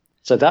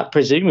So that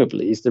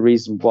presumably is the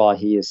reason why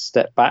he has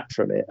stepped back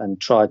from it and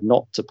tried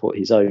not to put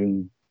his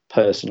own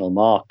personal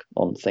mark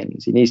on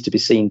things. He needs to be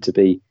seen to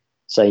be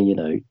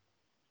saying,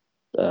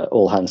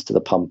 all hands to the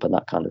pump and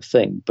that kind of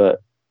thing.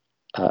 But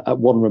at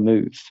one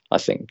remove, I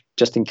think,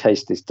 just in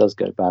case this does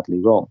go badly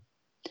wrong.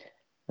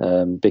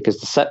 Because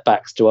the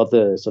setbacks to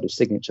other sort of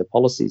signature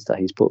policies that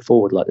he's put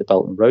forward, like the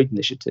Belt and Road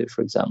Initiative,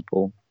 for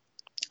example,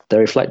 they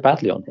reflect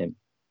badly on him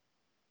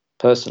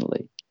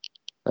personally.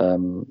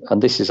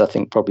 And this is, I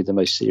think, probably the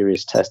most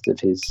serious test of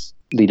his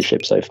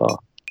leadership so far.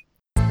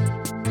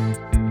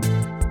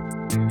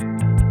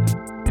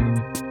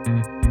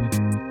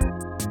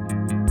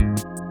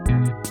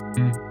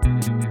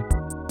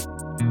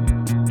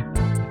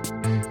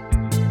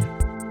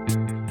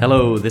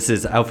 Hello, this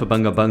is Alpha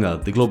Bunga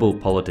Bunga, the global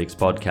politics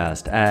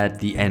podcast at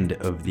the end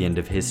of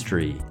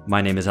history.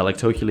 My name is Alex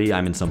Tokili.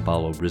 I'm in São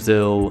Paulo,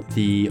 Brazil.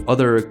 The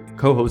other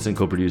co-hosts and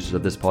co-producers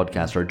of this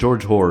podcast are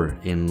George Hoare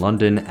in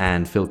London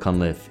and Phil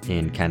Cunliffe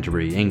in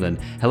Canterbury, England.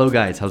 Hello,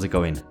 guys. How's it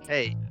going?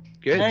 Hey,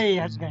 good. Hey,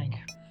 how's it going?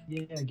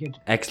 Yeah, good.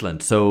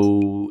 Excellent.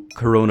 So,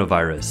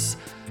 coronavirus.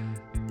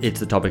 It's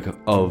the topic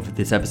of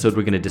this episode.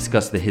 We're going to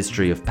discuss the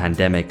history of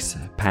pandemics,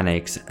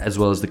 panics, as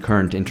well as the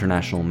current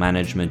international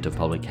management of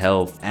public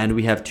health. And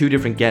we have two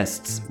different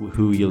guests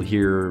who you'll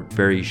hear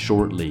very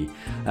shortly.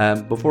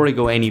 Before I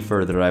go any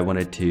further, I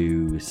wanted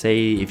to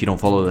say, if you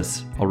don't follow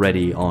us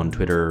already on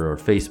Twitter or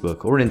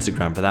Facebook or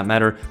Instagram for that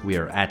matter, we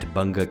are at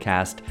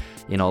BungaCast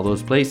in all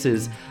those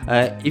places.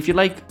 If you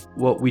like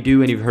what we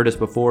do and you've heard us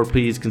before,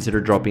 please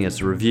consider dropping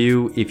us a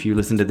review. If you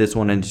listen to this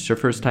one and it's your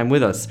first time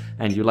with us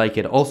and you like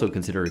it, also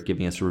consider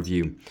giving us a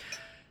review.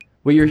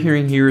 What you're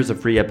hearing here is a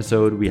free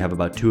episode. We have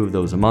about 2 of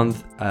those a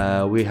month.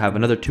 We have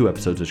another 2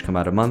 episodes which come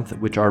out a month,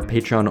 which are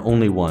Patreon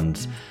only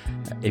ones.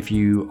 If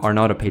you are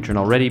not a patron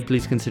already,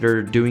 please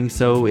consider doing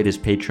so. It is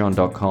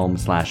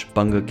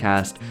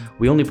patreon.com/BungaCast.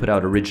 We only put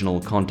out original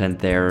content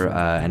there,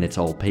 and it's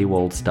all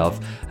paywalled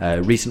stuff.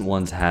 Recent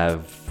ones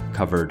have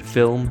covered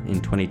film in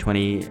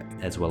 2020,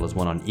 as well as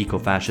one on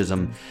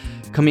ecofascism.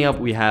 Coming up,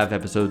 we have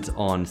episodes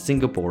on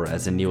Singapore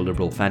as a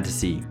neoliberal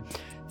fantasy,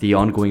 the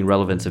ongoing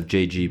relevance of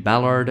J.G.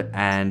 Ballard,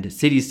 and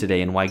cities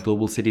today and why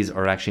global cities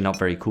are actually not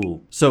very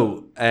cool.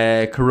 So,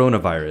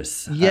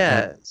 coronavirus.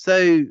 Yeah.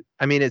 So,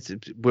 I mean,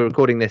 we're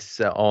recording this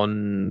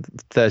on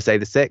Thursday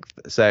the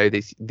 6th. So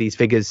these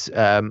figures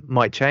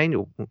might change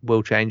or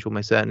will change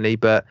almost certainly.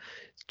 But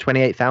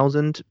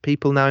 28,000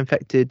 people now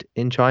infected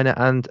in China.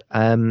 And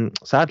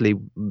sadly,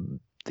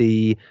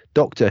 the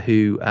doctor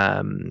who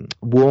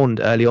warned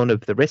early on of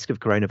the risk of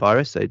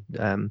coronavirus, so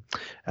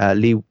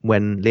Li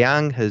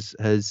Wenliang, has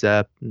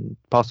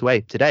passed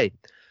away today.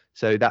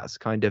 So that's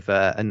kind of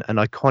an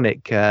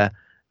iconic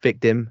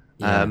victim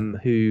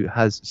who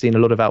has seen a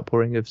lot of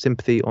outpouring of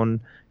sympathy on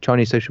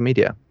Chinese social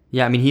media.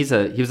 Yeah, I mean, he was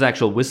an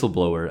actual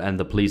whistleblower, and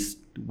the police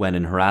went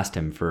and harassed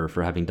him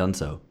for having done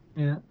so.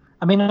 Yeah.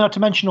 I mean, not to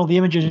mention all the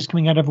images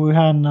coming out of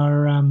Wuhan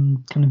are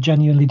kind of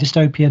genuinely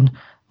dystopian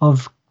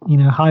of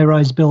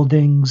high-rise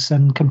buildings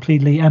and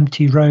completely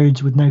empty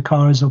roads with no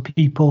cars or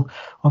people,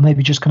 or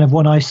maybe just kind of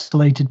one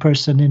isolated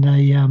person in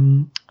a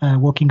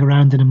walking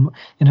around in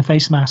a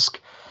face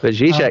mask. But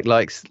Zizek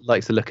likes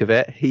the look of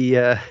it. He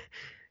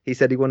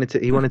said he wanted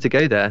to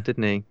go there,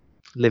 didn't he?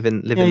 Live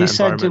in that environment. He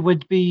said it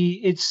would be.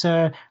 It's.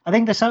 I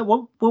think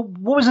what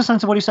was the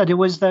sense of what he said? It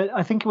was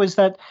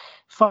that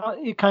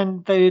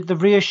the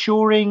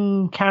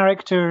reassuring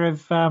character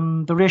of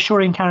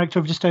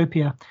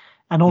dystopia.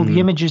 And all the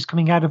images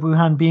coming out of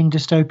Wuhan being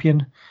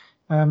dystopian.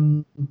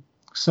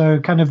 So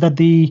kind of that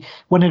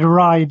when it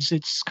arrives,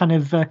 it's kind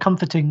of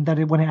comforting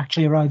when it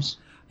actually arrives.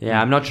 Yeah,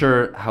 I'm not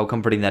sure how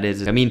comforting that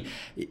is. I mean,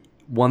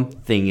 one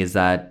thing is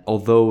that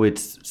although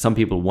some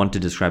people want to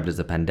describe it as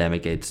a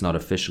pandemic, it's not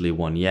officially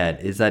one yet,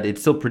 is that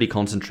it's still pretty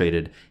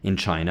concentrated in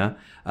China,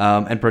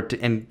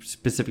 and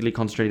specifically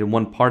concentrated in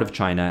one part of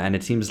China. And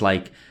it seems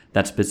like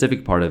that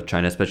specific part of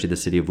China, especially the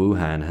city of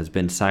Wuhan, has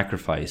been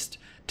sacrificed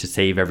to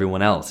save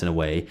everyone else in a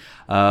way,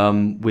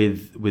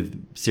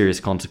 with serious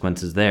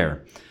consequences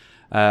there.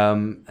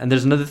 And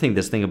there's another thing,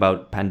 this thing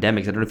about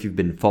pandemics. I don't know if you've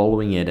been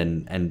following it,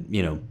 and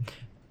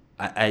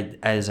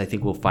as I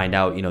think we'll find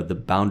out, the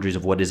boundaries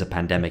of what is a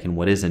pandemic and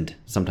what isn't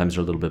sometimes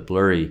are a little bit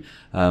blurry.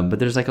 But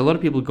there's like a lot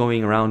of people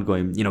going around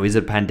going, is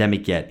it a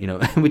pandemic yet?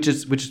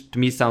 which to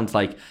me sounds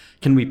like,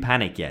 can we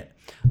panic yet?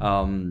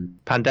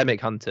 Pandemic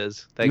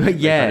hunters. They're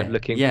kind of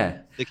looking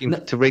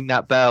to ring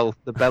that bell,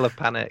 the bell of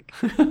panic.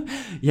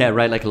 Yeah,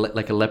 right,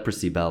 like a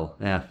leprosy bell.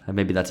 Yeah,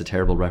 maybe that's a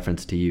terrible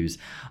reference to use,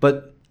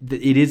 but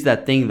it is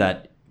that thing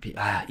that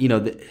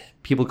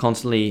people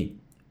constantly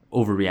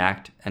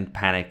overreact and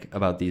panic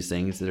about these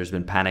things. There's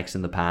been panics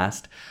in the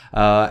past,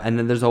 and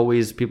then there's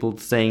always people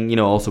saying,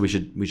 also we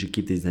should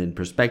keep these in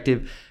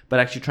perspective, but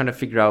actually trying to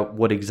figure out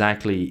what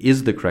exactly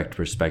is the correct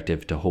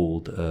perspective to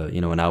hold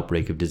an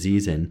outbreak of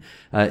disease in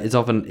is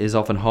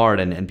often hard,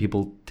 and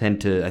people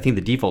tend to, I think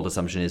the default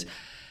assumption is,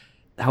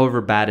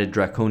 however bad a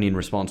draconian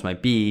response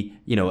might be,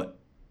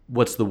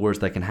 what's the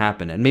worst that can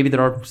happen? And maybe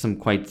there are some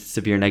quite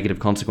severe negative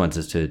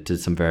consequences to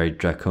some very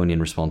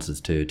draconian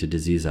responses to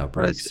disease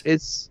outbreaks.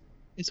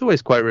 It's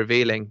always quite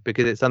revealing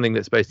because it's something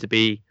that's supposed to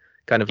be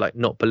kind of like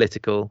not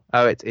political.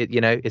 Oh, it's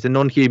a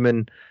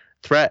non-human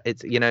threat.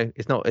 It's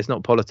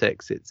not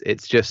politics.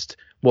 It's just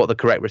what the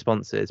correct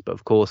response is. But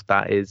of course,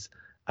 that is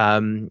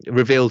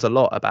reveals a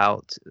lot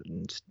about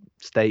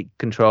state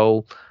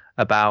control,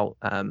 about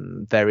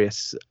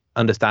various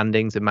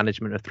understandings and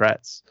management of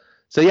threats.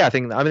 So yeah, I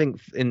think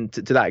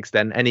to that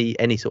extent,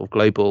 any sort of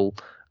global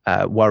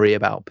worry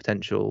about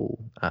potential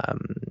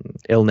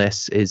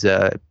illness is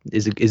a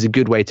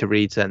good way to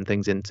read certain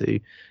things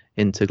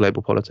into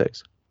global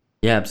politics.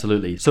 Yeah,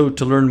 absolutely. So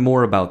to learn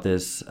more about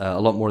this, a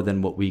lot more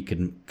than what we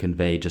can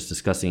convey just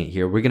discussing it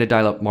here, we're going to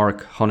dial up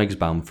Mark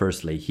Honigsbaum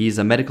firstly. He's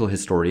a medical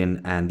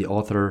historian and the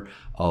author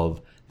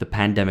of The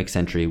Pandemic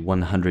Century,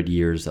 100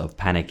 Years of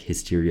Panic,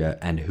 Hysteria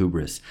and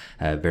Hubris,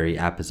 very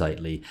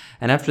appositely.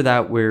 And after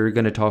that, we're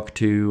going to talk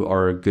to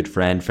our good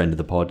friend of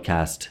the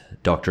podcast,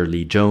 Dr.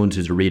 Lee Jones,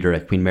 who's a reader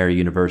at Queen Mary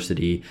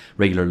University.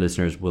 Regular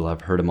listeners will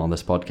have heard him on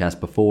this podcast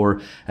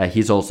before.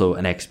 He's also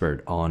an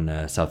expert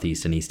on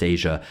Southeast and East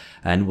Asia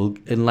and will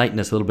enlighten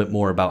us a little bit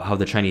more about how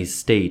the Chinese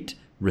state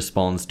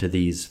responds to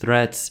these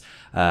threats,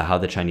 how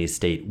the Chinese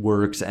state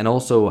works, and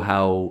also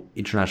how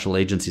international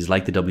agencies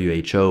like the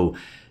WHO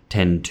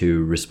tend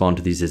to respond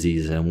to these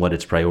diseases and what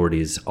its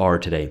priorities are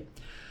today.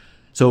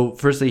 So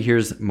firstly,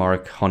 here's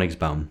Mark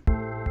Honigsbaum.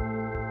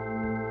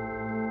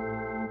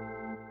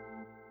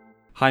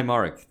 Hi,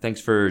 Mark.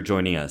 Thanks for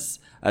joining us.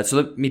 So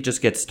let me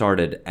just get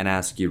started and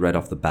ask you right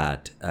off the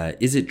bat,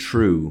 is it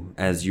true,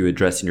 as you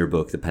address in your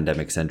book, The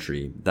Pandemic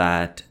Century,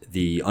 that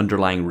the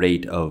underlying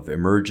rate of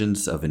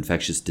emergence of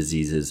infectious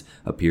diseases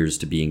appears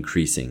to be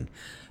increasing?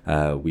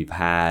 We've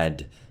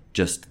had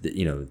just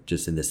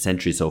in this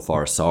century so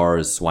far,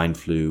 SARS, swine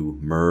flu,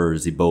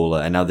 MERS,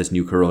 Ebola, and now this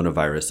new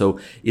coronavirus. So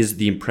is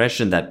the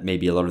impression that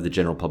maybe a lot of the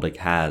general public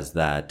has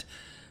that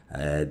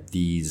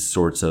these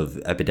sorts of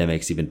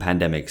epidemics, even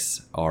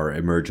pandemics, are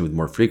emerging with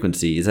more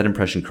frequency, is that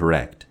impression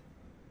correct?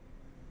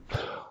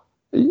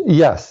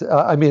 Yes,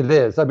 I mean, it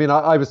is. I mean,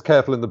 I was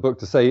careful in the book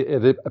to say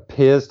it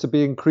appears to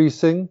be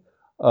increasing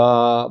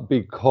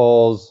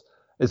because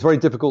it's very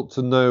difficult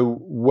to know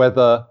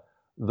whether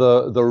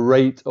the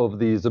rate of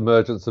these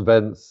emergence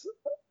events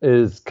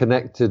is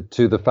connected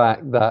to the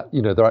fact that,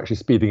 they're actually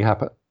speeding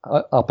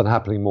up and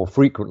happening more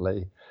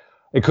frequently.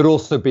 It could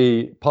also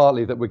be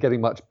partly that we're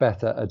getting much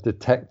better at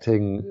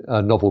detecting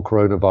novel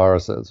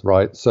coronaviruses,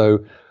 right?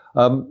 So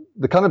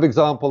the kind of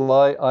example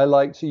I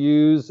like to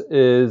use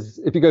is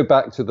if you go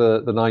back to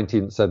the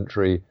 19th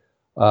century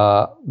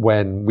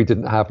when we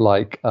didn't have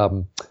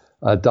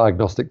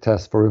diagnostic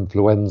tests for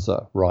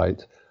influenza,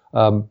 right?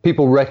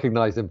 People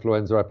recognized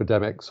influenza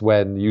epidemics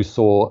when you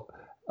saw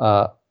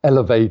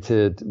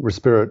elevated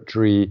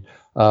respiratory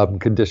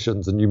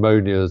conditions and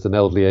pneumonias in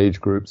elderly age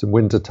groups in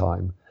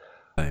wintertime.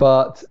 Right.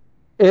 But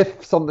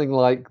if something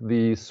like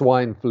the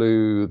swine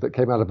flu that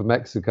came out of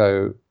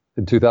Mexico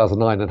in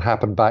 2009 had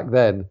happened back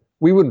then,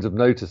 we wouldn't have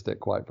noticed it,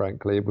 quite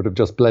frankly. It would have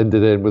just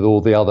blended in with all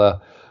the other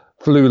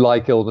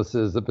flu-like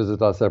illnesses that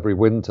visit us every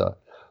winter.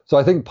 So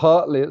I think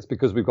partly it's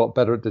because we've got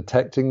better at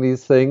detecting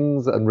these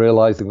things and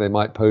realizing they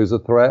might pose a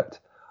threat.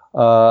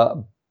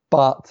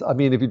 But I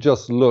mean, if you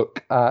just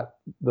look at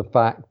the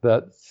fact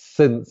that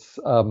since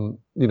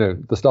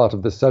the start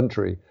of this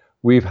century,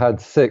 we've had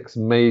 6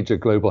 major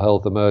global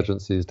health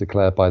emergencies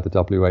declared by the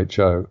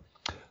WHO.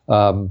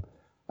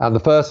 And the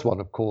first one,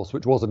 of course,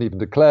 which wasn't even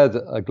declared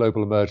a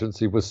global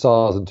emergency, was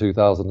SARS in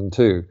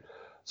 2002.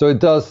 So it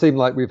does seem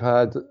like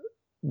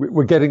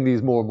we're getting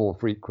these more and more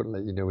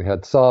frequently. We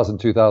had SARS in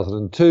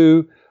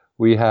 2002.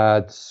 We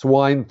had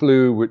swine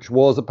flu, which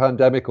was a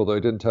pandemic, although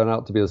it didn't turn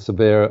out to be as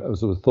severe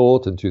as was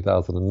thought, in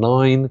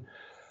 2009.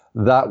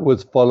 That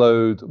was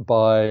followed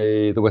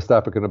by the West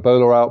African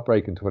Ebola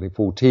outbreak in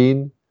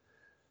 2014.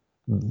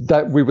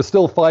 That we were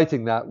still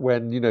fighting that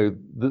when,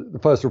 the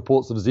first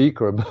reports of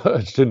Zika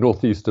emerged in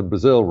northeastern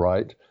Brazil,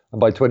 right? And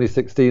by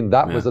 2016,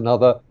 that was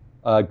another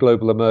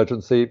global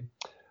emergency.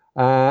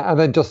 And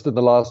then just in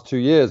the last 2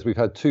 years, we've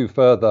had 2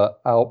 further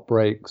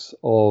outbreaks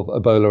of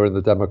Ebola in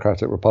the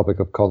Democratic Republic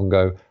of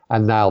Congo.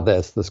 And now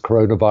this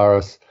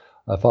coronavirus,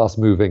 a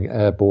fast-moving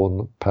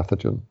airborne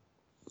pathogen.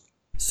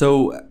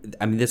 So,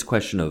 I mean, this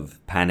question of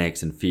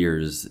panics and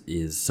fears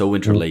is so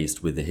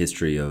interlaced with the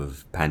history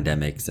of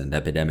pandemics and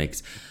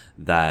epidemics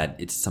that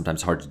it's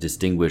sometimes hard to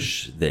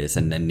distinguish this.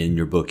 And in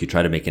your book, you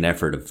try to make an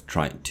effort of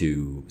trying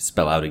to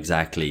spell out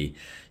exactly,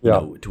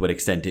 to what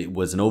extent it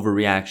was an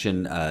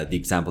overreaction. The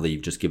example that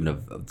you've just given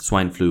of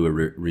swine flu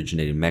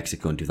originated in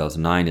Mexico in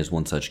 2009 is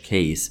one such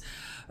case.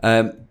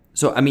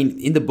 So, I mean,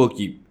 in the book,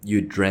 you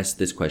address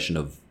this question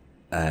of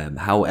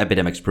how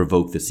epidemics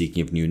provoke the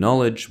seeking of new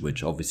knowledge,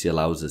 which obviously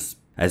allows us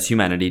as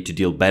humanity to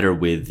deal better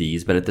with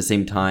these, but at the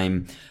same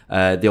time,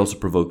 they also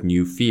provoke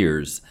new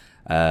fears.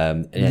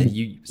 And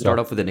you start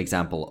off with an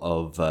example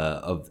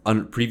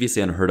of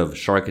previously unheard of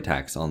shark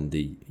attacks on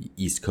the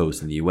East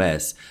Coast in the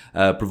US,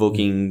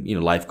 provoking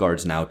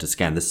lifeguards now to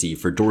scan the sea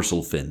for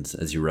dorsal fins,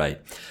 as you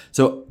write.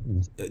 So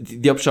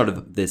the upshot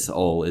of this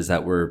all is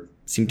that we're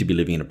seem to be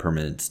living in a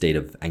permanent state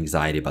of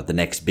anxiety about the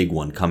next big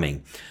one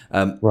coming.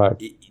 Right.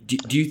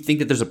 Do you think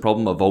that there's a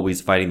problem of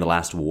always fighting the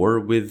last war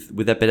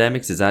with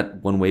epidemics? Is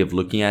that one way of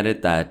looking at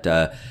it,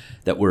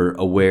 that we're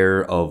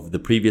aware of the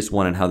previous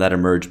one and how that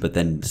emerged, but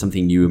then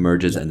something new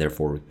emerges and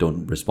therefore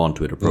don't respond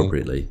to it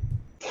appropriately?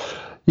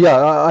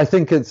 Yeah, I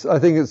think it's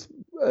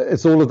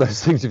all of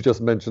those things you've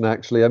just mentioned,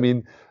 actually. I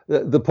mean,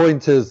 the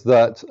point is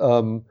that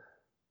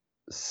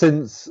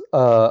since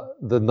the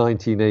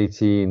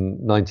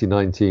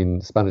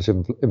 1919 Spanish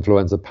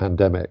influenza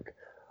pandemic,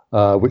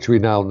 which we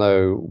now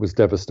know was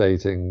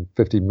devastating,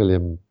 50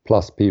 million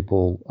plus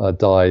people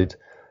died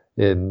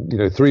in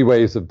 3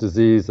 waves of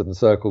disease that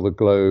encircled the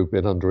globe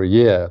in under a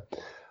year.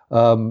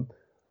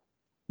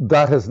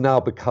 That has now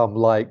become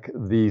like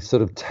the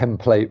sort of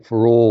template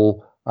for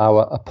all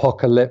our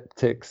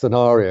apocalyptic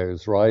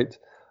scenarios, right?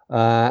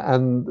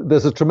 And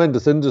there's a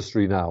tremendous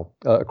industry now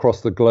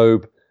across the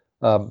globe.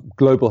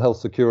 Global health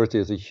security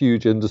is a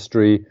huge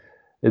industry.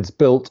 It's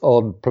built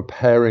on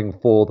preparing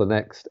for the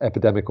next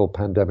epidemic or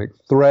pandemic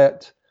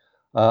threat.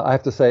 I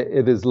have to say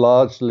it is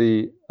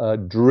largely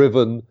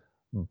driven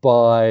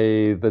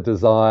by the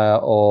desire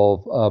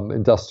of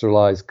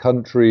industrialized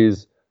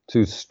countries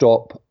to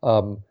stop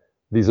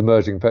these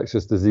emerging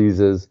infectious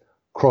diseases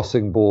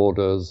crossing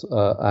borders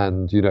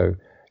and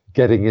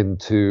getting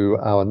into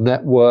our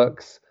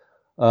networks.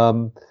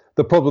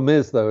 The problem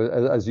is, though,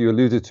 as you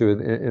alluded to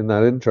in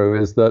that intro,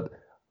 is that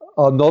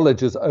our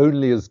knowledge is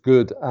only as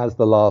good as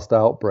the last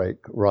outbreak,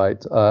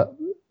 right?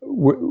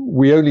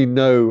 We only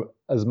know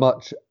as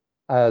much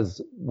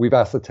as we've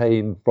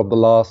ascertained from the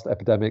last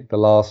epidemic, the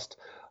last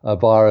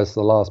virus,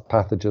 the last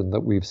pathogen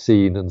that we've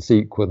seen and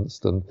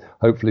sequenced and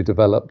hopefully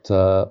developed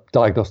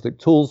diagnostic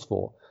tools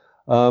for.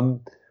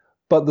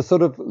 But the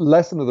sort of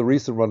lesson of the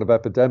recent run of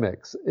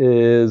epidemics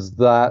is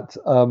that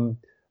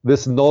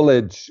this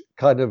knowledge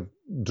kind of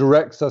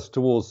directs us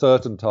towards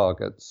certain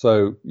targets.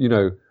 So,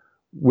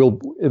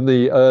 in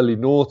the early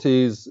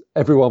noughties,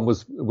 everyone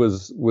was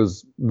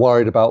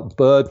worried about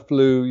bird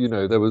flu.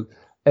 There were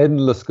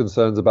endless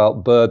concerns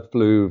about bird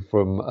flu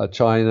from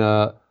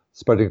China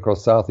spreading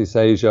across Southeast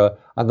Asia,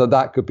 and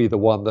that could be the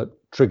one that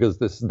triggers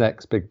this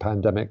next big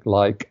pandemic,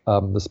 like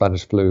the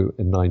Spanish flu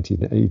in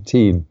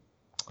 1918.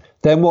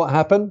 Then what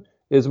happened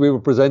is we were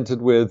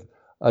presented with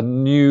a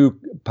new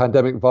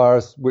pandemic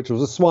virus, which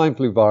was a swine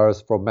flu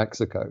virus from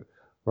Mexico,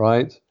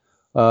 right?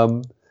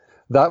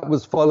 That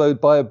was followed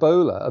by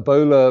Ebola.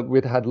 Ebola,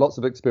 we'd had lots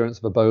of experience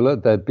of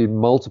Ebola. There'd been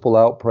multiple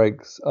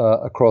outbreaks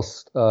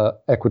across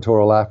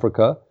equatorial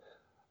Africa.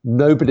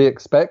 Nobody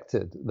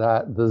expected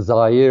that the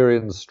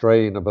Zairian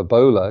strain of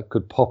Ebola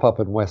could pop up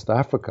in West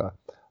Africa.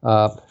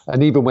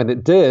 And even when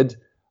it did,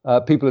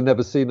 people had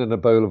never seen an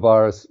Ebola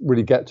virus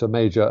really get to a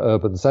major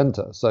urban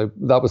center. So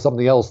that was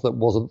something else that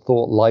wasn't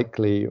thought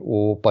likely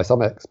or by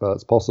some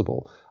experts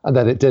possible. And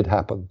then it did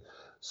happen.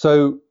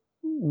 So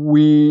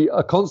we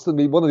are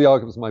constantly, one of the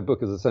arguments in my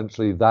book is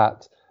essentially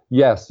that,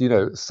 yes,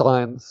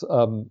 science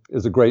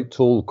is a great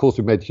tool. Of course,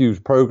 we've made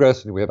huge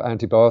progress. We have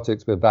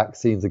antibiotics, we have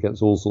vaccines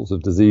against all sorts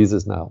of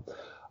diseases now.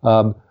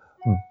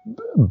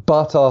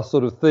 But our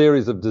sort of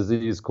theories of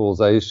disease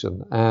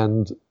causation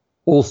and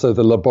also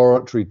the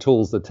laboratory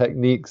tools, the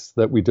techniques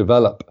that we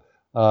develop,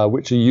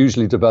 which are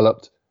usually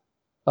developed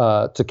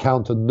to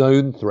counter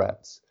known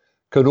threats,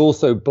 can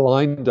also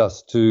blind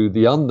us to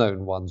the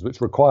unknown ones,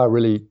 which require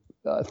really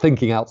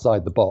thinking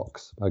outside the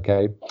box,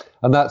 okay?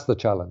 And that's the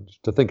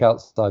challenge, to think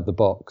outside the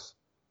box.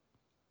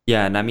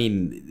 Yeah, and I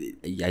mean,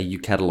 you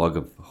catalog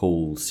a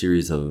whole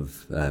series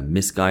of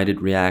misguided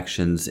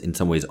reactions, in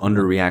some ways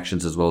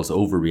underreactions as well as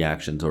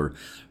overreactions, or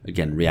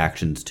again,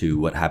 reactions to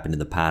what happened in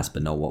the past,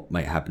 but not what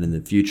might happen in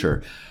the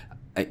future.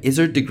 Is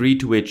there a degree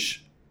to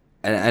which,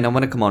 and I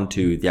want to come on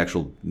to the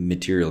actual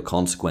material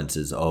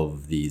consequences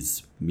of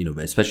these,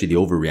 especially the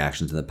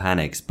overreactions and the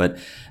panics, but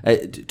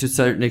to a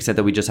certain extent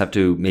that we just have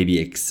to maybe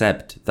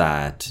accept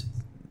that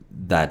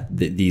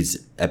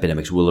these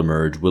epidemics will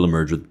emerge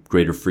with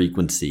greater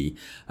frequency,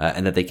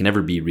 and that they can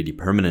never be really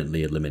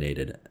permanently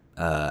eliminated.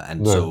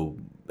 So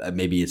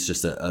maybe it's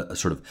just a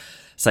sort of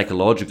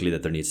psychologically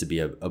that there needs to be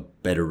a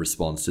better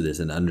response to this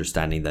and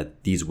understanding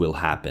that these will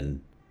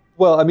happen.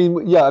 Well, I mean,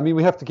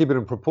 we have to keep it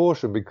in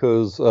proportion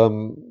because,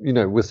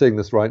 we're seeing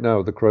this right now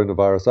with the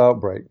coronavirus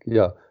outbreak.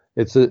 Yeah,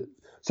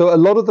 so a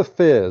lot of the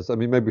fears, I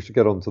mean, maybe we should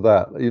get onto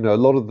that. A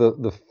lot of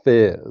the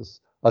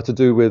fears are to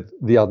do with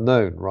the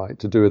unknown, right?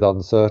 To do with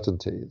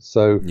uncertainty.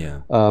 So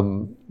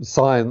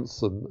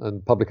science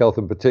and public health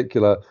in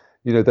particular,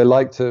 we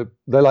like to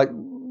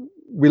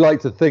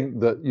think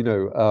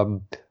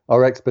that,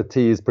 our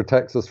expertise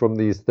protects us from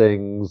these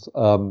things.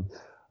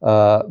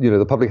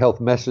 The public health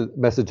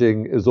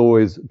messaging is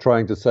always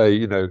trying to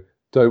say,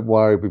 don't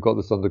worry, we've got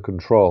this under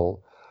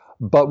control.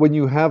 But when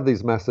you have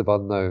these massive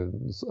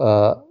unknowns,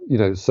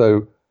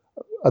 so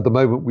at the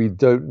moment, we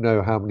don't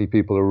know how many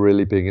people are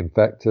really being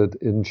infected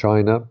in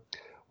China.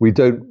 We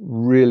don't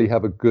really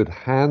have a good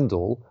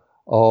handle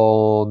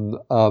on,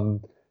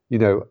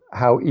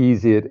 how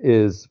easy it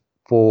is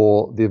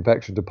for the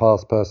infection to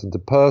pass person to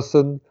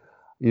person.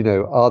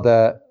 Are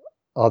there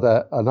are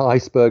there an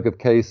iceberg of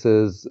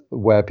cases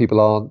where people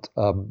aren't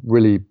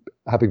really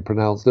having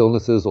pronounced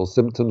illnesses or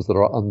symptoms that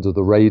are under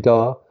the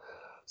radar?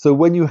 So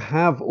when you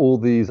have all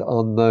these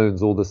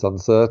unknowns, all this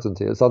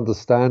uncertainty, it's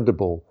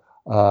understandable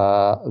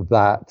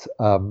that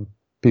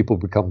people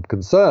become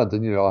concerned.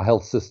 And, our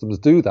health systems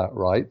do that,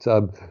 right?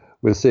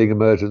 We're seeing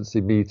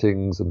emergency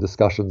meetings and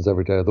discussions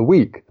every day of the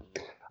week.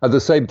 At the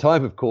same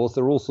time, of course,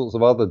 there are all sorts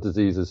of other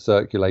diseases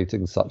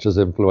circulating, such as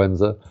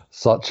influenza,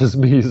 such as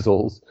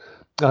measles,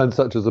 and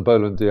such as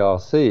Ebola and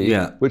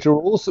DRC, which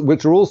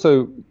are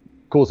also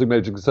causing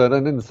major concern,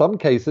 and in some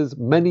cases,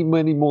 many,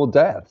 many more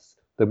deaths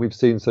than we've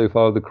seen so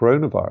far with the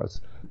coronavirus.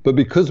 But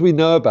because we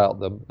know about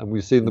them and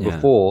we've seen them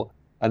before,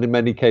 and in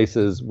many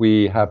cases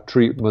we have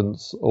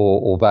treatments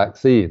or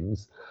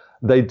vaccines,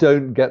 they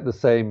don't get the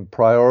same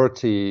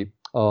priority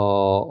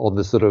on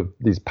this sort of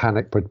these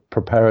panic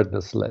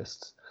preparedness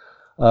lists.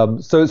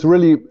 So it's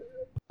really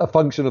a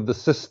function of the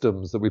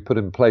systems that we put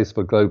in place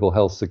for global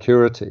health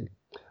security.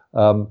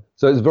 So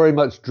it's very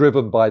much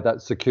driven by that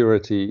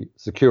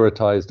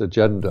securitized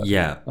agenda.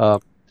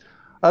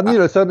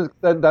 And so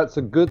then that's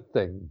a good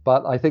thing.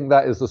 But I think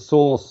that is the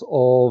source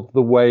of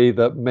the way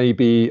that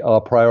maybe our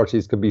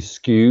priorities can be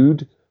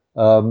skewed,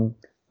 and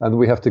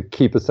we have to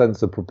keep a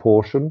sense of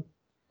proportion.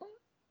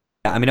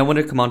 I mean, I want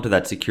to come on to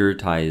that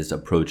securitized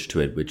approach to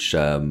it, which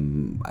I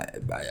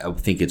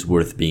think it's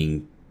worth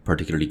being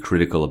particularly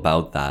critical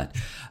about that.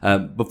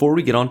 Before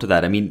we get on to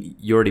that, I mean,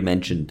 you already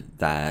mentioned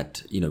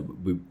that,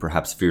 we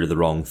perhaps fear the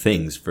wrong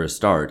things for a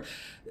start.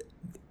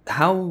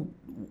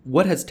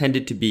 What has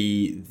tended to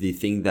be the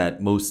thing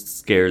that most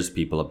scares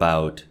people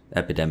about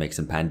epidemics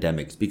and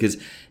pandemics? Because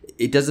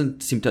it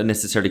doesn't seem to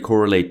necessarily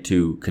correlate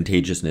to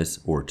contagiousness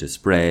or to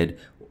spread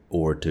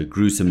or to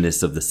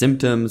gruesomeness of the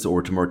symptoms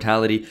or to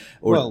mortality,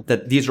 or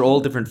that these are all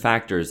different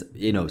factors,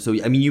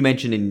 So, I mean, you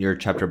mentioned in your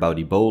chapter about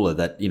Ebola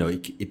that,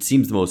 it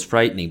seems the most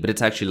frightening, but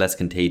it's actually less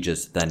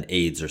contagious than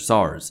AIDS or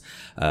SARS.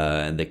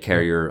 And the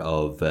carrier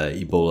of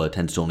Ebola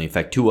tends to only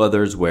infect 2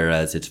 others,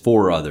 whereas it's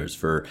 4 others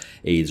for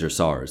AIDS or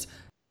SARS.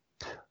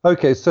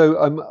 Okay,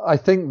 so I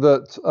think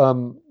that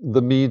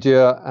the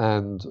media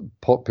and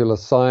popular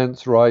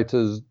science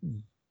writers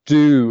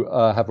do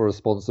have a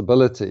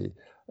responsibility.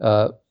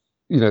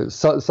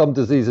 Some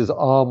diseases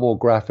are more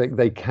graphic.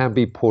 They can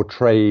be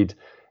portrayed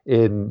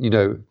in,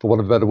 for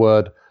want of a better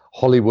word,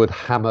 Hollywood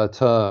hammer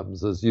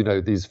terms as,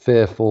 these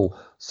fearful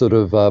sort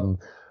of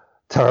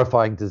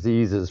terrifying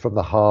diseases from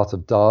the heart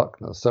of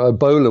darkness. So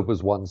Ebola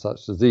was one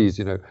such disease.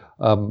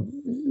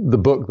 The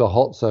book, The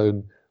Hot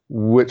Zone,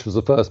 which was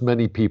the first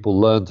many people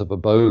learned of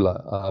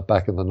Ebola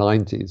back in the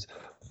 90s,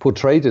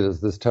 portrayed it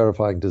as this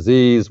terrifying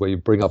disease where you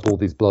bring up all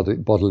these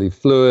bodily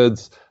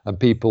fluids and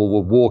people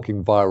were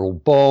walking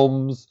viral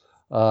bombs.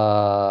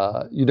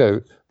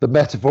 The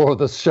metaphor of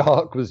the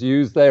shark was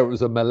used there. It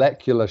was a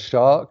molecular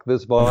shark,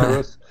 this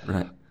virus.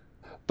 Right.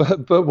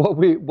 But what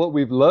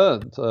we've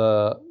learned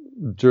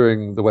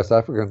during the West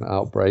African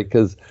outbreak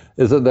is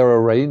that there are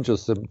a range of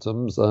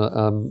symptoms.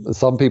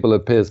 Some people, it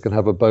appears, can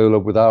have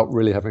Ebola without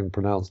really having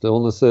pronounced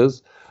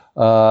illnesses.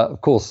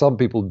 Of course, some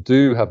people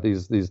do have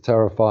these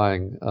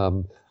terrifying,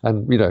 and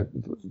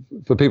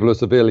for people who are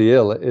severely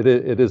ill, it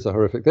is a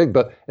horrific thing.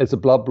 But it's a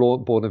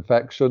blood-borne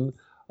infection.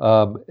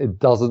 It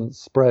doesn't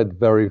spread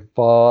very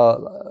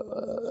far,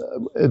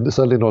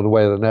 certainly not in the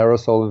way that an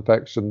aerosol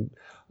infection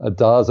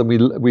does. And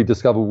we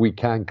discovered we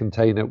can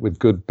contain it with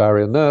good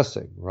barrier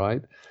nursing,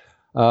 right?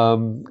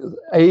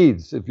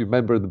 AIDS, if you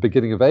remember at the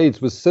beginning of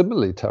AIDS, was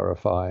similarly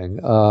terrifying.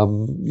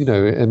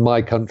 In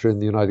my country, in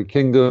the United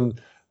Kingdom,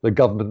 the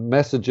government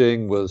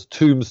messaging was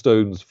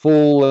tombstones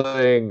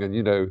falling, and,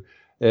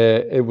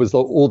 it was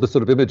all the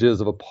sort of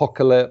images of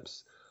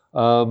apocalypse.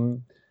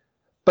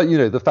 But,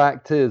 the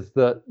fact is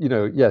that,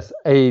 yes,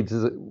 AIDS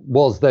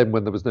was then,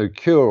 when there was no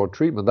cure or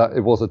treatment, that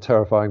it was a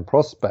terrifying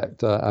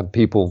prospect, and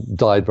people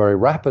died very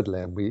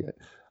rapidly.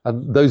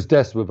 And those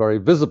deaths were very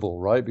visible,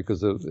 right?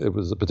 Because it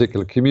was a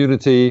particular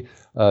community,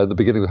 the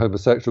beginning of the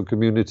homosexual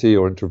community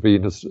or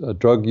intravenous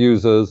drug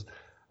users.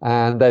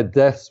 And their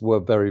deaths were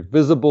very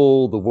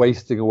visible. The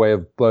wasting away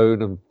of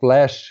bone and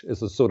flesh is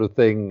the sort of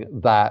thing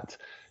that,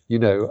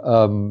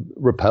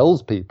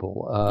 repels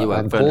people.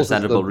 And for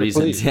understandable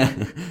reasons,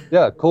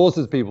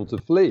 causes people to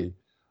flee.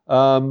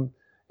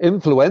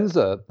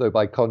 Influenza, though,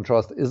 by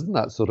contrast, isn't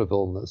that sort of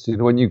illness.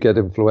 When you get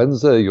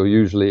influenza, you're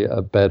usually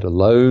at bed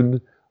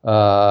alone.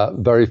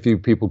 Very few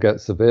people get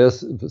severe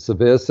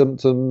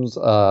symptoms.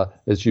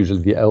 It's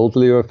usually the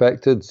elderly who are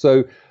affected.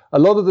 So a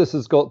lot of this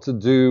has got to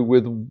do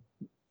with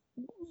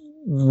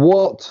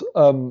what,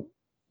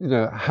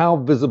 how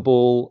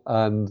visible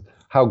and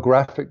how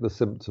graphic the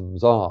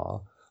symptoms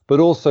are, but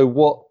also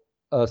what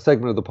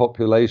segment of the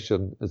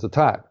population is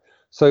attacked.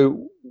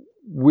 So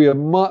we are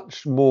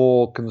much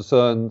more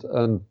concerned,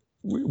 and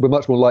we're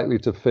much more likely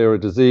to fear a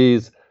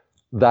disease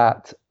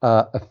that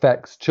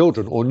affects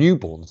children or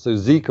newborns. So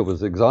Zika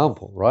was an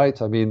example,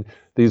 right? I mean,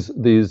 these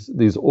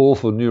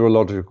awful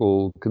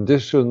neurological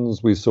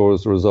conditions we saw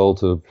as a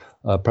result of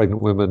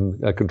pregnant women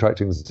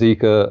contracting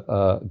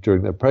Zika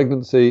during their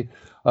pregnancy.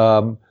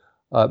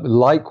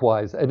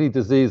 Likewise, any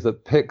disease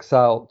that picks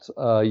out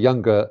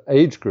younger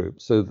age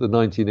groups, so the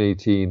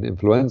 1918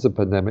 influenza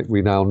pandemic,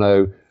 we now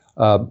know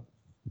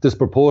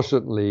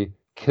disproportionately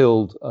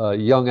killed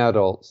young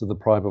adults in the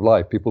prime of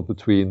life, people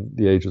between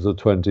the ages of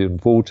 20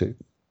 and 40.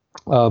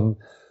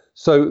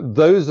 So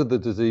those are the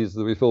diseases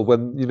that we feel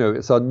when,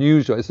 it's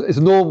unusual. It's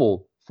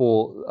normal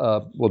for,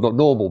 well, not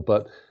normal,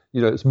 but,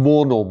 it's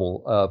more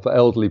normal for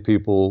elderly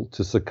people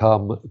to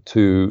succumb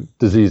to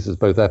diseases,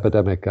 both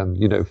epidemic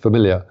and,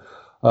 familiar.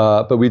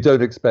 But we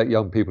don't expect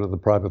young people in the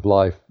prime of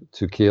life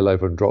to keel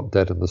over and drop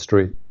dead in the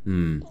street.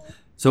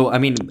 So, I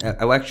mean,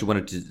 I actually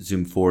wanted to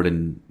zoom forward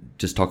and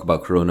just talk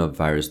about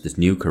coronavirus, this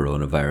new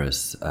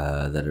coronavirus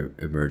that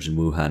emerged in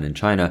Wuhan in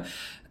China,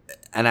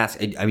 and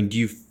ask, I mean, do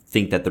you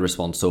think that the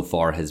response so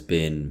far has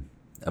been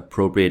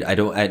appropriate? I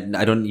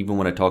don't even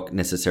want to talk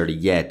necessarily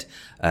yet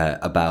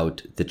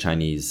about the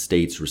Chinese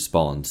state's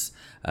response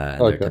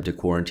and their attempt to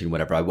quarantine,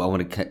 whatever. I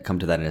want to come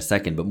to that in a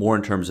second, but more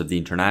in terms of the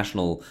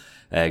international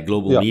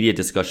global media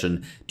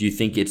discussion. Do you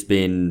think it's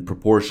been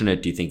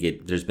proportionate? Do you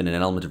think there's been an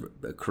element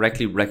of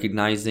correctly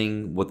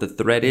recognizing what the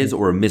threat is,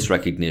 or a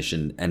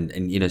misrecognition, and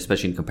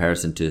especially in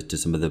comparison to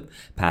some of the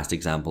past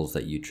examples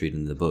that you treat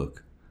in the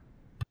book?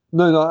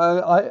 No,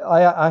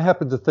 I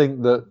happen to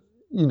think that,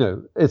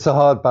 it's a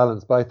hard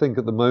balance, but I think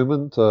at the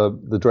moment,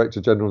 the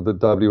Director General of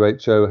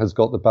the WHO has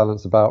got the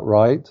balance about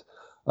right.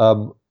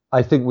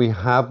 I think we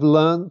have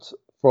learned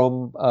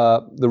from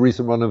the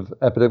recent run of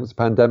epidemics,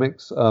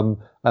 pandemics,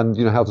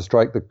 and how to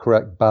strike the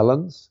correct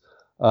balance.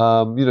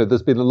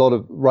 There's been a lot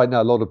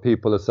of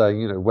people are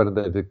saying, when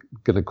are they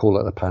going to call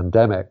it a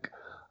pandemic?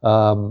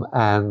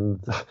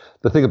 And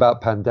the thing about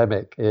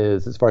pandemic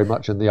is it's very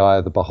much in the eye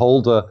of the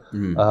beholder.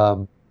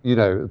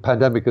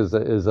 Pandemic is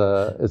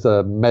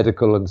a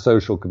medical and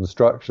social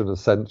construction,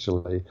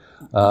 essentially.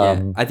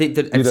 I think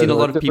that I've seen a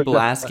lot of people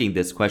asking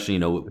this question,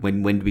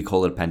 when do we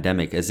call it a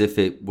pandemic? As if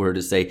it were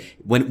to say,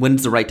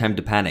 when's the right time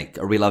to panic?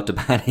 Are we allowed to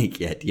panic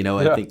yet?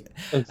 I think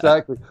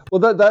exactly. Well,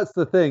 that's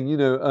the thing.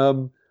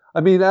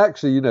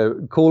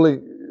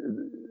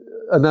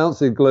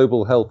 Announcing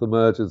global health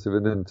emergency of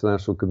an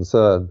international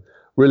concern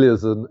really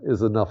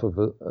is enough of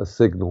a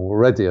signal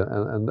already,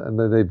 and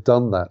then they've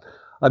done that.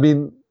 I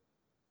mean,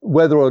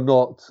 whether or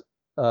not,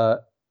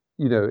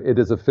 it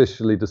is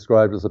officially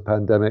described as a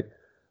pandemic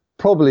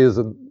probably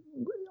isn't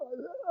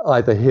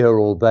either here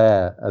or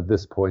there at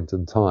this point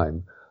in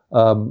time.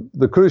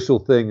 The crucial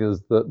thing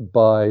is that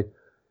by,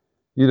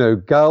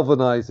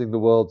 galvanizing the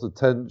world's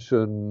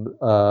attention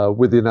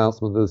with the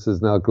announcement that this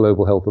is now a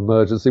global health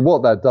emergency,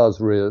 what that does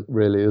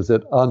really is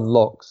it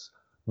unlocks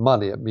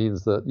money. It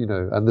means that,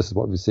 and this is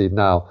what we see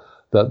now,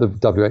 that the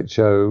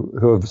WHO,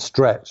 who have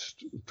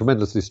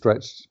tremendously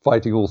stretched,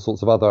 fighting all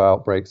sorts of other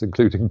outbreaks,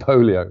 including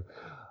polio,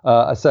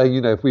 are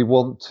saying, if we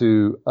want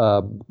to,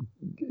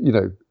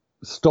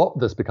 stop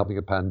this becoming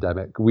a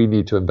pandemic, we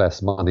need to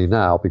invest money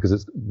now, because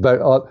it's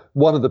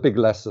one of the big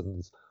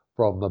lessons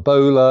from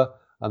Ebola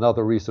and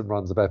other recent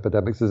runs of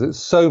epidemics is it's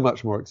so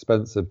much more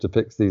expensive to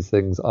fix these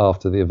things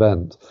after the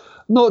event,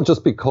 not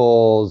just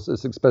because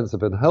it's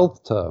expensive in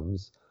health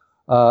terms,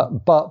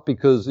 but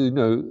because,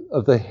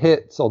 of the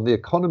hits on the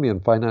economy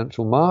and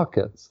financial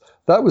markets.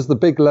 That was the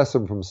big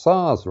lesson from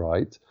SARS,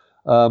 right?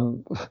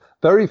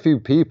 Fewer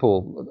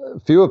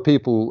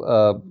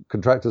people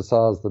contracted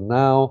SARS than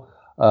now.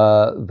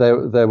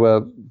 There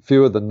were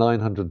fewer than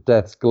 900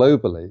 deaths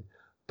globally.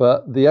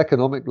 But the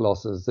economic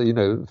losses,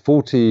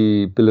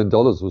 $40 billion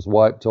was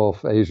wiped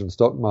off Asian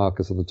stock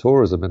markets and the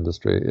tourism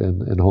industry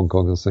in Hong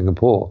Kong and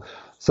Singapore.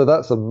 So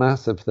that's a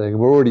massive thing.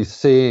 We're already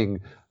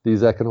seeing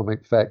these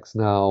economic effects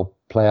now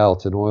play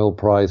out in oil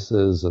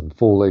prices and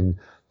falling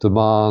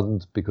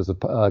demand because of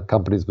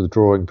companies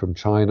withdrawing from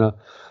China.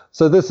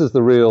 So this is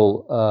the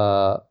real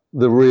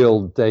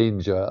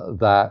danger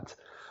that,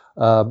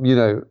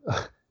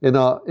 in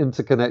our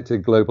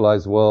interconnected,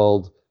 globalized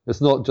world, it's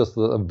not just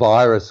that a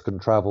virus can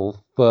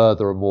travel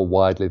further and more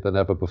widely than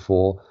ever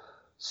before.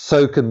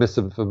 So can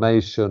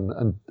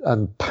misinformation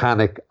and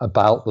panic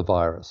about the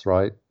virus,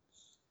 right?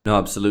 No,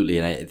 absolutely.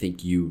 And I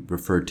think you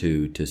referred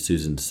to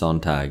Susan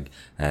Sontag,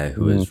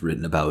 who has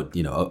written about,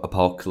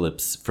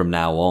 apocalypse from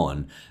now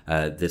on,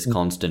 this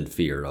constant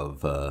fear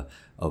of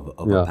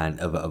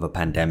a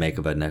pandemic,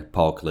 of an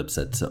apocalypse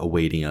that's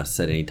awaiting us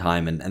at any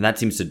time. And that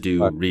seems to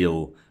do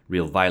real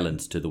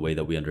violence to the way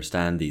that we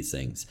understand these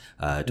things,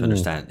 to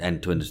understand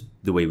and to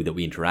the way that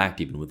we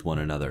interact even with one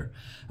another.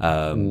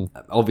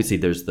 Obviously,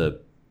 there's the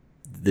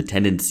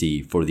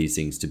tendency for these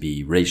things to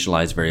be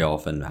racialized very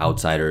often.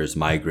 Outsiders,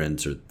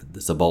 migrants, or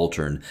the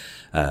subaltern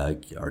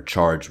are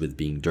charged with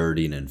being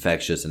dirty and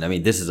infectious. And I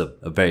mean, this is a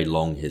very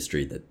long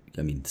history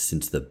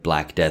since the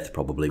Black Death,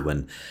 probably,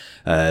 when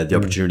the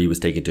opportunity was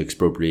taken to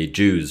expropriate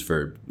Jews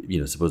for,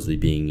 supposedly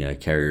being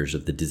carriers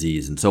of the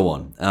disease and so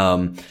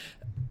on.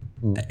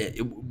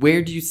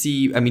 Where do you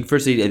see,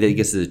 firstly, I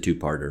guess it's a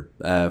two-parter.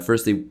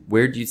 Firstly,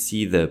 where do you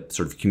see the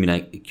sort of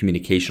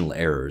communicational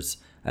errors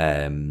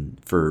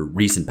for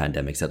recent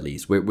pandemics, at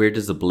least? Where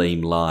does the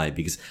blame lie?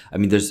 Because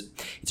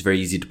it's very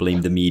easy to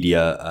blame the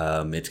media.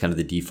 It's kind of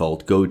the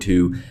default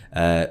go-to.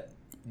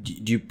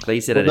 Do you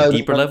place it at a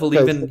deeper level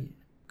even?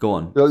 Go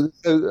on.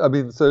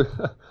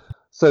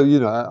 So,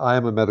 I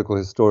am a medical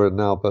historian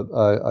now, but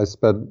I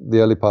spent the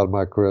early part of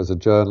my career as a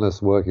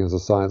journalist working as a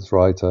science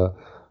writer.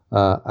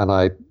 And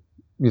I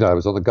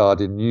was on the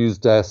Guardian news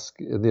desk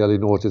in the early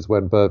noughties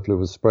when bird flu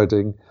was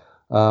spreading.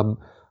 And,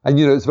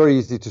 it's very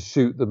easy to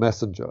shoot the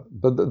messenger,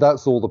 but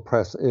that's all the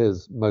press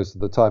is most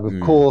of the time. Of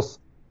course,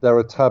 there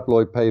are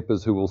tabloid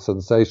papers who will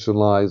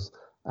sensationalize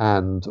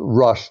and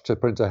rush to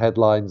print a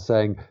headline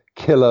saying,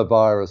 killer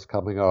virus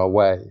coming our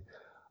way.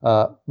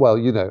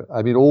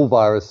 All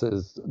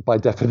viruses by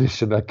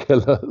definition are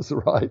killers,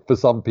 right, for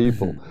some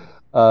people.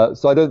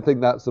 So I don't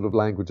think that sort of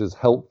language is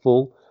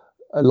helpful.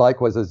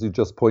 Likewise, as you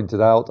just pointed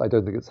out, I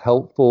don't think it's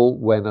helpful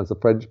when, as a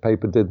French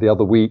paper did the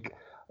other week,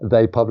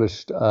 they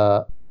published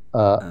a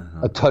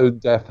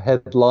tone-deaf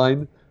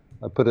headline.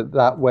 I put it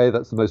that way.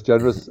 That's the most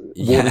generous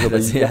warning of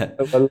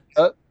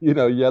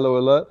a yellow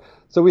alert.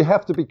 So we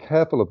have to be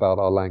careful about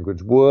our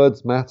language.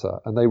 Words matter,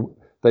 and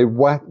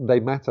they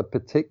matter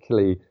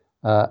particularly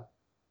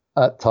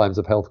at times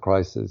of health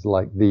crises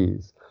like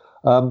these.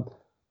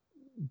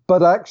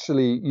 But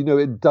actually,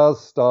 it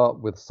does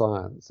start with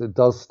science. It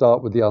does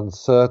start with the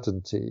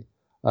uncertainty.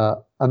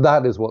 And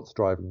that is what's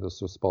driving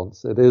this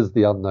response. It is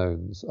the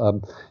unknowns.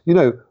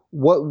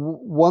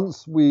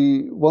 Once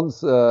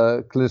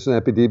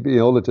clinician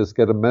epidemiologists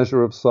get a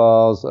measure of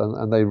SARS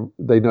and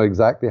they know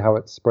exactly how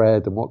it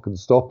spread and what can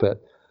stop it,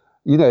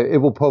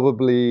 it will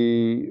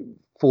probably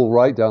fall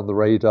right down the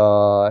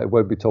radar. It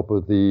won't be top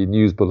of the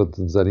news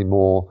bulletins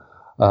anymore.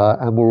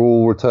 And we'll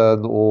all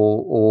return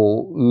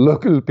or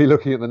be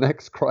looking at the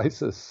next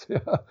crisis.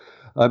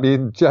 I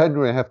mean,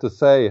 January, I have to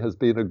say, has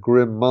been a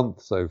grim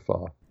month so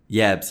far.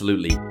 Yeah,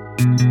 absolutely.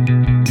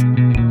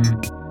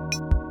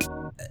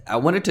 I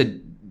wanted to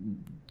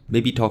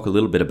maybe talk a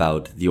little bit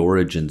about the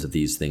origins of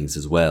these things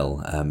as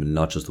well,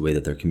 not just the way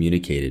that they're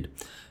communicated.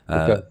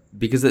 Okay.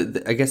 Because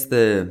I guess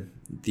the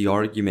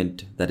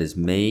argument that is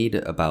made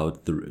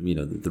about the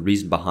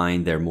reason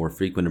behind their more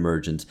frequent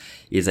emergence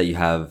is that you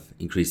have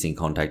increasing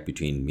contact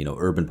between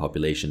urban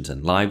populations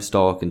and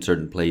livestock in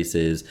certain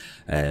places,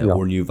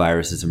 or new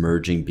viruses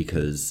emerging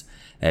because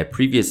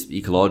previous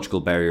ecological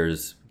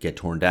barriers get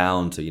torn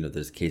down. So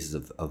there's cases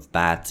of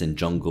bats in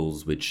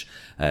jungles which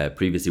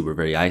previously were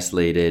very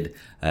isolated,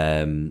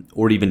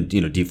 or even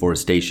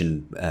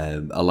deforestation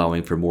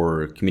allowing for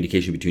more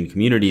communication between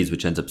communities,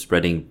 which ends up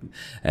spreading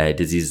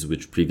diseases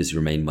which previously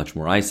remained much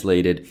more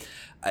isolated.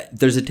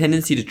 There's a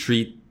tendency to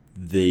treat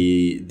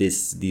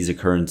these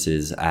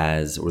occurrences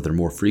or their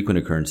more frequent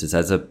occurrences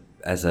as a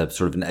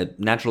sort of a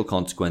natural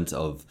consequence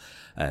of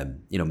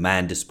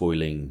man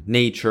despoiling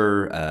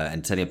nature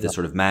and setting up this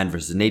sort of man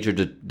versus nature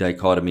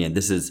dichotomy. And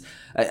this is,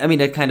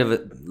 a kind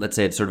of, let's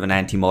say it's sort of an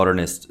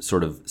anti-modernist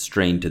sort of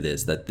strain to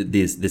this, that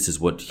this is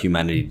what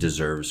humanity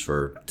deserves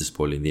for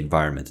despoiling the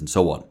environment and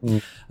so on.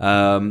 Do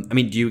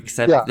you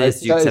accept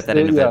this? Do you accept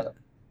that?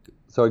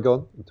 Sorry, go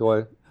on. Do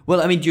I?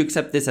 Well, do you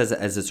accept this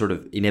as a sort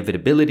of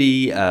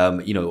inevitability,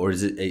 or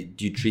is it?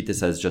 Do you treat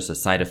this as just a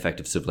side effect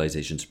of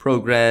civilization's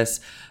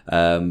progress?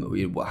 How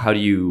do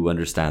you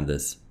understand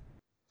this?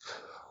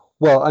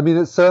 Well, I think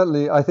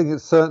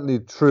it's certainly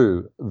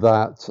true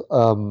that,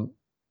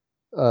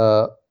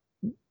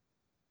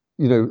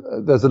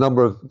 there's a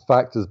number of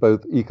factors,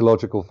 both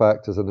ecological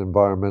factors and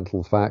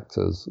environmental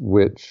factors,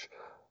 which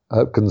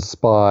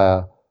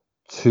conspire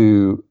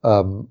to,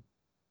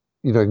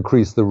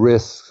 increase the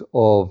risks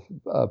of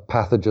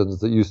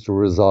pathogens that used to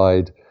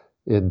reside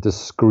in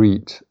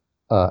discrete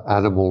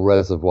animal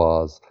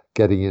reservoirs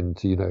getting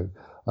into,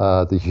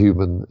 the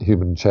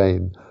human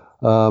chain.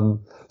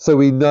 So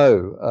we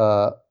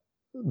know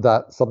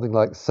that something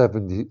like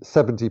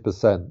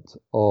 70%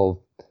 of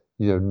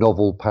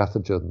novel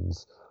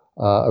pathogens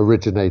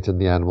originate in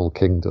the animal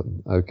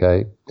kingdom.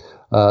 Okay,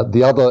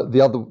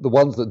 the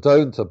ones that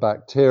don't are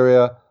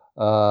bacteria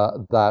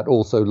that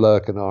also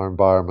lurk in our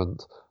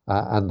environment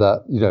and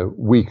that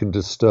we can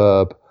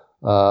disturb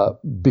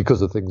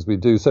because of things we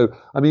do. So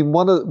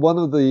one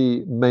of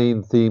the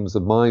main themes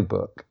of my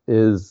book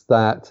is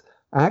that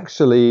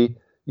actually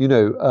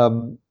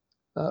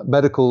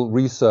medical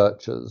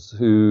researchers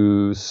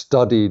who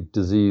studied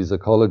disease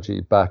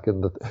ecology back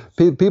in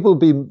people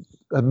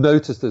have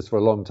noticed this for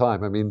a long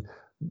time.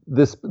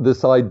 This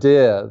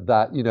idea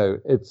that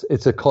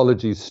it's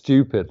ecology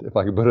stupid, if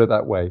I can put it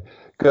that way,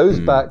 goes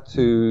back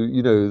to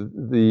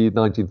the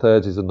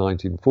 1930s and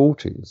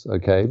 1940s.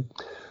 Okay,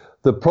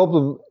 the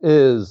problem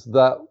is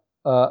that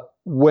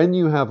when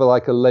you have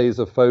a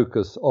laser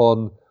focus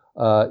on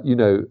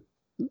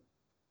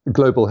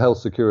global health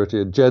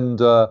security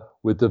agenda,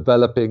 we're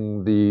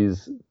developing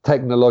these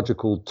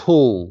technological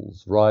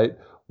tools, right?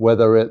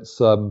 Whether it's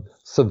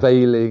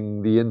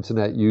surveilling the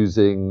internet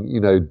using,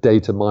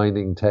 data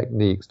mining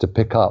techniques to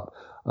pick up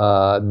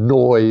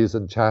noise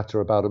and chatter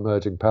about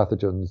emerging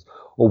pathogens,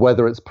 or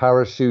whether it's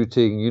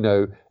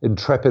parachuting,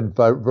 intrepid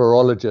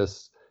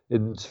virologists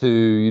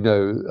into,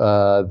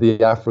 the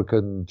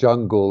African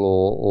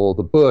jungle or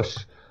the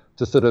bush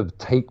to sort of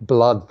take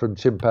blood from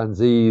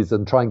chimpanzees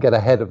and try and get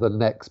ahead of the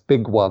next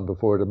big one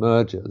before it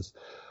emerges.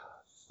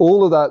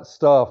 all of that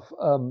stuff,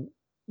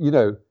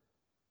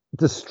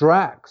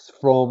 distracts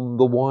from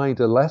the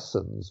wider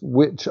lessons,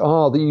 which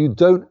are that you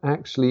don't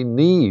actually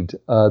need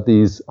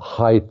these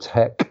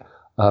high-tech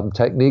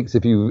techniques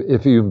if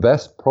you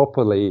invest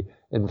properly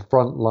in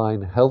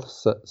frontline health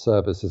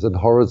services and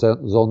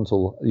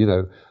horizontal,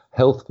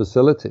 health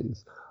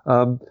facilities.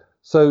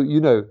 So,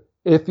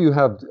 if you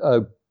have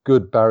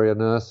good barrier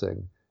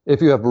nursing, if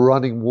you have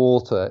running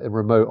water in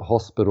remote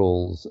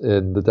hospitals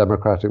in the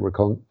Democratic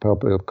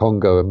Republic of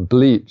Congo and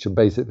bleach and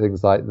basic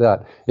things like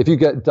that, if you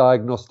get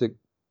diagnostic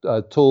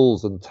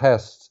tools and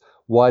tests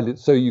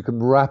so you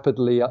can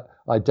rapidly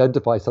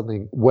identify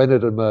something when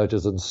it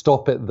emerges and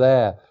stop it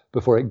there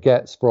before it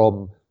gets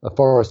from a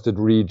forested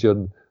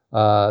region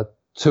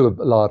to a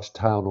large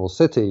town or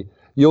city,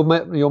 you're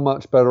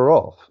much better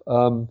off.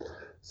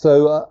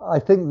 So I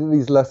think that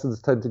these lessons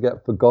tend to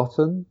get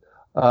forgotten.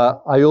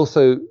 I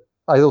also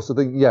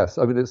think, yes,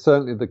 I mean, it's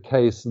certainly the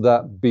case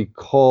that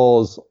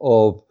because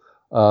of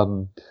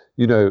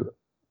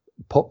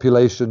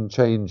population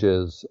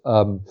changes,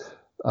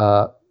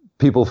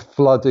 people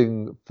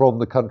flooding from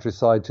the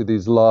countryside to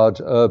these large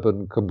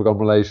urban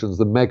conglomerations,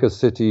 the mega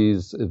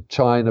cities in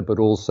China, but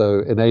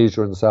also in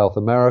Asia and South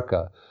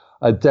America,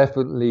 are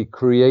definitely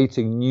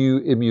creating new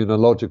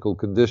immunological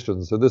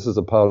conditions. So this is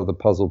a part of the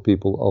puzzle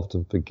people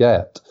often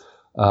forget.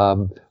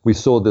 We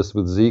saw this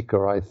with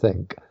Zika, I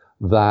think,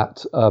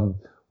 that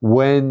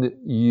when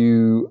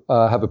you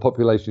have a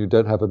population who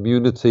don't have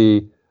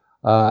immunity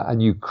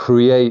and you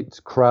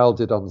create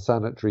crowded,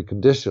 unsanitary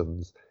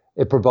conditions,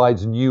 it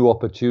provides new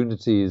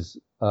opportunities,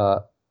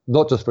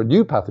 not just for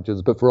new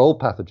pathogens, but for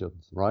old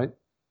pathogens, right?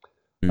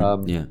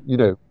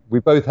 We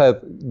both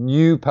have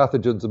new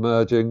pathogens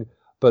emerging,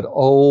 but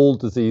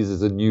old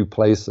diseases in new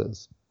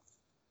places.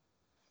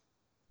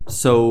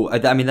 So,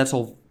 I mean, that's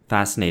all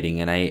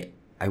fascinating. And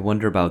I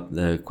wonder about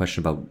the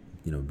question about,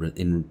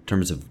 in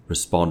terms of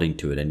responding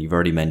to it. And you've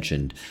already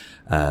mentioned,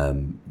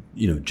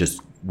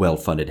 just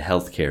well-funded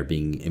healthcare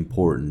being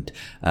important.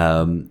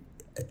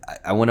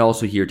 I want to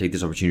also take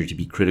this opportunity to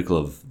be critical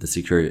of the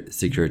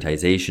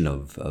securitization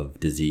of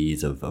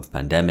disease, of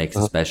pandemics,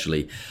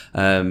 especially,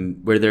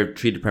 where they're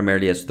treated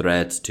primarily as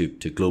threats to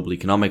global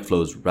economic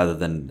flows rather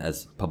than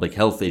as public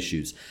health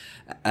issues.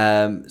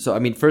 So, I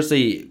mean,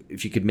 firstly,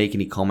 if you could make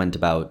any comment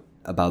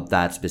about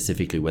that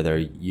specifically, whether,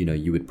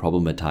 you would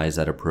problematize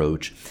that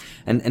approach.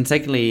 And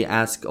secondly,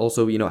 ask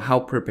also, how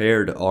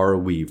prepared are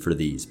we for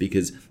these?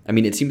 Because, I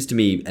mean, it seems to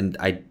me, and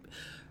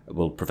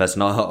Professor,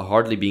 not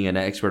hardly being an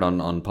expert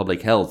on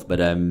public health, but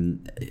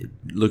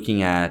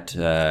looking at,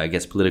 I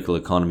guess, political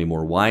economy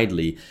more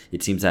widely,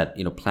 it seems that,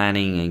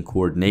 planning and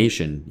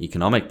coordination,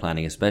 economic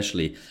planning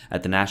especially,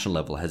 at the national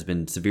level has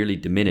been severely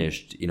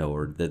diminished,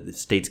 or the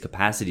state's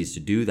capacities to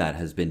do that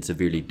has been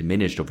severely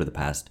diminished over the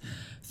past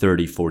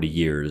 30, 40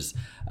 years.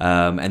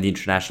 And the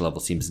international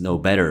level seems no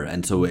better.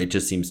 And so it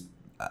just seems,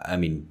 I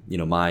mean,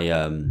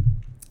 my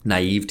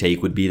naive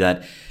take would be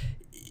that,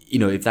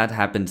 if that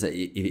happens,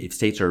 if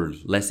states are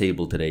less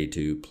able today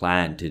to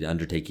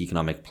undertake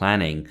economic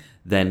planning,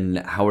 then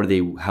how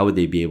would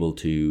they be able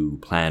to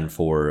plan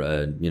for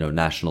a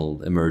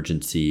national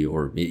emergency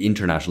or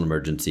international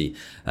emergency,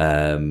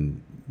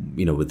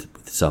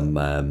 with some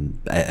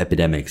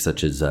epidemics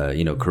such as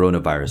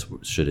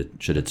coronavirus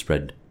should it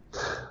spread?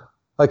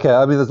 Okay,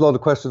 I mean, there's a lot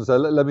of questions there.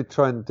 Let me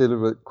try and deal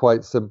with it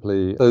quite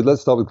simply. So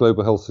let's start with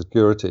global health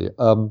security.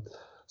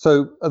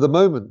 So at the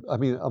moment, I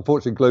mean,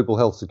 unfortunately, global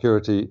health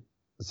security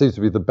seems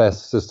to be the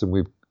best system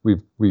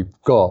we've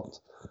got.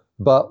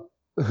 But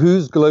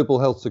whose global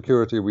health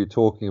security are we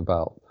talking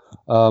about?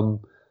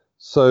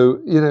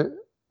 So,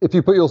 if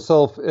you put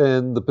yourself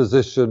in the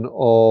position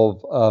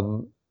of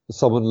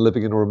someone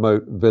living in a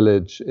remote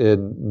village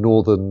in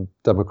northern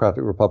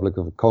Democratic Republic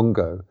of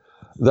Congo,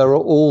 there are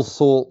all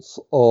sorts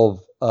of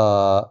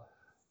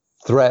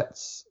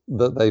threats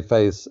that they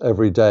face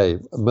every day,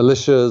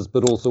 militias,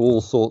 but also all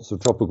sorts of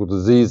tropical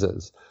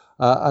diseases.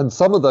 And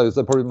some of those,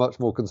 they're probably much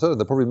more concerned.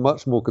 They're probably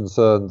much more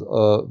concerned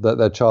that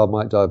their child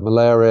might die of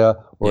malaria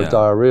or a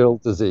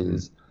diarrheal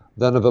disease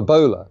than of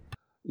Ebola.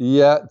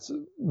 Yet,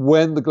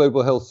 when the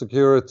global health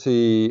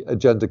security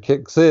agenda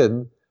kicks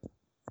in,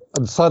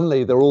 and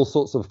suddenly there are all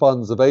sorts of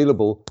funds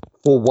available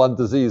for one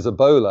disease,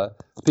 Ebola,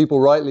 people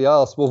rightly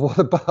ask, well,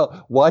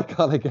 why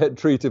can't I get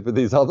treated for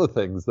these other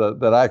things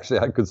that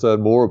actually I'm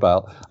concerned more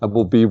about and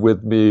will be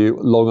with me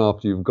long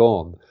after you've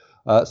gone?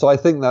 So I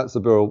think that's a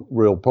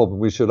real problem.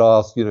 We should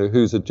ask,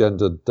 whose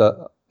agenda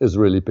is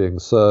really being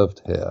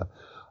served here.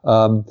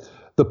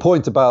 The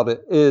point about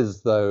it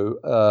is,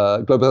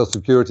 though, global health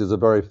security is a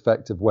very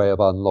effective way of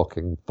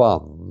unlocking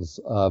funds,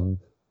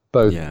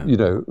 both,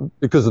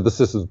 because of the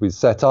systems we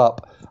set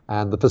up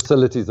and the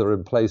facilities that are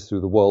in place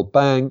through the World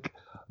Bank,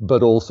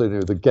 but also,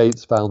 the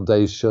Gates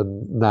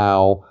Foundation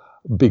now,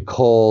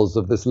 because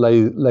of this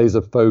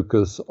laser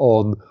focus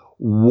on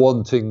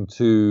wanting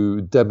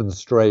to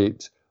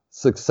demonstrate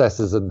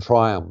successes and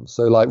triumphs.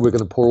 So, like, we're going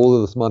to pour all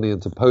of this money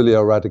into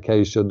polio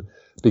eradication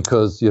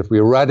because if we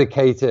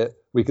eradicate it,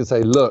 we can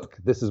say, look,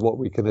 this is what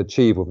we can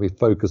achieve when we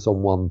focus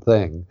on one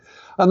thing.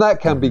 And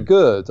that can be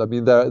good. I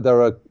mean,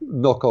 there are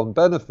knock-on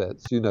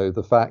benefits.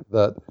 The fact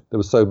that there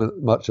was so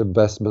much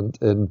investment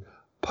in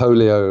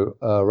polio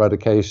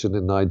eradication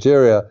in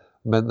Nigeria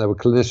meant there were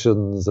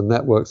clinicians and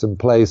networks in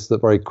place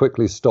that very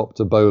quickly stopped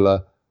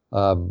Ebola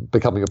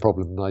becoming a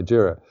problem in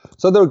Nigeria.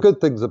 So there are good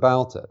things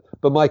about it.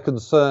 But my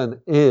concern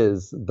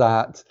is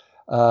that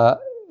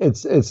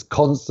it's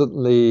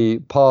constantly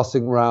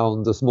passing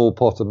around a small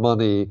pot of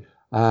money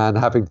and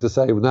having to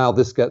say, well, now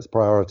this gets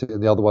priority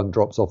and the other one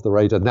drops off the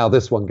radar. Now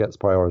this one gets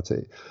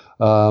priority.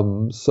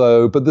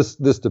 But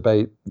this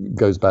debate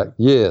goes back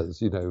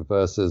years,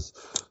 versus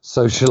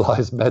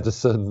socialized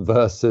medicine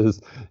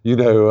versus,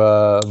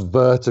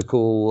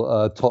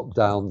 vertical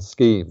top-down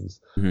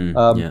schemes.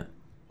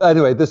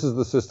 Anyway, this is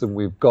the system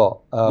we've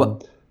got.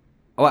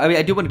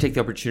 I do want to take the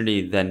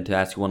opportunity then to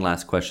ask you one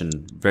last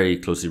question very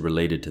closely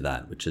related to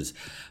that, which is,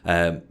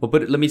 but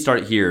let me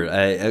start here.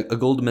 A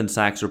Goldman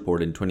Sachs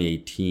report in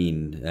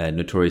 2018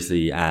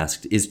 notoriously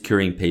asked, is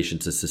curing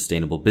patients a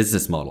sustainable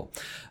business model?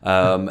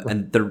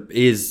 And there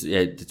is,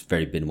 it's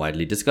been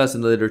widely discussed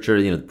in the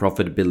literature, the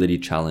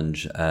profitability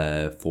challenge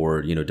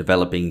for,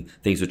 developing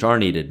things which are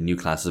needed, new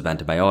classes of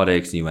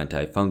antibiotics, new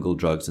antifungal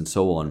drugs, and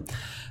so on.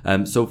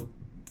 So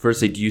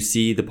firstly, do you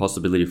see the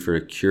possibility for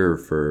a cure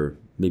for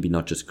maybe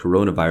not just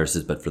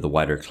coronaviruses, but for the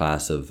wider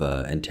class of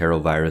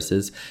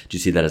enteroviruses? Do you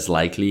see that as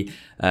likely?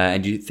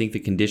 And do you think the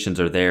conditions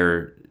are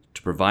there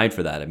to provide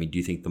for that? I mean, do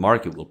you think the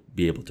market will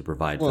be able to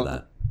provide for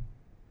that?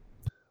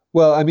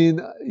 Well, I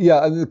mean,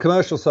 yeah, and the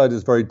commercial side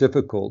is very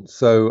difficult.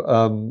 So,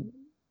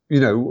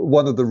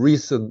 one of the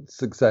recent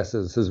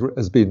successes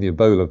has been the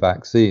Ebola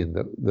vaccine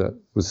that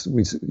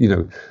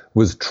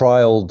was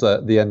trialed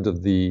at the end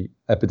of the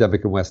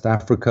epidemic in West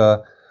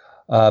Africa,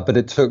 but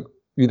it took.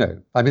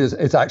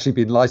 It's actually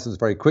been licensed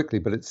very quickly,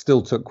 but it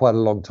still took quite a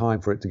long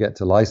time for it to get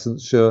to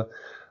licensure.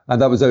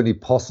 And that was only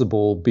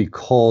possible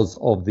because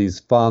of these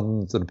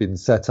funds that have been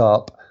set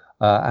up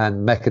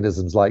and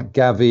mechanisms like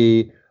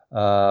Gavi,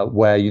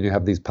 where you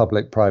have these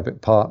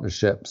public-private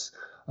partnerships.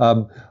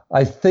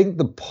 I think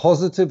the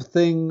positive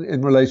thing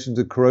in relation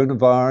to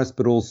coronavirus,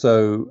 but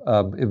also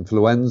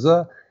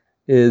influenza,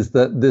 is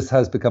that this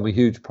has become a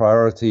huge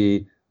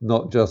priority,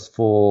 not just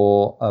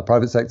for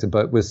private sector,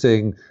 but we're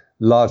seeing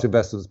large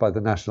investments by the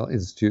National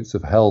Institutes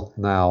of Health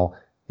now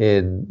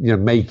in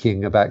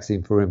making a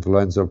vaccine for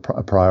influenza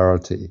a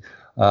priority.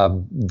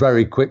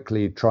 Very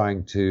quickly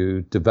trying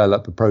to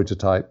develop a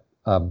prototype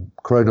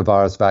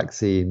coronavirus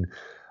vaccine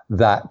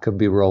that can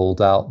be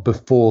rolled out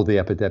before the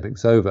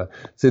epidemic's over.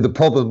 See, the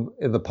problem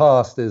in the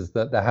past is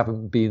that there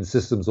haven't been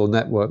systems or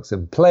networks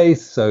in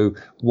place. So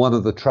one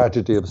of the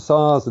tragedy of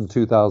SARS in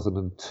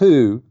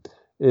 2002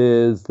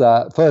 is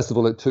that, first of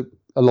all, it took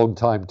a long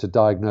time to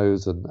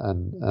diagnose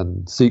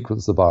and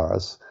sequence the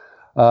virus.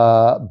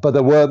 But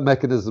there weren't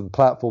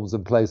platforms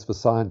in place for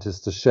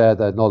scientists to share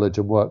their knowledge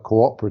and work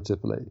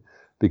cooperatively,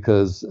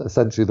 because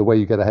essentially the way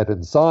you get ahead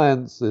in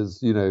science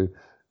is,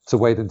 to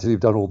wait until you've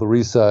done all the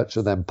research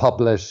and then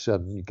publish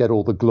and you get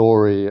all the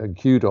glory and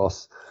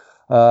kudos.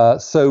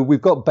 So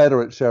we've got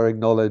better at sharing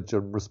knowledge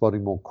and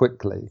responding more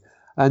quickly.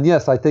 And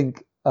yes, I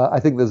think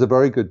there's a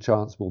very good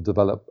chance we'll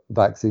develop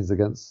vaccines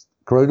against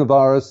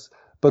coronavirus.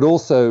 But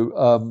also,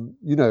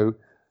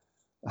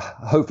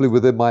 hopefully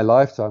within my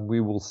lifetime,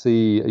 we will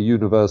see a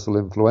universal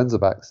influenza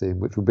vaccine,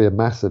 which would be a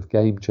massive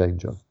game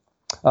changer.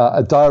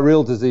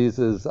 Diarrheal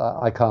diseases,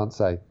 I can't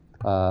say.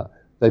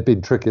 They've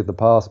been tricky in the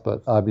past,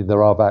 but I mean,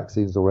 there are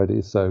vaccines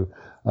already. So,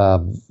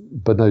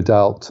 but no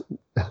doubt,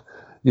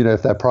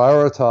 if they're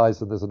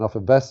prioritized and there's enough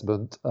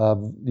investment,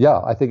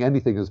 I think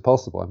anything is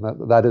possible.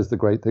 And that is the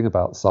great thing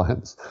about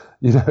science.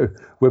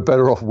 We're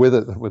better off with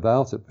it than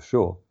without it, for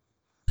sure.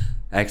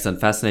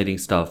 Excellent. Fascinating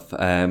stuff.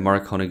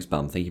 Mark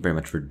Honigsbaum, thank you very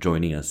much for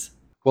joining us.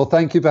 Well,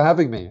 thank you for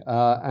having me.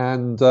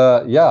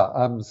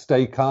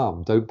 Stay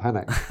calm. Don't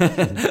panic.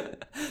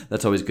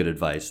 That's always good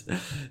advice.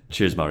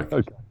 Cheers, Mark.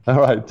 Okay. All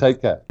right.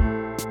 Take care.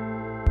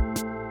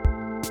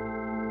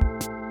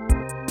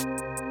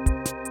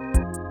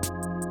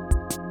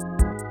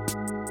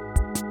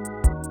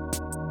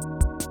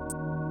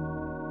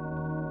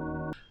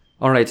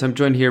 All right. So I'm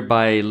joined here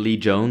by Lee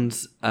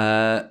Jones.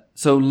 So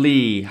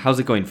Lee, how's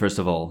it going, first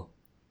of all?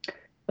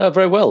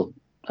 Very well,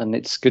 and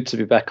it's good to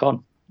be back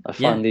on. I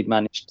finally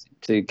managed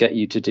to get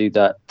you to do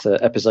that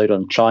episode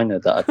on China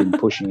that I've been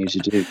pushing you to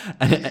do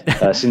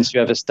since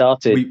you ever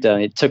started.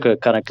 It took a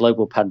kind of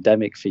global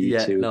pandemic for you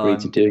to agree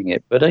to doing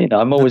it, but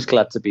I'm always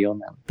glad to be on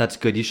that. That's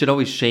good. You should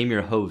always shame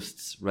your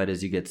hosts right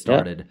as you get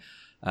started.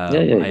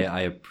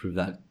 I approve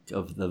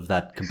of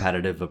that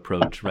competitive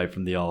approach right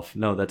from the off.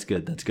 No, that's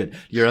good. That's good.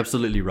 You're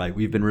absolutely right.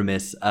 We've been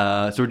remiss.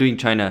 So we're doing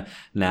China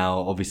now.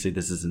 Obviously,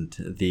 this isn't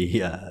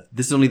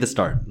this is only the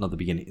start, not the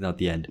beginning, not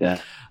the end. Yeah.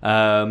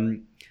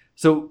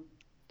 So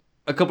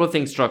a couple of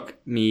things struck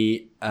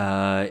me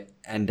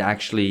and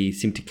actually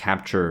seemed to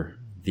capture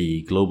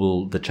the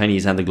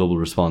Chinese and the global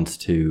response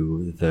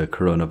to the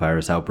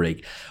coronavirus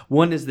outbreak.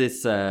 One is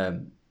this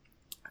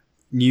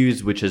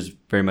news which has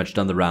very much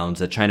done the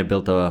rounds that China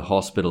built a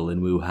hospital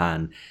in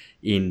Wuhan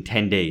in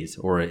 10 days,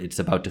 or it's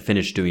about to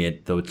finish doing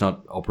it, though it's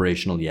not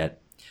operational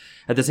yet.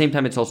 At the same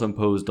time, it's also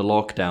imposed a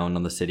lockdown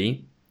on the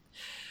city.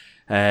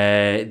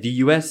 The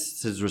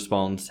US's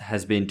response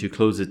has been to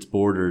close its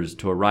borders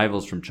to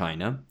arrivals from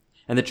China.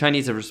 And the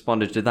Chinese have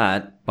responded to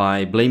that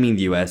by blaming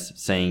the US,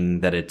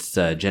 saying that it's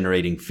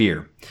generating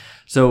fear.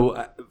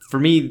 So for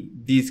me,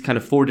 these kind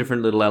of four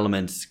different little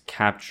elements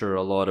capture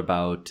a lot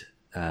about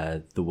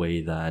the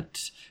way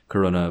that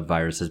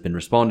coronavirus has been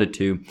responded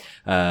to.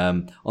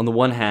 On the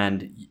one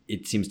hand,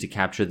 it seems to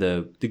capture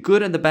the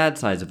good and the bad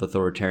sides of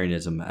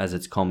authoritarianism as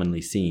it's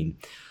commonly seen.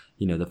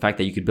 You know, the fact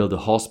that you could build a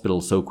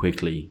hospital so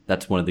quickly,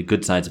 that's one of the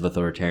good sides of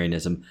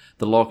authoritarianism.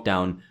 The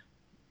lockdown,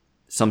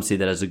 some see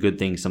that as a good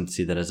thing, some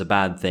see that as a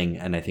bad thing,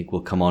 and I think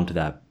we'll come on to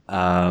that.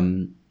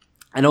 And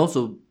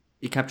also,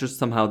 it captures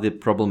somehow the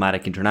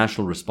problematic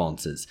international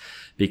responses,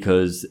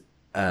 because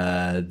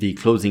the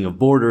closing of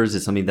borders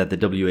is something that the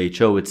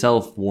WHO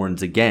itself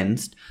warns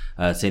against,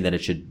 saying that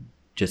it should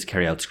just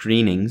carry out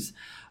screenings,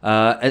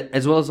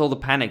 as well as all the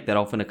panic that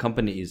often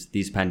accompanies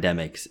these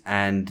pandemics,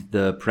 and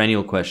the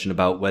perennial question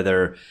about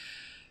whether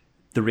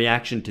the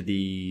reaction to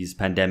these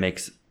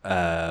pandemics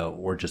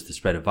or just the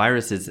spread of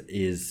viruses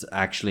is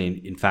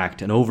actually, in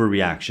fact, an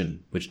overreaction,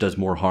 which does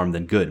more harm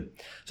than good.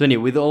 So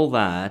anyway, with all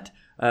that,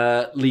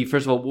 Lee,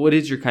 first of all, what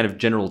is your kind of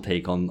general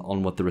take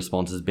on what the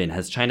response has been?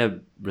 Has China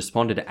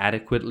responded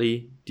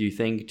adequately, do you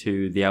think,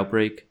 to the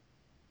outbreak?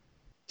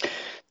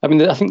 I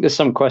mean, I think there's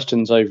some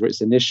questions over its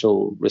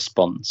initial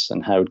response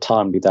and how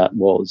timely that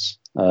was.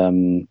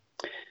 And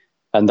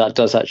that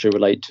does actually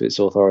relate to its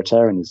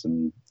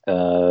authoritarianism.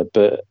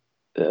 But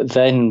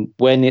then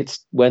when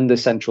the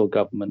central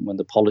government, when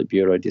the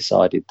Politburo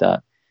decided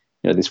that,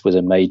 this was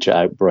a major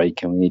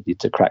outbreak and we needed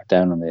to crack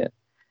down on it,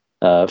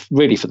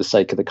 really for the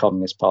sake of the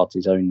Communist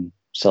Party's own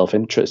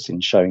self-interest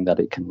in showing that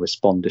it can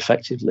respond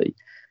effectively,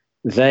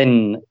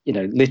 then,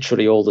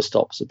 literally all the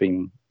stops have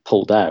been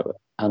pulled out.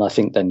 And I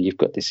think then you've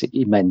got this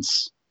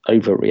immense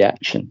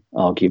overreaction,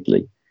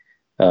 arguably,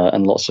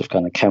 and lots of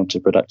kind of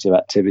counterproductive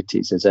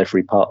activities as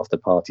every part of the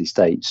party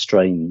state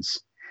strains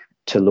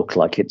to look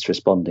like it's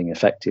responding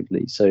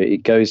effectively. So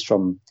it goes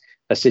from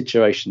a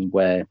situation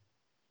where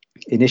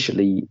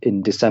initially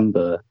in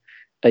December,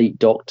 8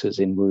 doctors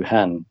in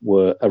Wuhan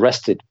were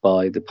arrested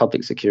by the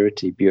Public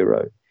Security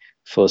Bureau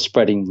for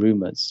spreading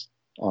rumors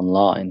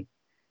online,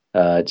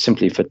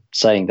 simply for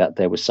saying that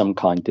there was some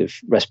kind of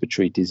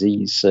respiratory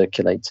disease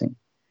circulating.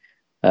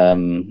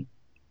 And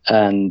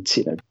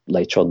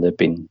later on they've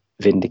been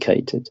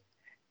vindicated,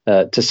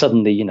 to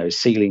suddenly,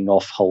 sealing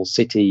off whole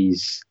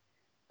cities,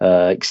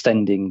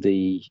 extending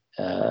the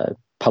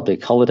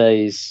public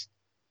holidays,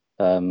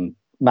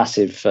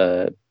 massive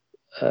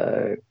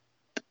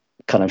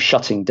kind of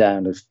shutting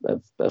down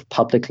of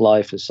public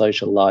life, of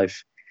social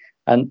life,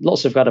 and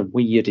lots of kind of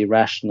weird,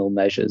 irrational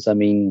measures. I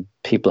mean,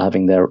 people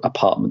having their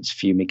apartments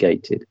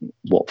fumigated.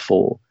 What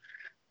for?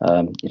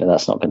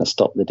 That's not going to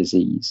stop the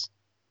disease.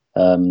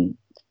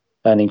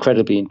 And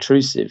incredibly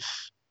intrusive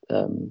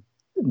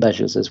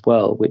measures as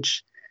well,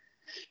 which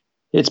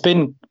it's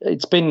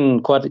been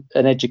quite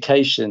an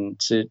education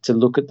to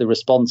look at the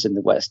response in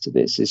the West to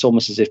this. It's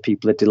almost as if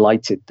people are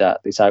delighted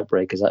that this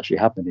outbreak has actually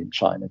happened in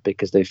China,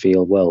 because they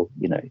feel, well,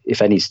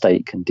 if any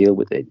state can deal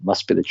with it, it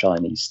must be the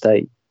Chinese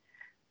state.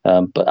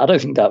 But I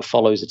don't think that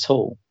follows at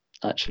all,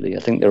 actually.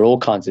 I think there are all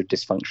kinds of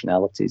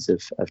dysfunctionalities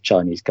of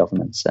Chinese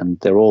governments, and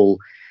they're all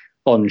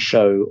on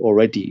show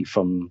already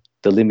from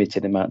the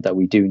limited amount that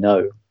we do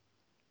know.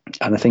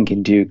 And I think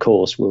in due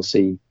course, we'll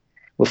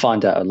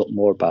find out a lot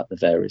more about the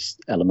various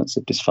elements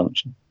of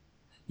dysfunction.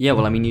 Yeah,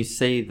 well, I mean, you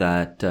say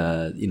that,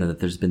 that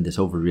there's been this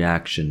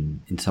overreaction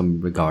in some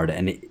regard,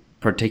 and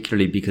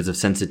particularly because of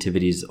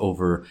sensitivities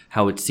over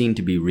how it's seen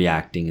to be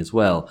reacting as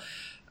well.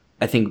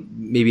 I think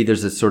maybe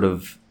there's a sort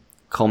of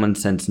common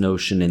sense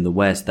notion in the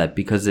West that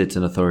because it's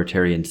an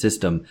authoritarian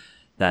system,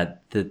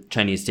 that the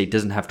Chinese state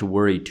doesn't have to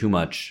worry too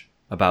much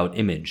about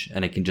image,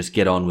 and it can just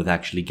get on with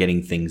actually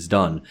getting things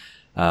done.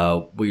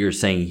 What you're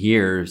saying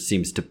here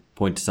seems to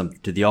point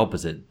to the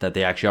opposite, that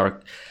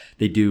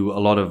they do a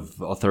lot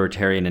of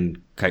authoritarian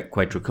and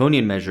quite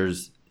draconian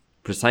measures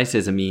precisely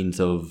as a means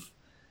of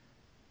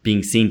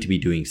being seen to be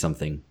doing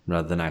something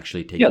rather than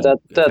actually taking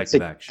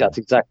effective action. That's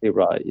exactly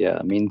right. Yeah,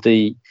 I mean,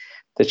 the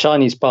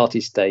Chinese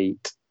party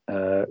state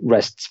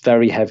rests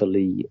very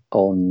heavily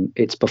on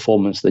its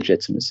performance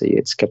legitimacy,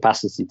 its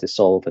capacity to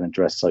solve and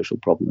address social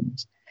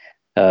problems.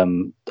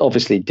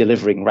 Obviously,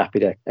 delivering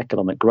rapid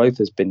economic growth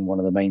has been one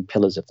of the main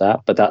pillars of that,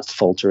 but that's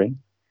faltering,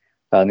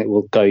 and it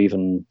will go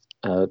even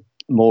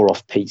more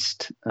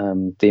off-piste.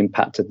 The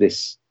impact of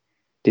this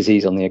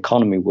disease on the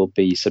economy will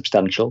be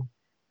substantial,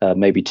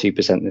 maybe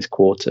 2% this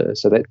quarter.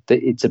 So that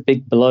it's a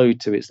big blow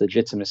to its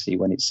legitimacy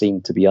when it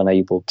seemed to be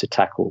unable to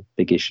tackle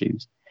big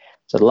issues.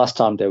 So the last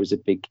time there was a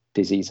big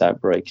disease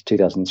outbreak,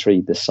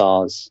 2003, the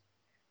SARS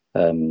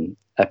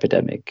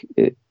epidemic,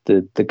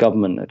 the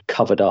government had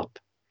covered up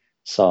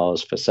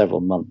SARS for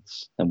several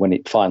months. And when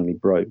it finally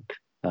broke,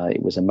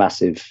 it was a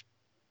massive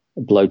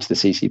blow to the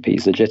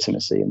CCP's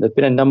legitimacy. And there have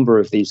been a number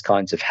of these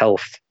kinds of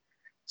health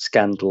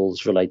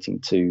scandals relating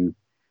to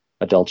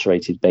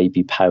adulterated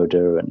baby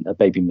powder and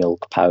baby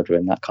milk powder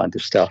and that kind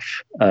of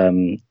stuff,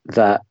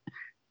 that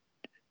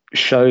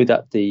show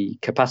that the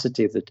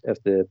capacity of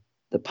the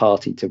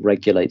party to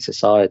regulate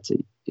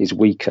society is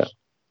weaker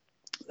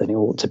than it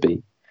ought to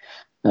be.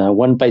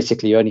 When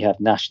basically you only have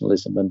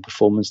nationalism and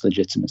performance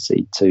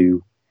legitimacy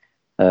to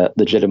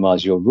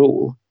legitimize your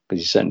rule,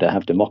 because you certainly don't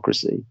have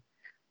democracy,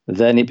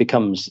 then it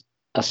becomes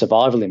a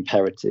survival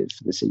imperative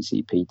for the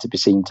CCP to be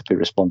seen to be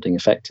responding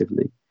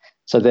effectively.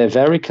 So they're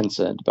very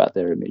concerned about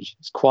their image.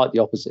 It's quite the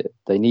opposite.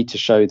 They need to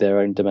show their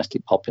own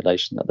domestic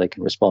population that they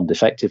can respond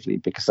effectively,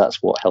 because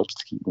that's what helps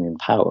to keep them in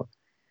power.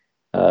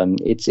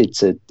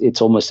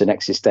 It's almost an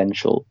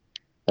existential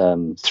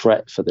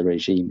threat for the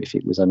regime if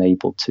it was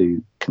unable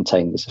to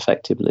contain this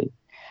effectively.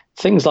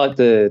 Things like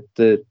the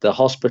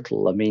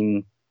hospital. I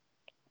mean,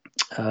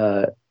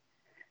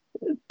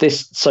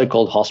 this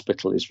so-called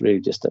hospital is really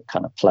just a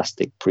kind of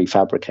plastic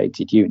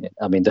prefabricated unit.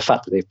 I mean, the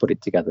fact that they've put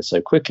it together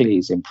so quickly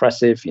is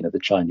impressive. You know, the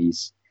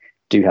Chinese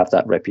do have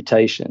that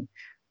reputation.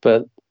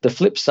 But the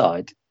flip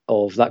side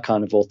of that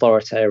kind of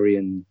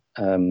authoritarian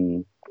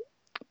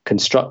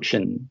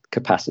construction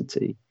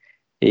capacity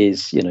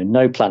is, you know,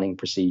 no planning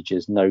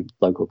procedures, no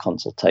local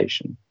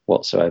consultation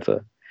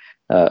whatsoever,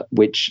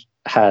 which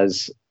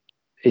has,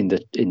 in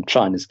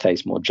China's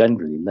case more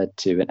generally, led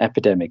to an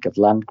epidemic of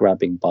land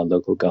grabbing by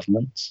local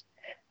governments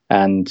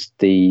and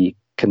the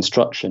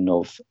construction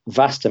of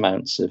vast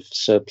amounts of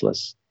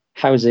surplus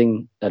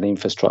housing and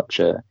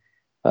infrastructure,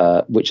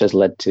 which has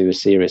led to a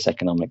serious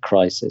economic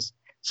crisis.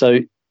 So,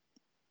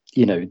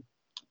 you know,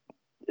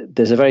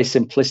 there's a very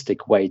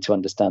simplistic way to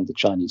understand the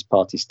Chinese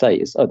party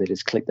state is, they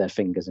just click their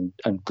fingers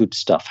and good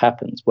stuff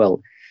happens.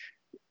 Well,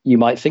 you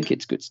might think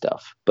it's good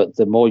stuff, but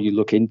the more you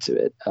look into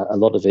it, a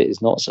lot of it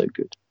is not so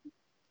good.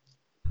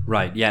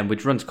 Right, yeah,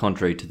 which runs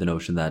contrary to the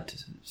notion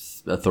that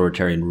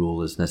authoritarian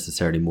rule is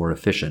necessarily more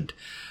efficient.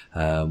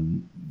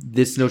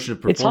 This notion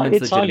of performance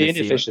it's highly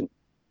inefficient.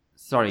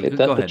 Sorry, go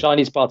ahead. The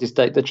Chinese party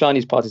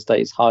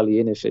state is highly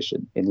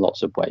inefficient in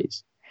lots of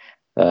ways.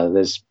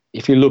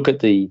 If you look at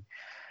the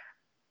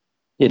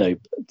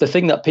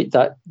thing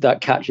that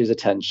catches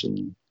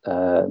attention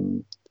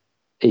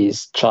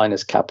is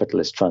China's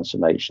capitalist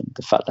transformation.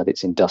 The fact that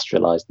it's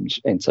industrialized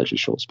in such a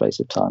short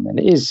space of time, and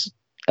it is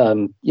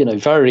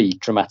very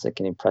dramatic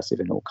and impressive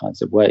in all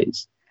kinds of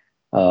ways.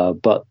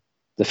 But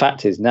the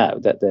fact is now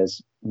that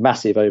there's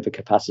massive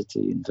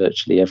overcapacity in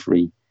virtually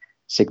every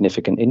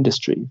significant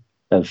industry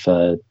of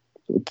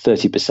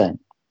 30%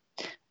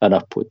 and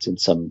upwards in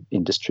some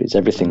industries,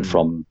 everything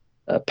from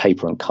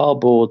paper and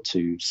cardboard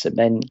to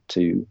cement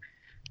to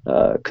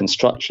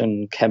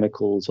construction,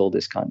 chemicals, all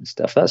this kind of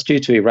stuff. That's due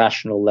to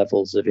irrational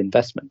levels of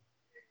investment.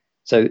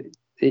 So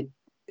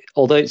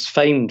although it's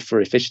famed for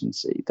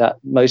efficiency, that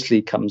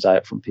mostly comes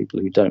out from people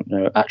who don't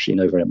actually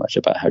know very much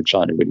about how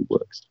China really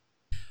works.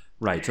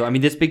 Right. So, I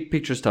mean, this big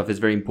picture stuff is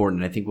very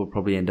important. I think we'll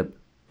probably end up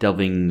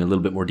delving a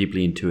little bit more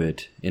deeply into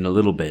it in a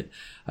little bit.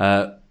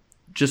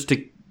 Just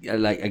to,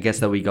 I guess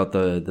that we got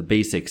the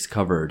basics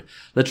covered.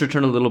 Let's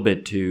return a little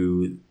bit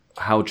to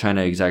how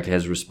China exactly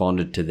has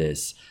responded to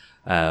this,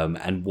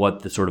 and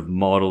what the sort of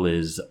model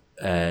is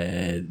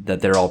that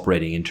they're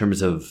operating in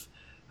terms of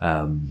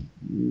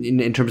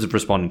in terms of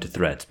responding to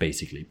threats,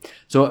 basically.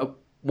 So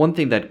one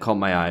thing that caught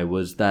my eye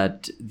was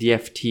that the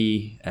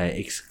FT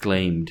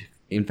exclaimed,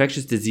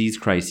 "Infectious disease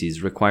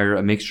crises require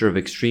a mixture of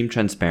extreme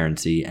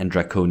transparency and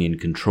draconian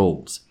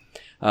controls."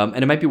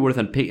 And it might be worth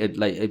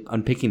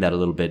unpicking that a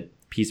little bit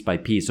piece by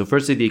piece. So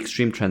firstly, the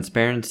extreme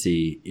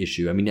transparency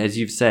issue. I mean, as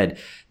you've said,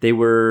 they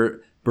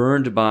were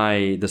burned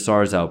by the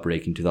SARS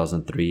outbreak in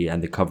 2003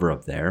 and the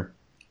cover-up there.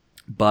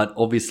 But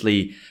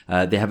obviously,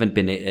 they haven't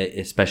been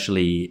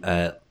especially,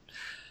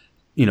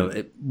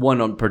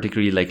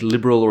 particularly like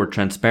liberal or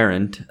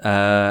transparent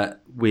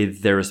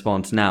with their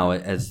response now,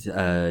 as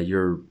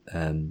your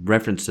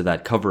reference to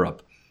that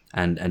cover-up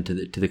and to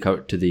the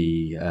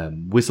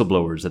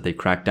whistleblowers that they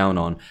cracked down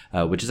on,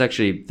 which is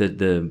actually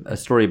a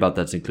story about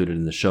that's included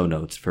in the show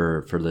notes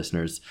for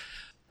listeners.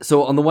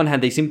 So on the one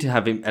hand, they seem to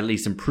have at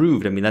least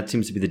improved. I mean, that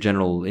seems to be the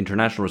general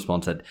international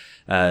response, that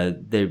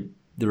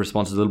the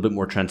response is a little bit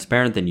more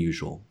transparent than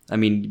usual. I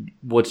mean,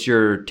 what's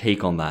your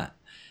take on that?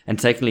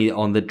 And secondly,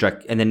 on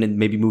and then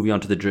maybe moving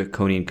on to the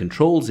draconian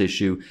controls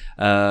issue,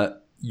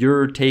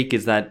 your take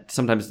is that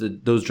sometimes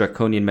those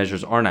draconian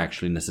measures aren't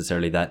actually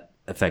necessarily that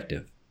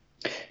effective.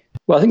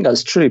 Well, I think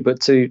that's true,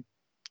 but I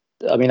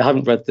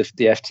haven't read the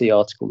FT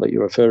article that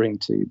you're referring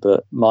to,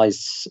 but my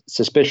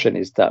suspicion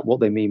is that what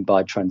they mean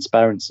by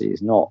transparency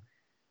is not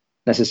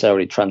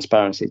necessarily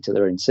transparency to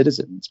their own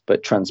citizens,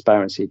 but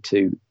transparency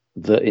to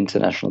the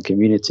international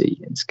community,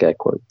 in scare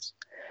quotes.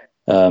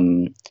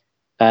 And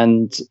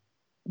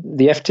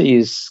the FT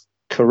is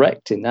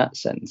correct in that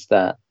sense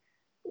that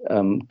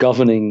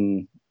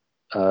governing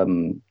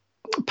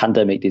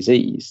pandemic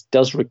disease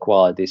does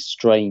require this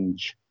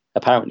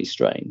apparently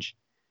strange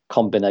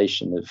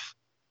combination of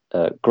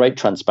great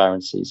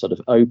transparency, sort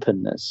of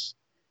openness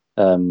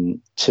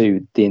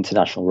to the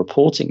international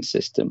reporting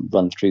system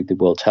run through the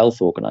World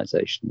Health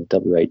Organization, the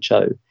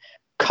WHO,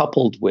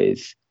 coupled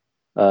with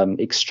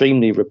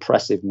extremely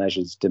repressive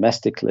measures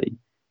domestically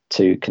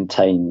to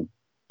contain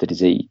the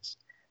disease.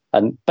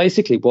 And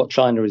basically what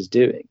China is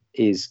doing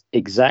is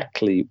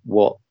exactly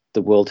what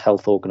the World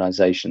Health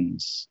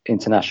Organization's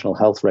international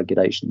health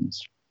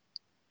regulations,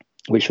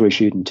 which were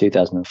issued in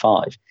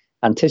 2005,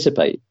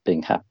 anticipate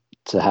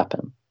to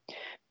happen.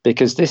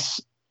 Because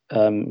this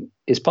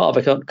is part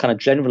of a kind of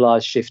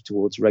generalized shift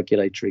towards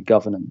regulatory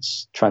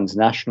governance,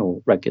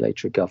 transnational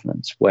regulatory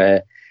governance,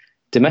 where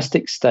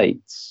domestic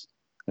states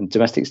and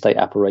domestic state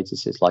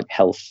apparatuses like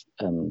health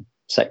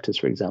sectors,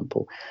 for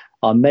example,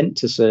 are meant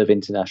to serve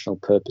international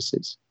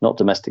purposes, not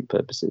domestic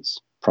purposes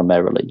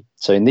primarily.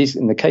 So in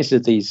the case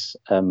of these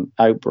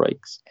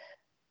outbreaks,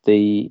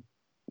 the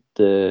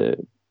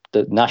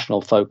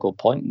national focal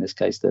point, in this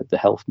case the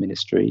health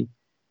ministry,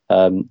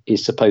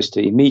 is supposed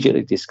to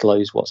immediately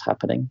disclose what's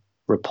happening,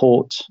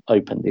 report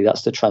openly.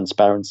 That's the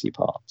transparency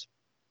part.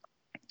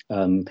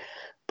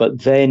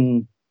 But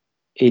then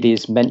it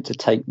is meant to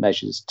take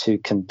measures to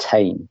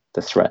contain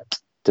the threat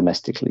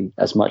domestically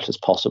as much as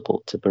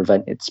possible to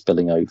prevent it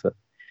spilling over.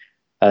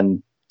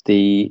 And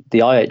the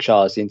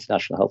IHRs, the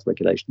International Health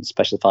Regulations,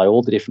 specify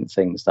all the different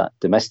things that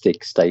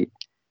domestic state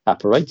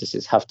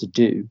apparatuses have to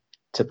do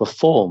to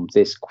perform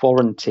this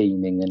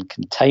quarantining and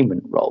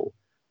containment role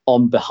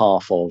on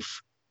behalf of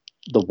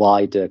the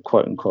wider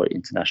quote-unquote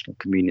international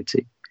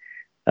community.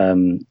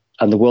 And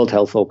the World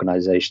Health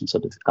Organization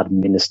sort of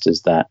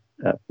administers that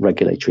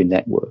regulatory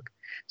network.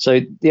 So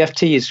the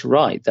FT is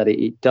right that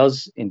it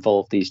does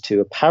involve these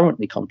two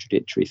apparently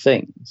contradictory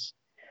things,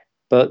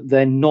 but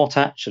they're not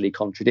actually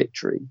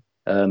contradictory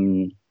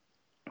in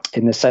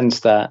the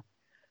sense that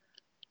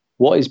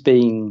what is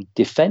being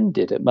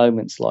defended at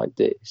moments like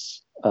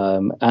this,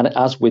 and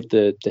as with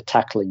the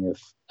tackling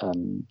of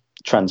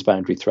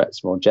transboundary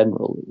threats more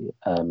generally,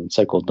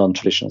 so-called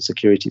non-traditional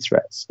security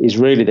threats, is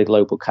really the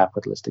global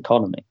capitalist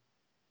economy.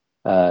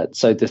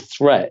 So the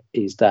threat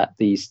is that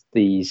these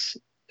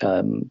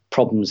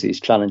problems,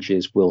 these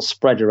challenges will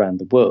spread around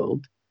the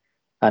world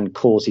and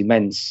cause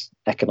immense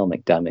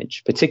economic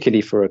damage,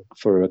 particularly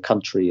for a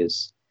country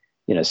as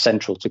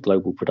central to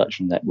global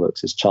production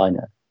networks as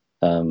China,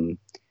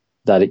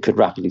 that it could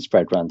rapidly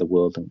spread around the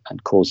world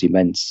and cause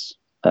immense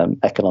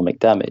economic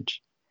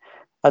damage.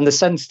 And the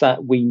sense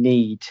that we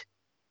need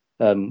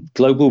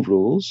global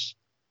rules,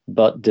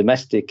 but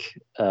domestic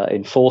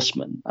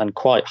enforcement and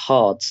quite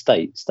hard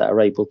states that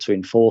are able to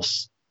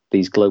enforce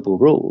these global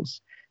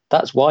rules,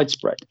 that's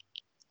widespread.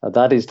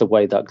 That is the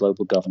way that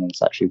global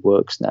governance actually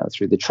works now,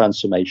 through the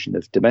transformation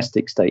of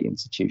domestic state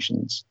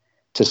institutions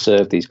to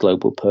serve these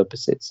global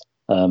purposes,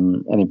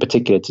 and in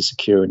particular to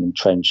secure and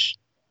entrench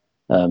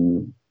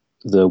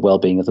the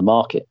well-being of the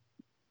market.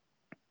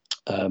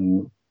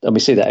 And we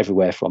see that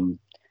everywhere from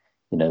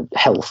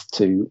health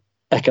to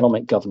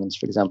economic governance,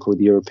 for example, with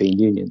the European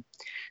Union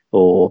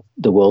or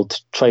the World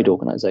Trade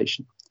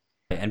Organization.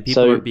 And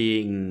people are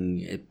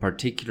being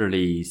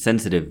particularly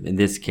sensitive in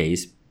this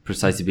case,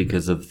 precisely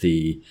because of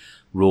the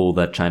role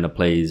that China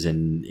plays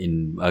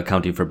in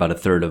accounting for about a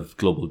third of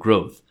global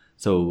growth.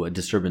 So a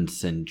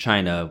disturbance in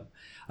China,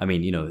 I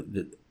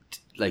mean,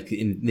 like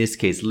in this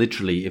case,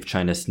 literally, if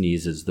China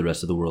sneezes, the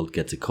rest of the world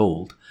gets a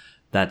cold.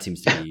 That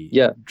seems to be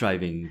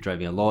driving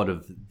a lot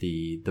of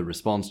the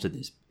response to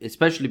this,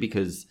 especially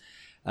because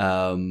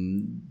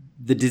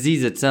the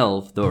disease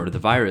itself, or the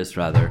virus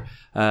rather,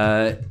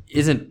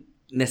 isn't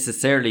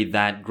necessarily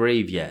that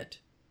grave yet.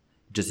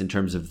 Just in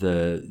terms of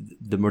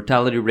the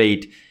mortality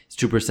rate is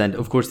 2%.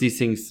 Of course, these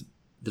things,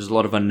 there's a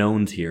lot of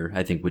unknowns here,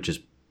 I think, which is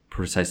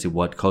precisely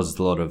what causes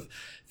a lot of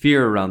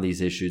fear around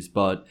these issues.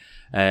 But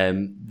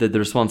the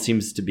response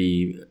seems to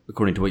be,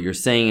 according to what you're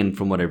saying and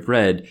from what I've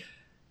read,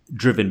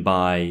 driven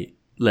by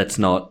let's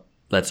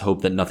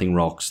hope that nothing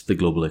rocks the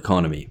global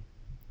economy.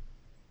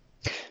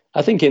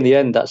 I think in the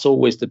end, that's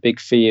always the big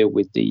fear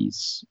with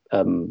these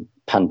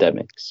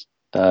pandemics.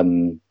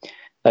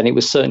 And it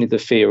was certainly the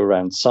fear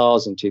around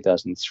SARS in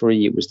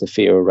 2003. It was the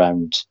fear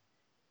around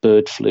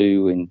bird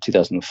flu in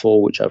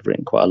 2004, which I've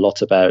written quite a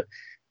lot about.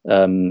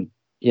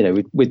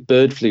 With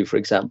bird flu, for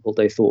example,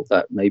 they thought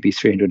that maybe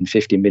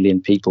 350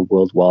 million people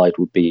worldwide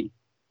would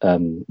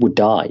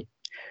die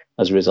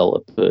as a result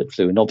of bird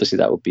flu. And obviously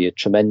that would be a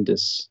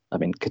tremendous,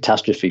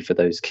 catastrophe for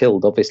those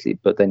killed, obviously.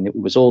 But then it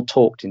was all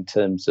talked about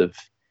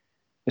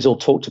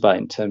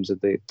in terms of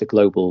the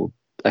global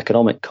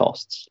economic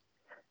costs.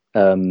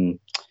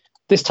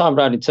 This time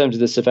around, in terms of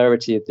the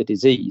severity of the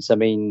disease,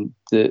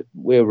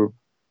 we're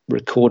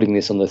recording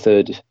this on the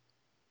 3rd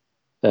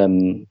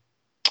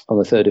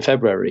of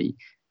February,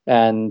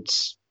 and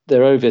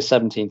there are over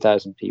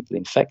 17,000 people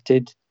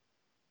infected.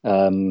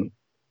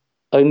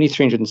 Only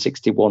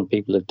 361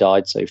 people have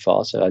died so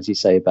far. So, as you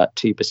say, about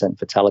 2%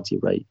 fatality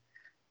rate.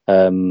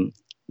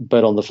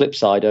 But on the flip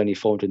side, only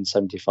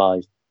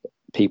 475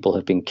 people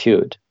have been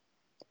cured.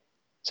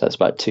 So that's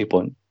about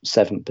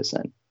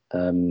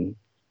 2.7%.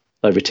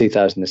 Over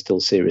 2,000 are still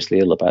seriously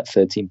ill, about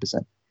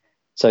 13%.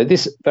 So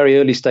this very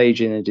early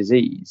stage in a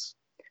disease,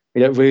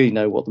 we don't really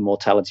know what the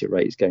mortality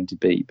rate is going to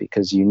be,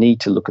 because you need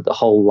to look at the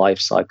whole life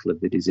cycle of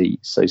the disease.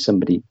 So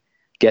somebody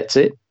gets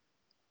it,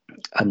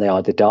 and they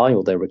either die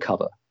or they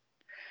recover.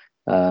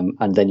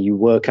 And then you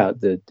work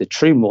out the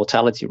true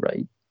mortality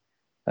rate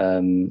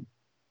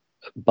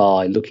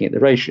by looking at the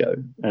ratio.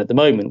 And at the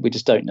moment, we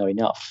just don't know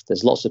enough.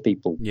 There's lots of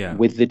people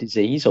with the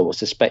disease or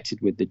suspected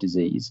with the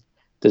disease.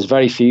 There's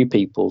very few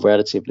people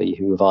relatively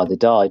who have either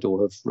died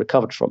or have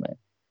recovered from it.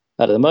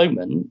 At the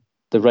moment,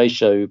 the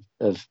ratio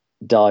of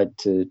died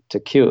to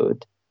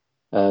cured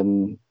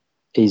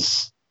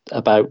is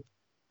about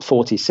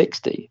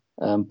 40-60.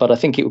 But I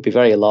think it would be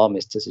very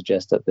alarmist to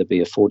suggest that there'd be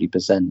a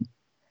 40%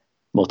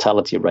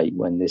 mortality rate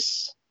when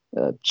this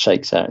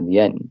shakes out in the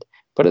end.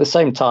 But at the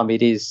same time,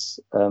 it is,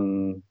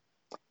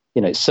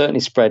 it's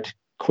certainly spread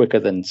quicker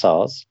than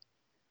SARS.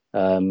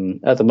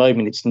 At the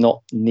moment, it's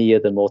not near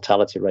the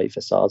mortality rate for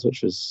SARS,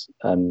 which was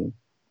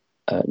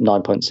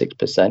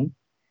 9.6%.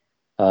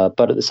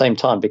 But at the same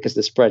time, because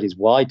the spread is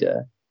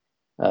wider,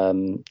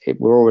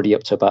 we're already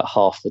up to about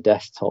half the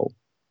death toll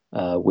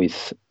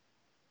with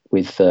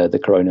the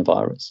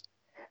coronavirus.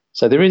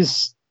 So there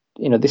is,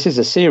 this is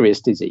a serious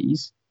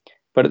disease,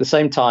 but at the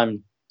same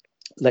time,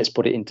 let's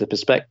put it into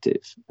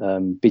perspective.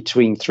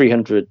 Between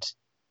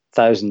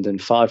 300,000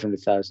 and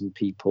 500,000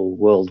 people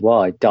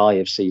worldwide die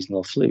of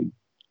seasonal flu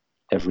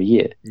every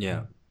year.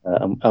 Yeah.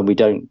 And we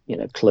don't,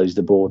 close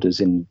the borders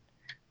in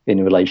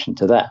relation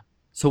to that.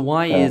 So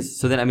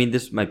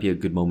this might be a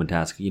good moment to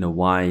ask,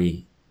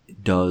 why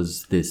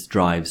does this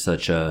drive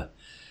such a,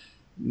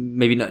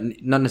 maybe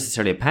not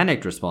necessarily a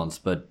panicked response,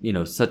 but,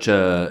 such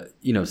a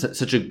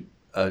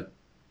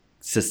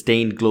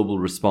sustained global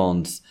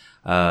response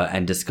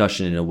and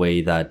discussion in a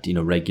way that,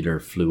 regular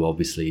flu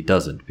obviously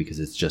doesn't, because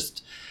it's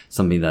just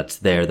something that's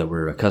there that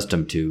we're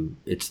accustomed to.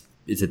 Is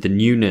it the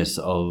newness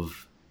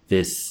of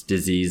this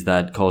disease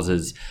that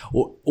causes,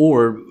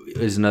 or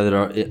is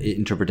another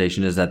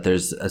interpretation is that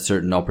there's a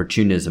certain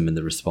opportunism in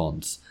the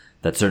response,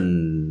 that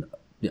certain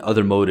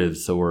other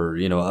motives or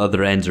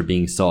other ends are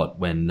being sought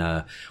when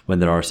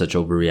there are such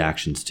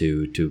overreactions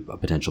to a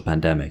potential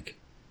pandemic?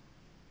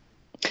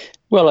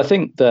 Well, I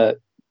think that,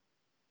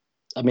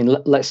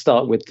 let's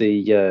start with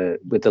the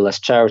less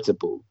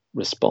charitable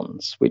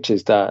response, which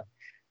is that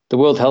the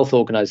World Health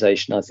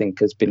Organization, I think,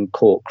 has been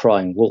caught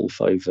crying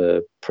wolf over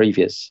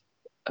previous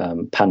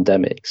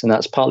pandemics, and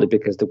that's partly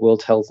because the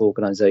World Health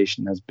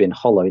Organization has been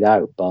hollowed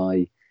out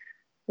by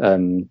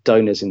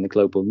donors in the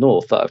global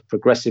north that have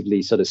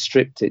progressively sort of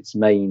stripped its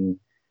main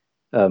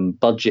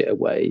budget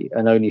away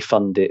and only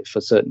fund it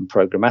for certain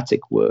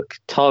programmatic work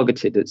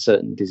targeted at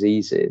certain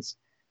diseases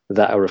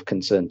that are of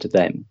concern to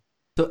them.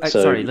 So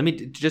sorry, let me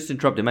just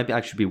interrupt. It might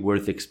actually be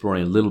worth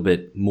exploring a little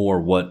bit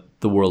more what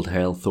the World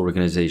Health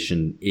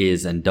Organization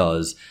is and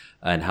does,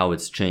 and how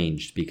it's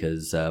changed,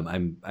 because I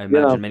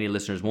imagine many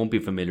listeners won't be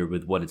familiar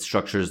with what its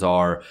structures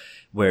are,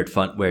 where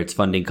its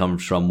funding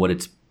comes from, what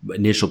its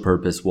initial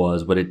purpose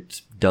was, what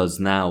it does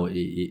now,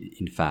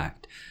 in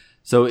fact.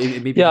 So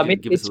maybe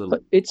give us a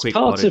little. It's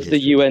part of the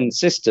UN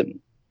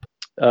system,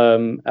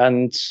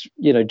 and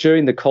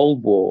during the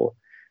Cold War,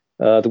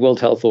 the World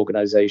Health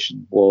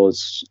Organization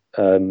was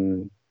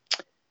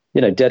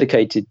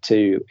dedicated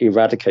to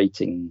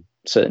eradicating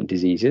certain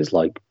diseases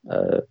like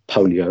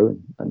polio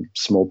and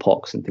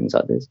smallpox and things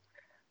like this.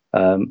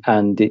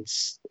 And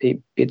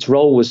its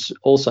role was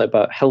also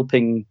about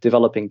helping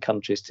developing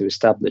countries to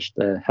establish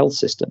their health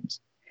systems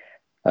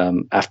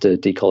after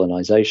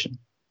decolonization.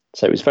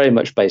 So it was very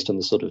much based on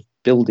the sort of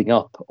building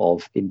up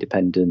of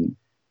independent,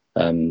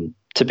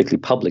 typically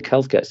public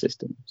healthcare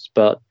systems.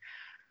 But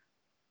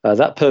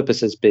that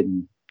purpose has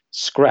been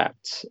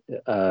scrapped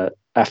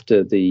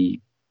after the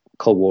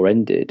Cold War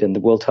ended, and the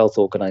World Health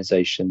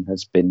Organization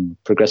has been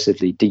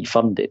progressively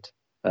defunded.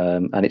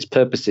 And its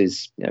purpose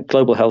is,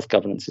 global health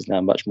governance is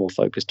now much more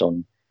focused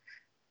on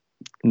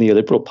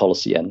neoliberal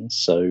policy ends.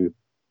 So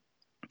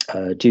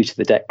due to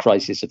the debt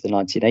crisis of the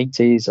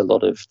 1980s, a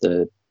lot of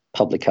the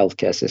public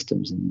healthcare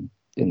systems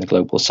in the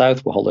global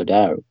south were hollowed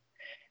out.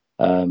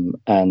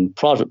 And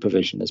private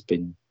provision has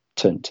been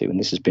turned to, and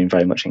this has been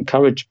very much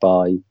encouraged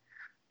by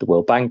the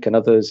World Bank and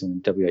others,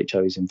 and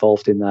WHO is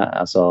involved in that,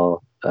 as are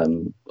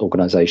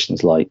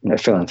organizations like,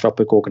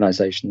 philanthropic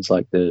organizations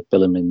like the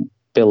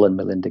Bill and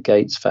Melinda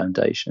Gates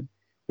Foundation,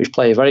 which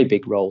play a very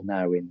big role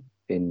now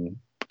in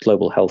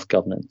global health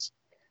governance.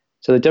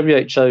 So the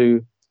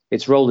WHO,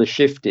 its role has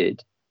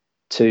shifted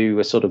to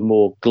a sort of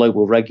more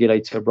global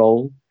regulator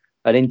role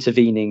and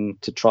intervening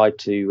to try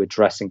to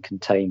address and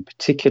contain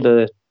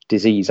particular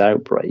disease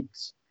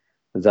outbreaks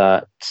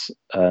that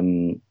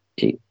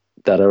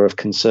are of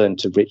concern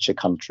to richer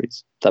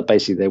countries, that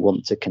basically they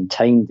want to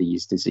contain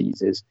these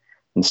diseases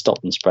and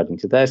stop them spreading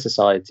to their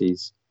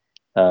societies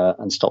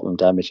and stop them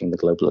damaging the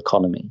global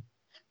economy.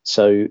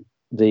 So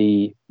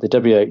the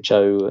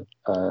WHO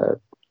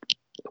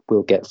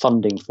will get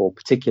funding for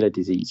particular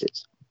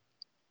diseases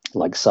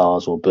like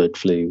SARS or bird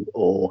flu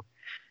or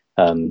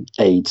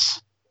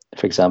AIDS,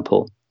 for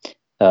example.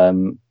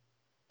 And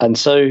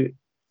so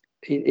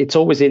it's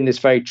always in this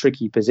very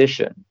tricky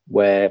position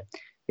where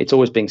it's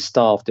always being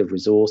starved of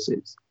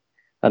resources.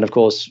 And of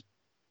course,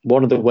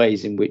 one of the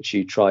ways in which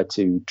you try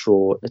to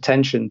draw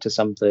attention to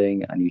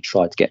something and you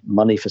try to get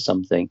money for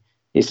something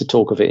is to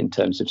talk of it in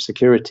terms of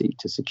security,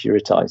 to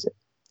securitize it.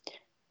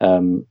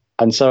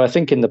 And so I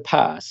think in the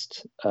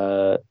past,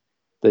 the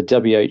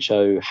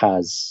WHO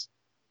has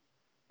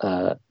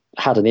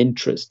had an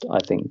interest, I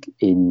think,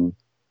 in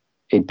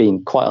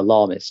being quite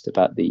alarmist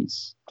about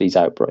these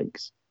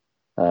outbreaks,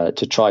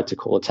 to try to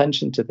call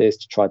attention to this,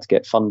 to try to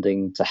get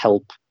funding to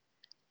help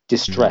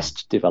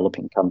distressed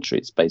developing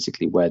countries,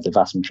 basically where the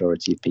vast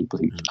majority of people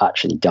who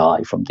actually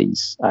die from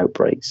these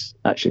outbreaks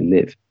actually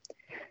live.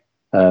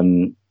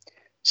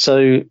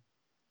 So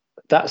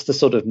that's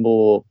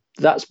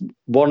that's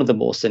one of the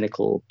more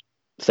cynical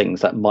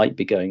things that might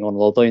be going on.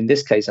 Although in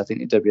this case, I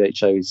think the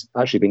WHO has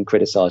actually been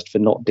criticized for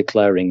not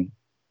declaring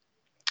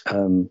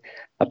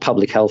a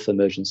public health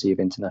emergency of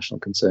international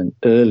concern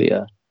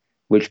earlier,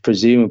 which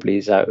presumably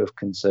is out of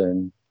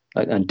concern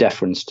and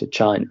deference to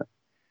China,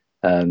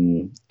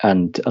 and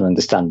an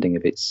understanding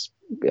of its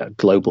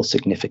global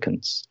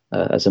significance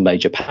as a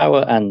major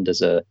power and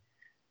as a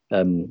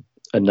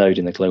node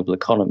in the global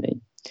economy.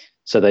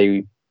 So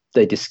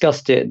they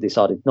discussed it and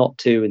decided not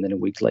to, and then a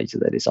week later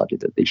they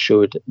decided that they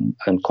should,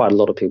 and quite a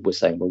lot of people were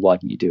saying, well, why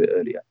didn't you do it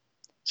earlier?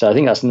 So I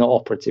think that's not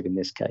operative in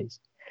this case.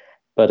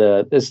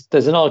 But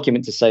there's an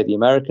argument to say the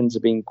Americans are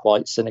being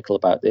quite cynical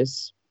about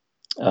this.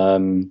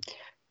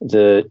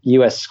 The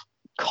US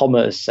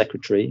Commerce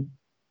Secretary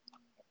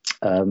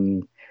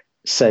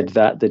said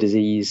that the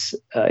disease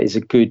is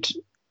a good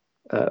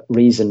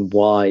reason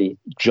why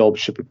jobs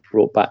should be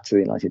brought back to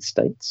the United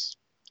States.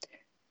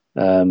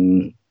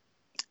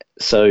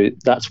 So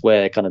that's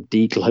where kind of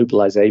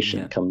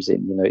deglobalization comes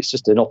in. You know, it's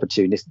just very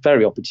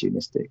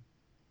opportunistic.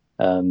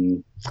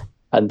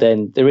 And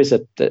then there is a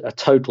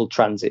total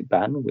transit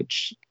ban,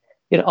 which,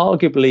 you know,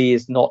 arguably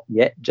is not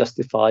yet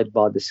justified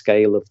by the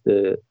scale of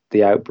the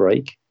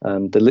outbreak.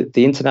 The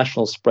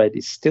international spread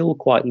is still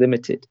quite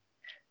limited.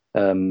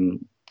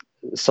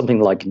 Something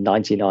like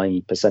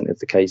 99% of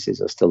the cases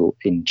are still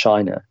in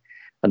China,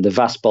 and the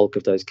vast bulk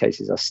of those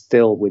cases are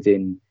still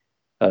within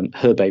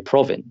Hebei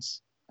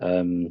province.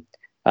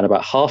 And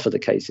about half of the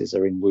cases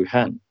are in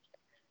Wuhan.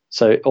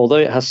 So although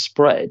it has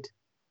spread,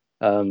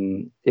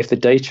 if the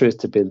data is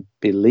to be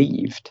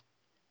believed,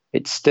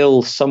 it's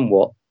still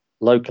somewhat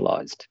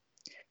localized.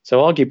 So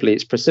arguably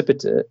it's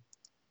precipitate,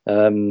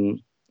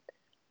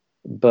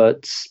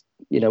 but,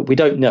 you know, we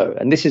don't know.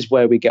 And this is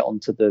where we get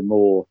onto the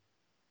more,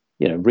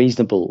 you know,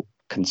 reasonable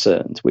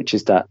concerns, which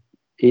is that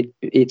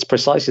it's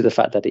precisely the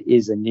fact that it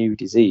is a new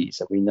disease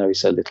and we know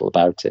so little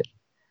about it.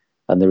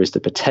 And there is the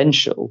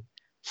potential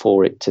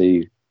for it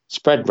to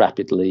spread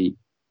rapidly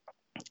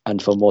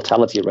and for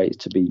mortality rates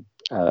to be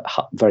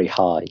very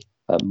high,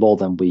 more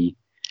than we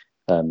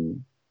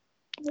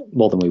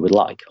would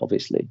like,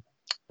 obviously.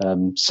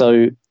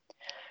 So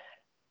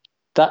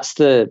that's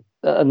there's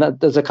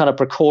a kind of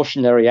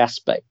precautionary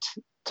aspect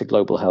to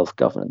global health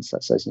governance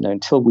that says, you know,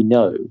 until we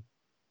know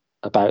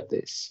about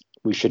this,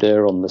 we should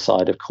err on the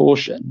side of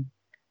caution,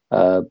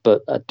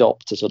 but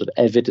adopt a sort of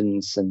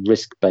evidence and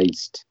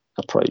risk-based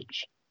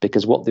approach.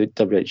 Because what the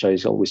WHO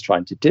is always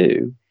trying to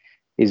do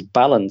is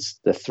balance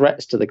the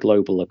threats to the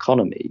global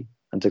economy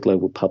and to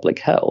global public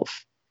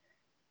health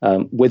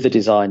with a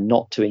design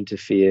not to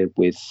interfere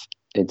with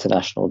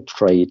international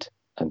trade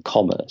and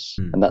commerce.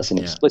 And that's an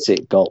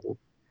explicit goal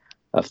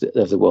of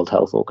the World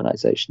Health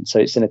Organization. So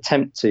it's an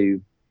attempt to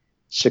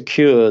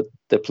secure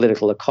the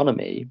political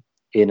economy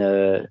in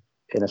a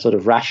sort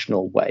of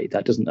rational way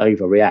that doesn't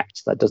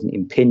overreact, that doesn't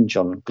impinge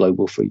on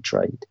global free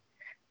trade,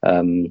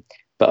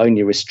 but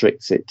only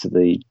restricts it to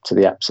the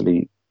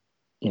absolute,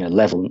 you know,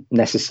 level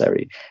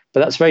necessary. But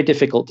that's very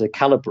difficult to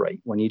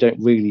calibrate when you don't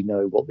really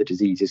know what the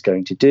disease is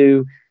going to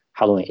do,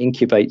 how long it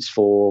incubates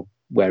for,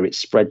 where it's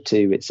spread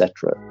to,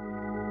 etc.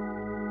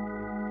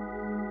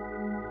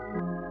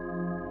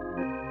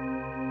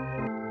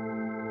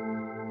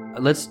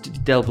 Let's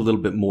delve a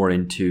little bit more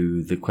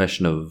into the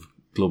question of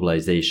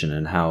globalization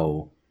and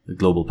how the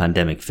global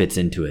pandemic fits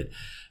into it,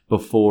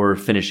 before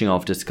finishing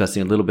off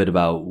discussing a little bit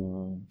about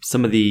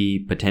some of the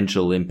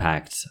potential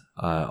impacts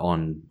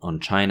on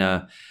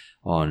China,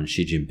 on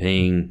Xi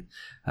Jinping,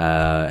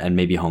 and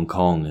maybe Hong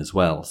Kong as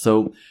well.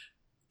 So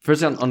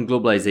first on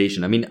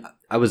globalization, I mean,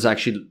 I was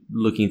actually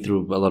looking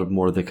through a lot of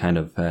more of the kind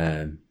of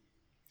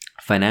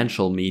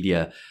financial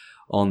media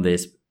on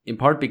this, in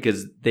part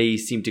because they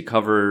seem to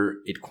cover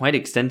it quite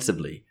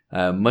extensively,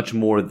 much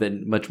more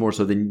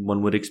so than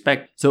one would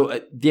expect.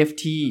 So the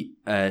FT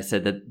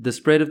said that the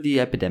spread of the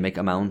epidemic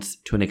amounts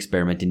to an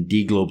experiment in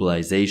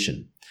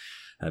deglobalization.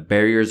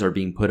 Barriers are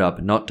being put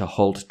up not to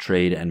halt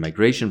trade and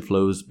migration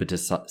flows, but to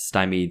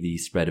stymie the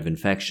spread of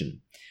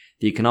infection.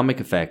 The economic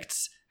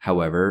effects,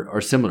 however,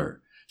 are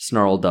similar.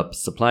 Snarled up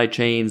supply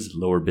chains,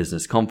 lower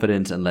business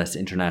confidence, and less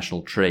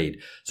international trade.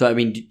 So, I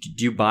mean,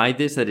 do you buy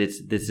this, that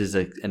this is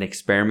an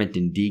experiment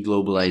in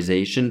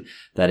deglobalization,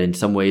 that in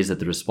some ways that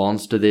the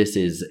response to this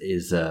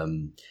is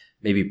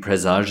maybe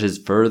presages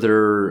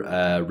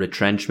further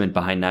retrenchment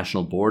behind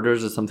national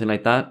borders or something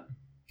like that?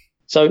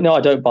 So, no,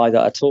 I don't buy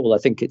that at all. I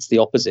think it's the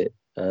opposite.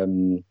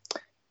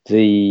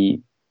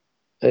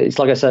 It's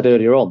like I said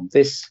earlier on,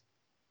 this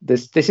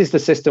is the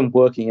system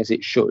working as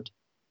it should.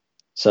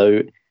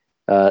 So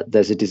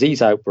there's a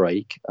disease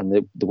outbreak, and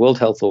the World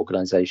Health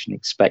Organization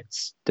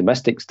expects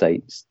domestic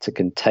states to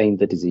contain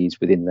the disease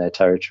within their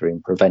territory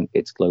and prevent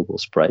its global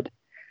spread.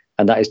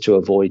 And that is to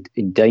avoid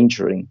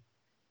endangering,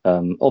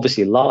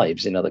 obviously,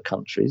 lives in other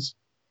countries,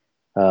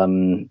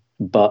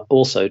 but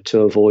also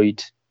to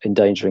avoid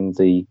endangering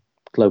the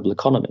global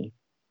economy.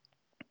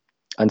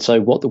 And so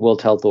what the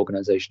World Health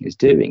Organization is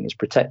doing is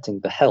protecting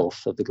the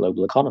health of the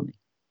global economy.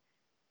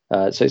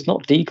 So it's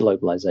not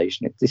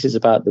deglobalization. This is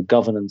about the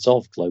governance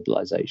of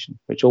globalization,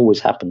 which always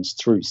happens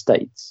through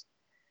states,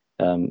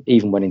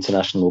 even when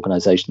international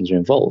organizations are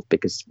involved,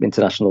 because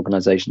international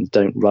organizations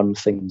don't run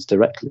things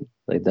directly.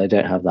 They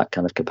don't have that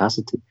kind of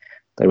capacity.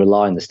 They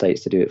rely on the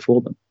states to do it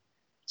for them.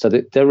 So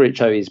the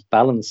WHO is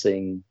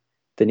balancing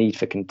the need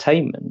for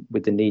containment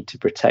with the need to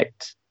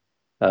protect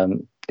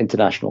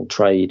international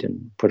trade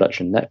and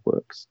production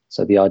networks.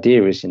 So the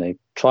idea is,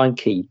 try and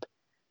keep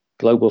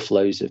global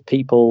flows of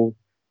people,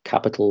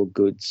 capital,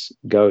 goods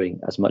going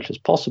as much as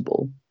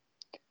possible,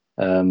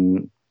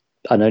 and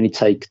only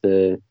take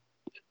the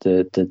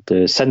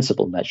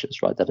sensible measures,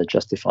 right, that are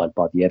justified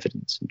by the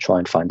evidence, and try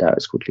and find out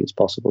as quickly as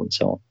possible, and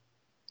so on.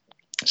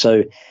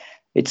 So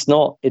it's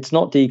not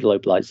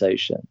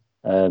deglobalization,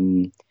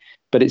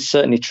 but it's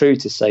certainly true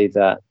to say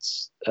that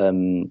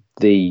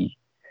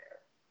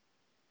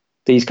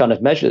these kind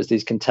of measures,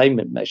 these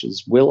containment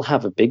measures, will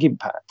have a big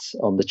impact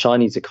on the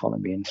Chinese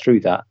economy, and through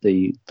that,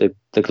 the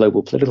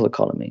global political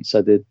economy.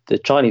 So the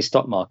Chinese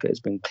stock market has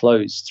been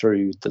closed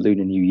through the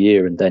Lunar New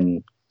Year, and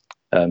then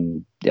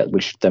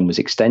which then was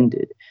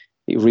extended.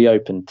 It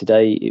reopened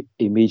today. It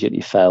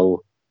immediately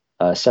fell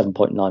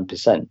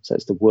 7.9%. So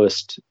it's the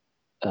worst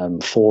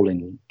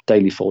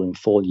daily fall in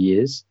 4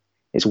 years.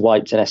 It's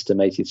wiped an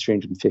estimated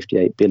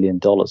 $358 billion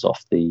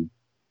off the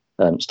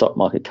stock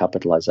market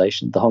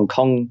capitalization. The Hong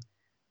Kong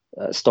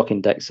stock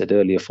index had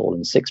earlier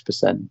fallen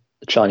 6%.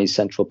 The Chinese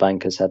central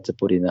bank has had to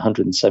put in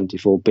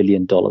 $174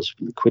 billion of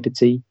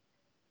liquidity.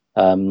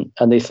 And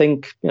they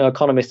think,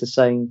 economists are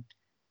saying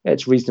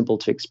it's reasonable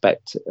to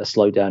expect a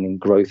slowdown in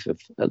growth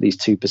of at least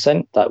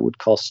 2%. That would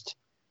cost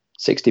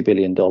 $60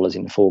 billion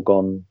in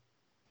foregone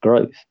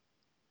growth.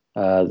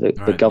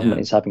 The government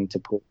is having to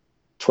put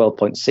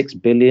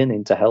 $12.6 billion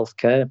into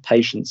healthcare.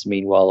 Patients,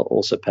 meanwhile, are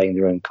also paying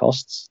their own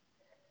costs.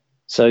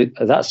 So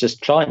that's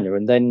just China.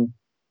 And then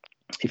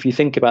if you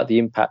think about the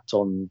impact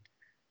on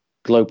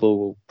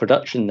global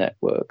production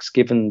networks,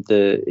 given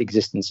the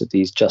existence of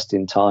these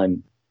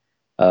just-in-time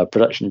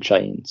production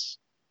chains,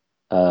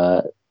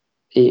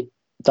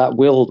 that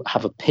will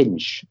have a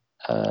pinch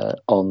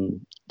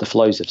on the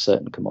flows of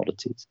certain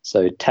commodities.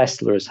 So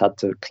Tesla has had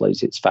to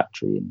close its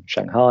factory in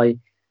Shanghai.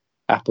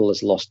 Apple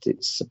has lost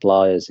its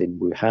suppliers in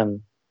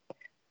Wuhan.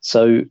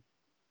 So,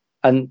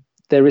 and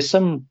there is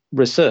some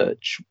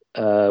research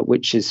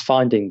which is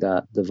finding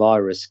that the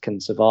virus can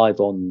survive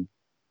on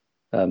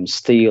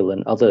steel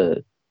and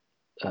other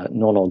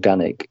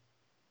non-organic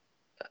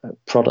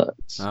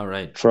products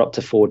for up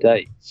to 4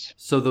 days.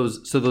 So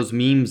those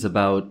memes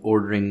about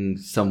ordering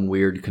some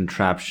weird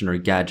contraption or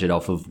gadget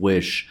off of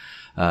Wish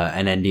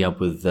and ending up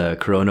with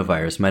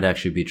coronavirus might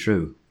actually be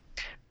true.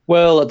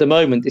 Well, at the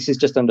moment, this is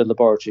just under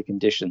laboratory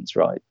conditions,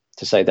 right?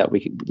 To say that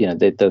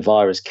the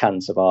virus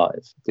can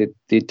survive. The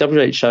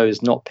WHO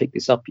has not picked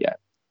this up yet.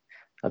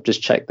 I've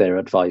just checked their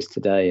advice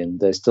today, and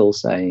they're still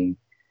saying,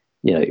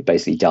 it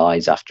basically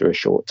dies after a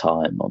short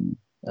time on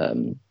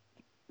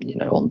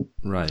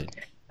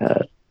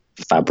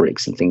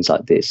fabrics and things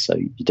like this. So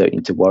you don't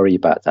need to worry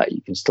about that.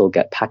 You can still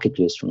get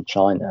packages from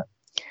China.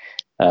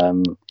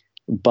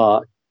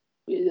 But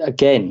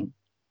again,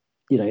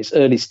 it's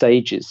early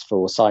stages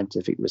for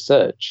scientific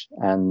research.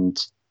 And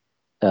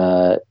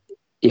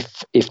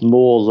if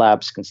more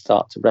labs can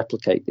start to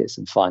replicate this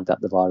and find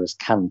that the virus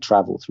can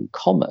travel through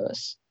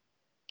commerce,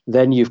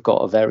 then you've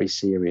got a very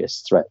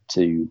serious threat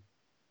to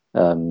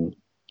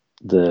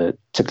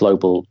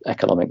global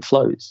economic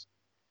flows.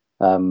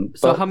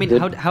 So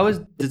how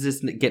does this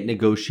get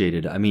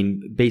negotiated? I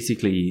mean,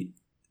 basically,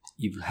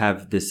 you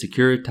have this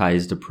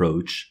securitized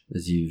approach,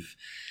 as you've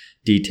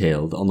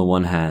detailed, on the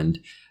one hand,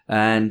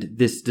 and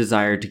this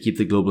desire to keep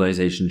the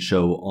globalization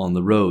show on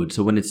the road.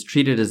 So when it's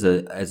treated as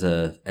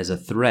a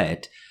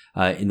threat,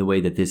 in the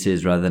way that this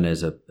is, rather than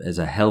as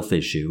a health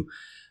issue,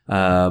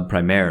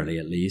 primarily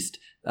at least,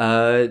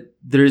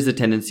 there is a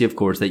tendency, of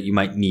course, that you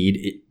might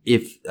need,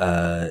 if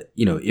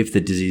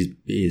the disease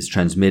is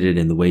transmitted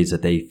in the ways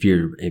that they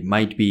fear it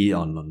might be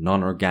on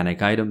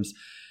non-organic items,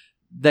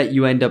 that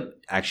you end up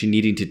actually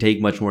needing to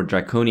take much more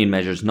draconian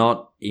measures,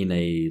 not in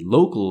a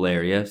local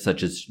area,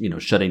 such as,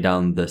 shutting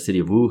down the city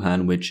of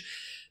Wuhan, which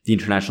the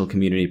international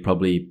community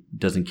probably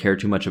doesn't care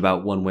too much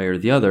about one way or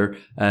the other,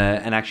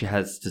 and actually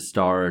has to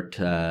start,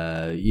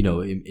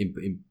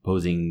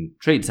 imposing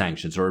trade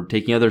sanctions or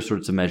taking other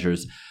sorts of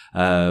measures,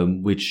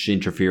 which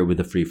interfere with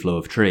the free flow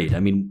of trade. I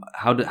mean,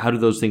 how do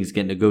those things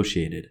get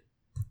negotiated?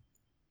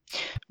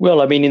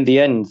 Well, I mean, in the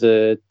end,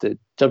 the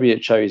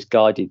WHO is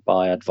guided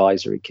by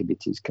advisory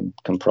committees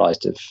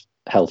comprised of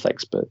health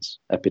experts,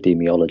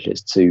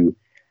 epidemiologists, who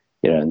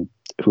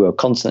who are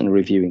constantly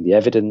reviewing the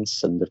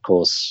evidence. And of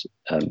course,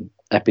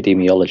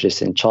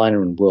 epidemiologists in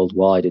China and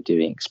worldwide are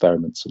doing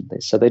experiments on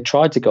this. So they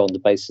tried to go on the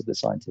basis of the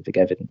scientific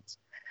evidence.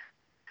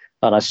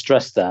 And I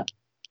stress that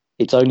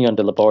it's only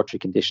under laboratory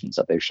conditions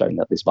that they've shown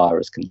that this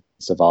virus can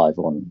survive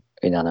on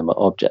inanimate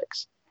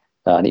objects.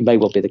 And it may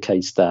well be the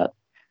case that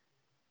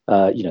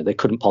they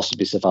couldn't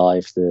possibly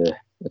survive the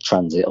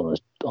transit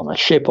on a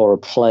ship or a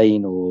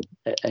plane or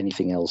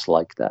anything else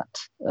like that.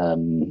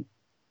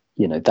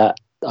 That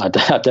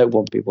I don't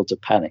want people to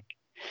panic.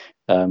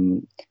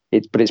 But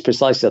it's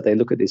precisely that they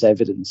look at this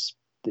evidence.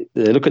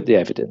 They look at the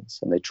evidence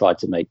and they try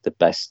to make the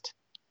best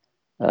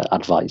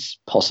advice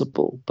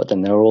possible. But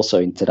then there are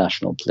also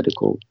international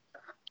political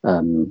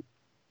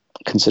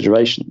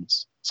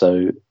considerations.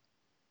 So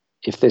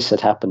if this had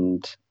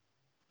happened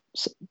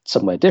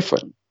somewhere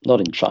different, not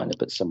in China,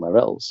 but somewhere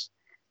else,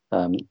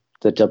 the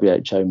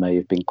WHO may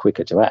have been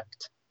quicker to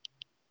act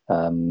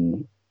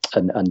and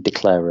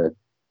declare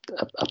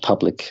a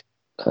public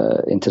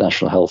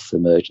international health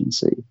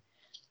emergency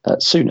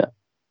sooner.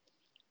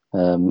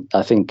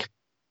 I think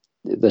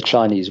the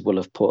Chinese will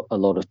have put a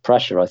lot of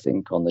pressure, I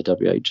think, on the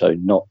WHO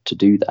not to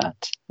do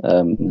that.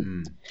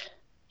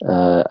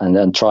 And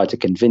then try to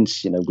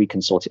convince, we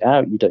can sort it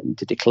out. You don't need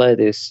to declare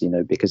this,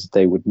 because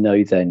they would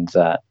know then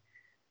that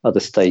other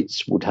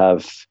states would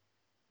have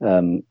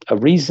a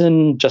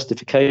reason,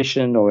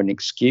 justification, or an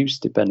excuse,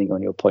 depending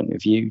on your point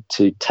of view,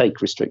 to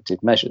take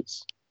restrictive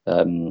measures,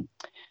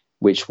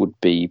 which would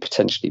be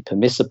potentially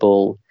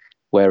permissible,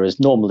 whereas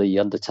normally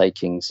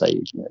undertaking,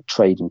 say,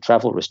 trade and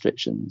travel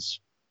restrictions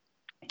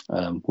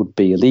would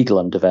be illegal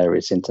under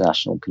various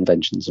international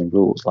conventions and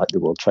rules, like the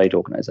World Trade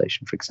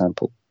Organization, for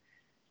example.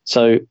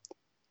 So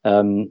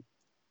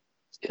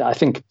I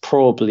think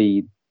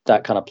probably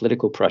that kind of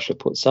political pressure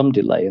put some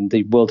delay, and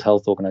the World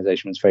Health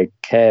Organization was very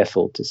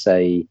careful to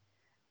say,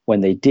 when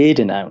they did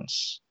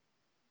announce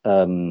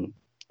the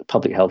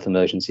public health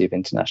emergency of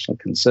international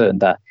concern,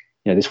 that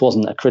this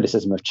wasn't a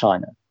criticism of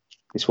China.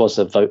 This was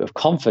a vote of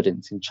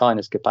confidence in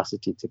China's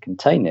capacity to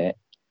contain it,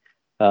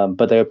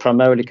 but they were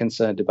primarily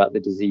concerned about the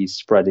disease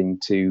spreading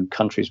to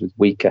countries with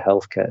weaker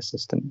healthcare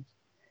systems.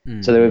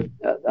 So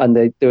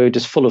they were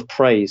just full of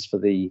praise for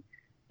the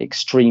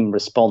extreme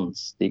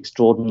response, the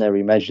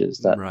extraordinary measures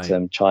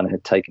that China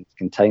had taken to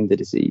contain the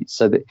disease.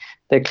 So that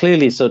they're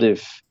clearly sort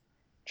of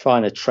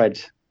trying to tread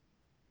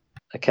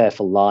a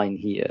careful line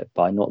here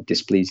by not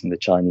displeasing the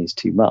Chinese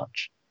too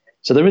much.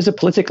 So there is a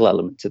political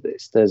element to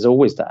this. There's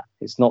always that.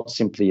 It's not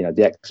simply,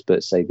 the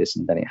experts say this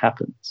and then it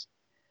happens.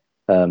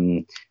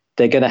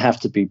 They're going to have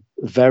to be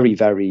very,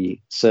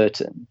 very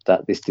certain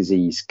that this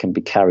disease can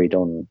be carried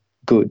on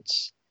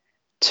goods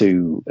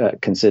to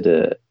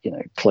consider,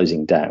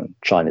 closing down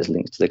China's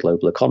links to the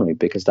global economy,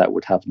 because that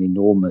would have an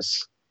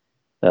enormous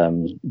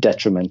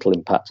detrimental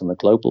impact on the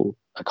global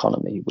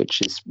economy, which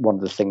is one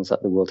of the things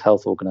that the World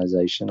Health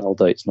Organization,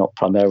 although it's not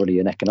primarily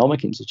an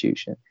economic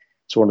institution,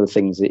 it's one of the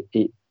things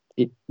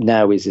it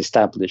now is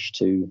established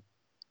to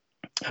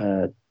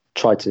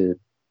try to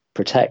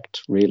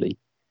protect, really,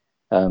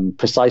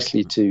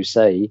 precisely to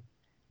say,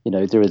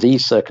 there are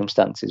these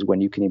circumstances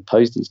when you can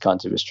impose these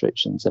kinds of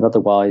restrictions and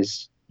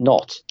otherwise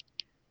not.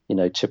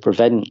 To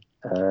prevent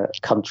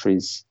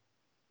countries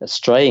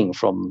straying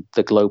from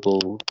the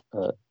global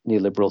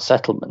neoliberal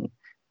settlement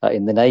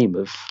in the name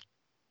of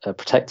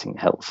protecting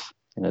health.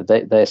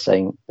 They're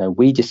saying, no,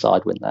 we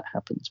decide when that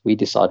happens. We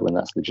decide when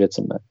that's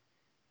legitimate,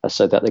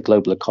 so that the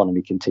global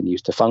economy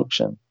continues to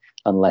function,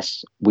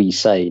 unless we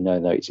say, no,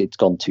 it's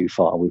gone too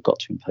far. We've got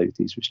to impose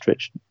these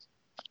restrictions.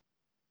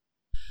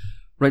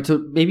 Right. So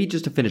maybe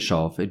just to finish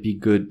off, it'd be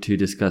good to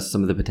discuss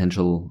some of the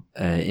potential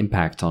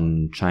impact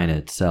on China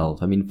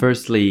itself. I mean,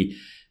 firstly,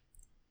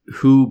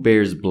 who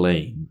bears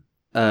blame?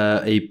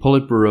 A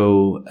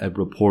Politburo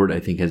report, I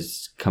think,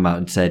 has come out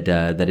and said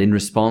that in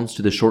response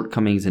to the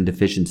shortcomings and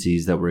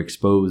deficiencies that were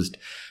exposed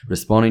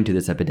responding to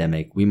this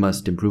epidemic, we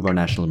must improve our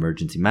national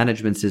emergency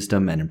management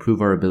system and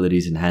improve our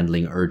abilities in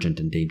handling urgent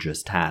and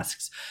dangerous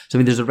tasks. So, I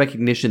mean, there's a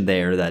recognition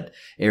there that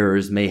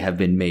errors may have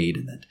been made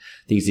and that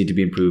things need to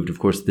be improved. Of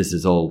course, this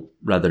is all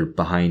rather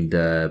behind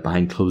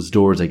closed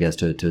doors, I guess,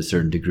 to a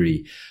certain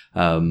degree.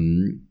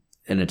 And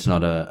it's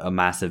not a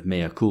massive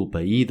mea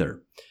culpa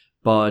either.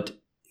 But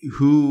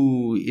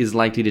who is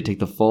likely to take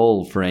the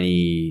fall for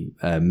any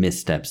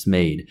missteps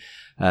made?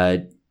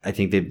 I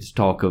think there's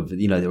talk of,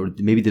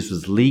 maybe this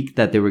was leaked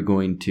that they were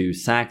going to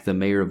sack the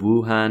mayor of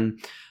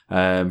Wuhan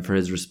for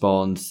his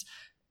response.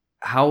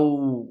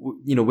 How,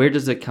 where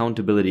does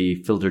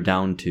accountability filter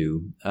down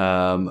to,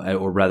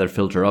 or rather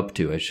filter up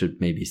to, I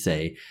should maybe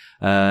say,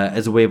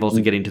 as a way of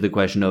also getting to the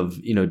question of,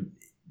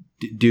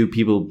 do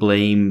people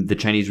blame the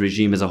Chinese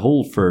regime as a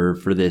whole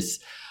for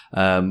this?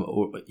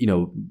 Or,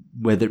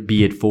 whether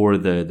be it for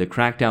the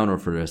crackdown or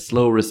for a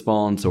slow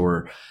response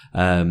or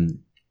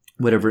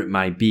whatever it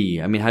might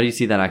be. I mean, how do you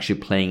see that actually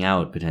playing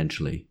out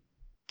potentially?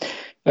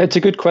 It's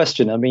a good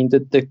question. I mean,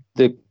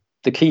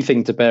 the key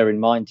thing to bear in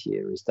mind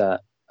here is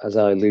that, as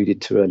I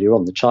alluded to earlier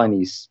on, the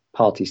Chinese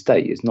party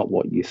state is not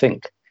what you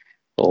think,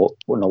 or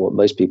not what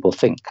most people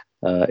think.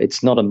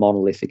 It's not a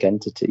monolithic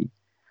entity.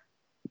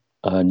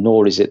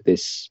 nor is it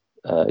this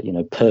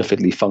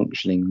perfectly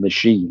functioning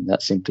machine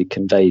that simply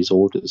conveys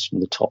orders from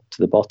the top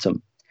to the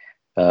bottom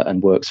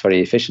and works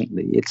very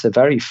efficiently. It's a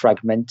very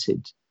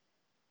fragmented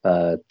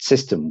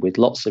system with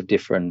lots of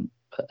different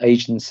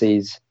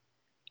agencies,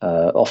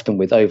 often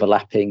with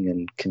overlapping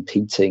and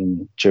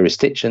competing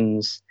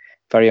jurisdictions,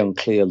 very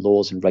unclear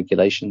laws and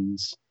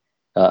regulations,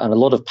 and a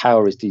lot of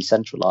power is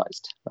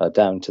decentralized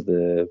down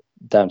to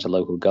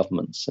local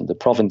governments, and the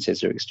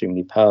provinces are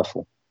extremely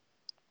powerful.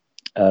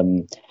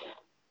 And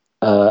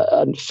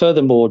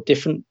furthermore,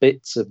 different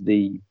bits of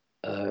the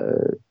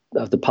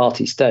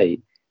party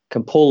state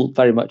can pull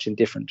very much in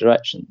different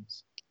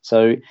directions.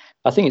 So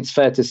I think it's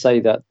fair to say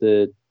that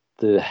the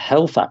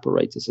health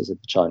apparatuses of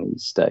the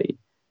Chinese state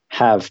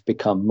have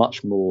become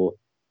much more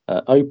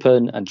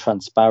open and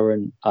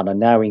transparent, and are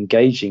now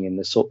engaging in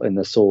the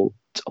sort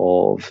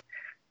of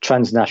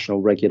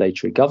transnational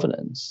regulatory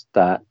governance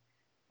that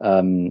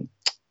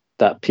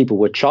people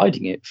were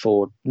chiding it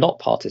for not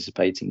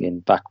participating in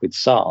back with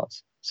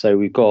SARS. So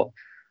we've got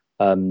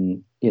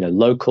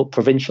local,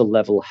 provincial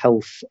level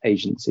health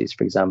agencies,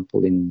 for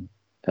example, in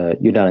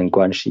Yunnan and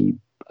Guangxi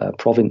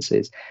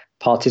provinces,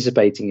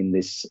 participating in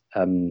this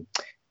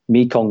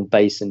Mekong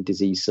Basin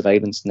Disease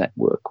Surveillance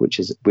Network,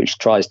 which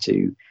tries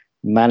to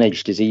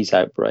manage disease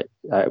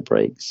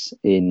outbreaks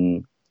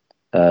in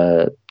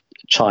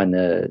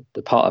China,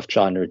 the part of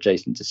China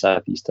adjacent to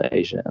Southeast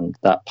Asia and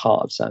that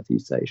part of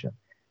Southeast Asia,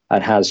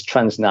 and has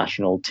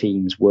transnational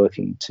teams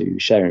working to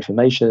share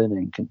information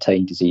and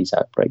contain disease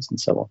outbreaks and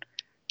so on.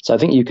 So I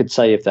think you could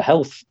say of the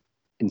health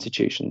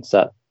institutions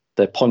that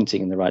they're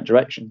pointing in the right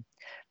direction.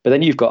 But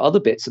then you've got other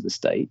bits of the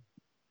state,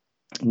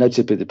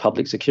 notably the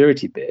public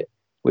security bit,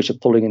 which are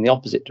pulling in the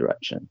opposite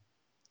direction.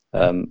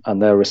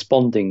 And they're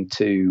responding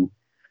to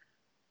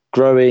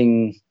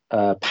growing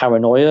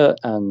paranoia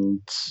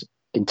and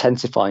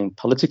intensifying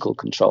political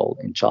control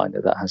in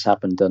China that has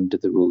happened under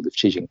the rule of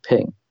Xi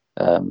Jinping,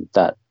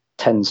 that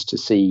tends to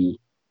see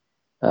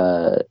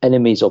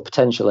enemies or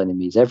potential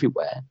enemies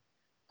everywhere,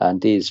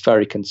 and is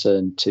very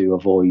concerned to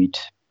avoid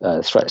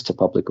threats to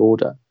public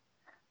order.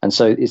 And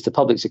so it's the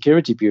Public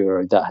Security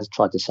Bureau that has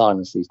tried to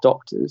silence these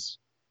doctors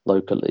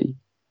locally.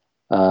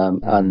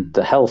 And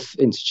the health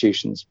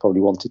institutions probably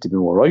wanted to be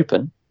more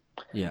open.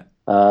 Yeah.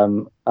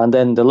 And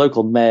then the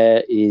local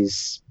mayor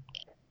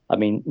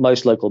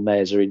most local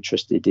mayors are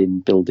interested in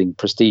building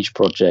prestige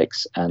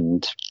projects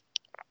and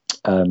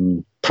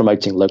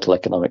promoting local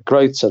economic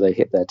growth, so they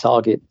hit their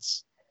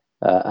targets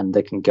and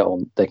they can go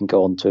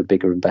on to a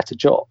bigger and better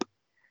job.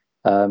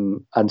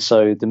 And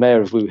so the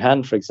mayor of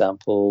Wuhan, for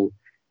example,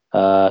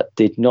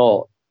 did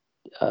not,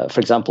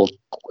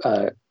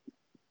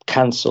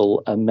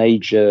 cancel a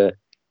major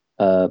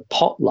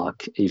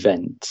potluck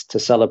event to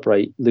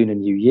celebrate Lunar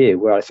New Year,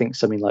 where I think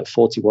something like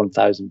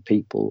 41,000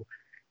 people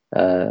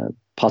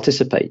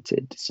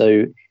participated.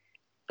 So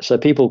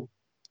people,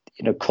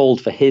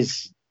 called for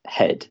his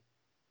head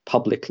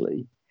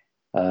publicly,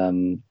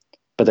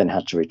 but then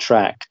had to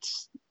retract.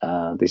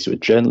 These were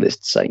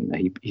journalists saying that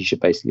he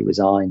should basically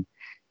resign.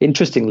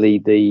 Interestingly,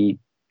 the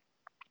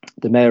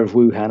mayor of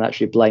Wuhan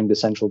actually blamed the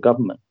central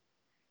government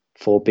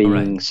for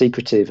being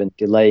secretive and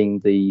delaying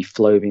the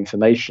flow of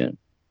information.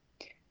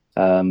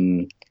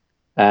 And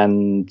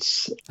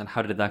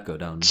how did that go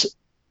down?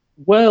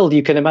 Well,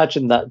 you can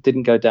imagine that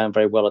didn't go down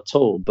very well at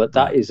all. But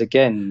that is,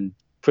 again,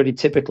 pretty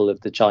typical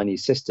of the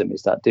Chinese system,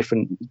 is that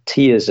different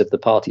tiers of the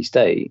party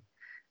state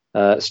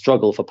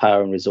struggle for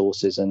power and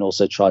resources and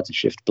also try to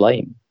shift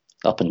blame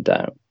up and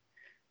down.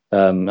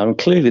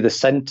 Clearly the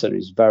center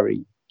is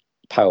very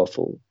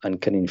powerful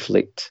and can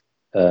inflict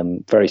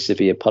very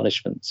severe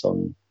punishments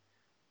on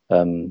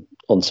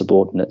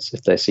subordinates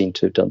if they seem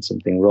to have done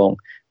something wrong.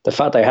 The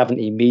fact they haven't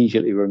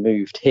immediately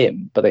removed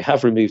him, but they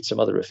have removed some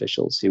other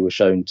officials who were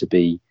shown to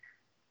be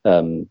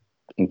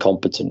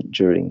incompetent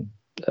during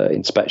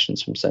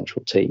inspections from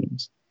central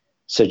teams,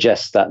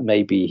 suggests that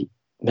maybe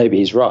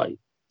he's right.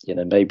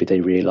 Maybe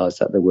they realised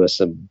that there were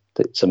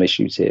some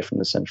issues here from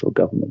the central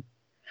government.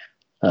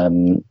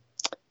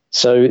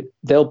 So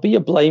there'll be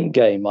a blame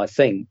game, I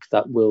think,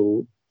 that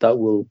will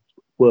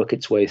work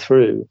its way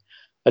through.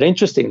 And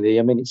interestingly,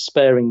 it's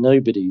sparing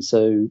nobody.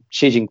 So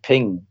Xi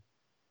Jinping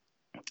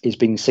is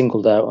being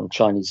singled out on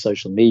Chinese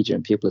social media,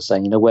 and people are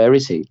saying, where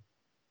is he?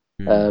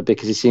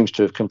 Because he seems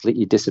to have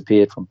completely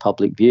disappeared from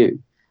public view.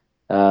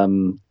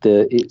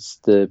 It's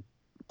the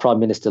Prime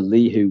Minister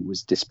Li who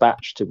was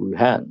dispatched to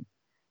Wuhan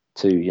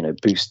to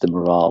boost the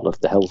morale of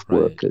the health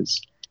workers,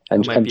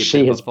 and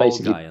she has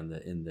basically guy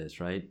in this,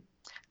 right?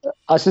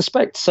 I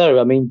suspect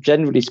so.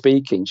 Generally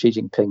speaking, Xi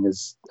Jinping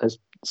has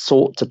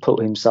sought to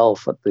put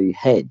himself at the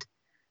head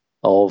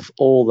of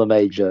all the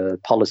major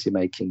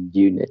policymaking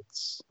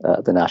units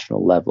at the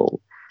national level.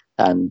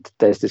 And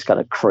there's this kind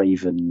of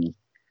craven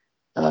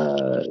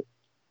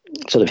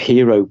sort of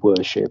hero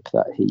worship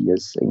that he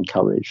has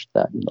encouraged,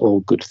 that all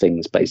good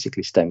things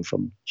basically stem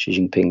from Xi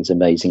Jinping's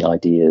amazing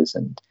ideas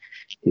and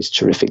his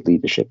terrific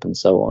leadership and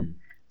so on.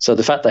 So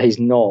the fact that he's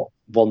not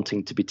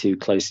wanting to be too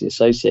closely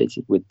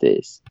associated with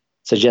this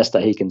suggests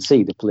that he can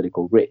see the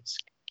political risk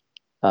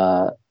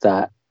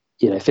that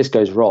if this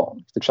goes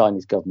wrong, if the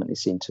Chinese government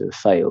is seen to have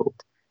failed,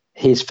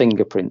 his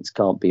fingerprints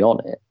can't be on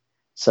it,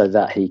 so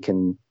that he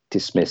can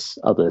dismiss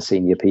other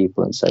senior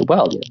people and say,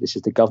 well, this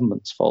is the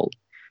government's fault.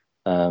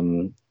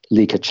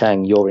 Li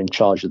Keqiang, you're in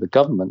charge of the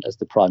government as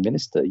the prime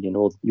minister.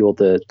 You're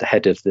the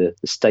head of the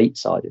state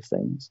side of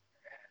things.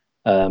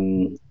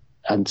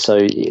 And so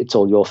it's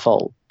all your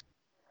fault.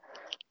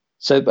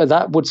 So but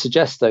that would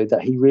suggest, though,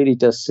 that he really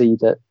does see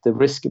that the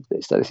risk of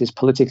this, that this is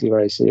politically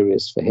very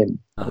serious for him.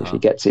 If he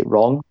gets it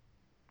wrong,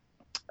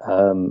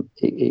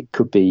 it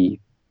could be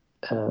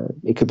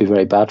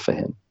very bad for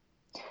him.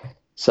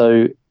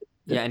 So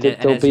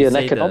there'll be an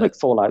economic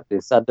fallout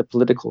this and a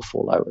political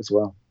fallout as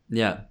well.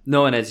 Yeah.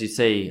 No, and as you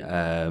say,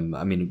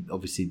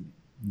 obviously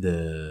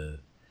the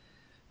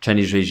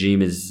Chinese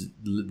regime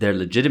their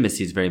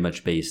legitimacy is very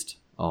much based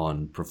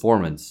on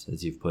performance,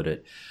 as you've put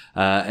it.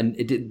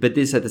 But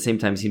this at the same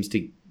time seems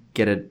to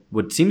get at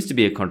what seems to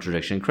be a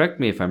contradiction. Correct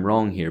me if I'm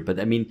wrong here, but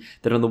I mean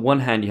that on the one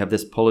hand you have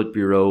this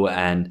Politburo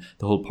and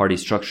the whole party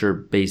structure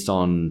based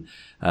on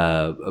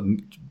a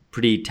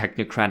pretty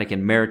technocratic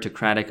and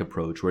meritocratic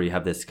approach, where you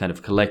have this kind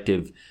of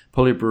collective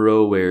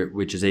Politburo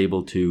which is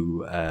able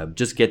to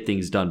just get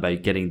things done by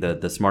getting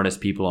the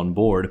smartest people on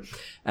board.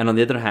 And on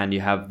the other hand,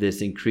 you have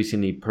this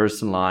increasingly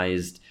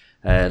personalized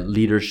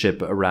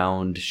leadership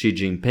around Xi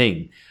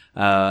Jinping.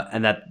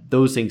 And that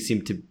those things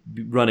seem to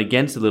run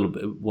against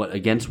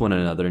against one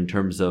another in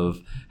terms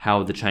of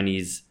how the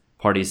Chinese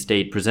party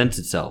state presents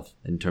itself,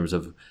 in terms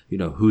of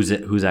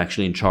who's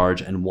actually in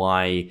charge and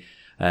why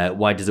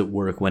does it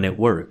work when it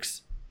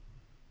works.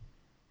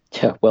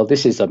 Yeah, well,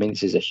 this is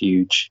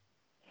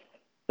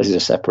a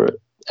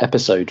separate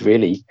episode,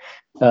 really.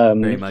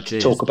 Very much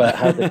is. Talk about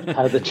how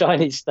the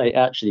Chinese state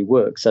actually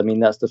works. I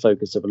mean, that's the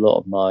focus of a lot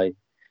of my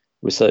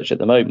research at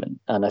the moment.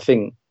 And I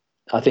think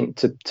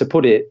to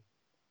put it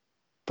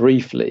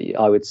briefly,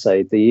 I would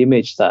say the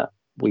image that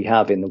we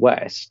have in the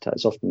West,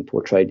 as often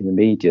portrayed in the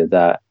media,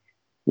 that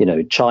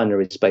China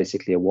is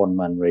basically a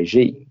one-man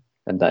regime,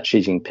 and that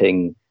Xi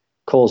Jinping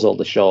calls all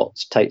the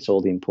shots, takes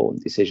all the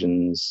important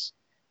decisions,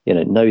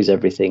 knows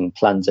everything,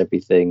 plans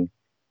everything.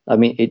 I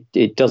mean,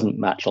 it doesn't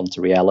match onto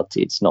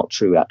reality. It's not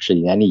true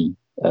actually in any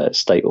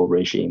state or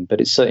regime,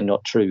 but it's certainly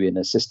not true in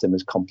a system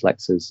as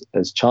complex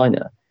as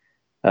China.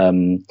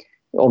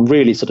 On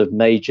really sort of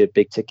major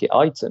big ticket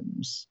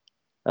items,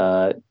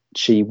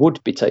 she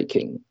would be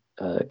taking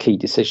key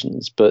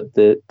decisions, but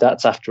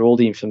that's after all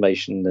the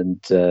information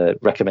and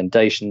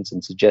recommendations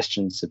and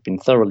suggestions have been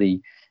thoroughly,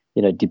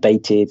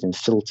 debated and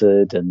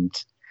filtered and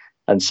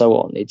so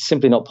on. It's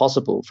simply not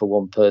possible for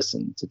one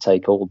person to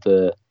take all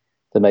the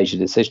major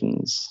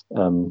decisions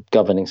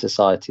governing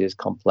society as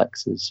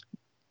complex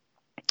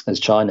as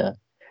China.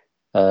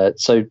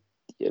 So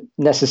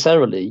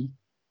necessarily,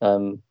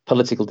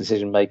 political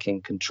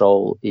decision-making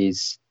control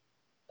is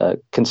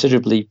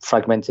considerably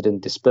fragmented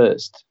and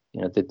dispersed.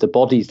 The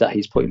bodies that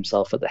he's put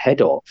himself at the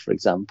head of, for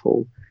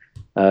example,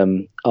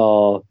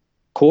 are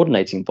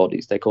coordinating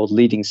bodies. They're called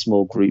leading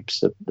small groups,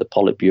 the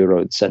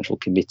Politburo, the Central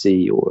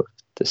Committee, or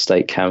the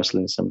State Council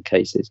in some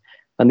cases.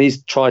 And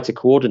these try to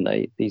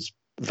coordinate these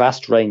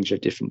vast range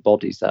of different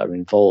bodies that are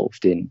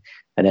involved in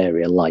an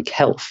area like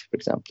health, for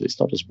example. It's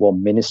not just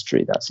one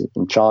ministry that's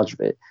in charge of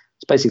it.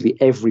 It's basically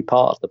every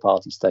part of the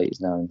party state is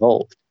now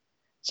involved.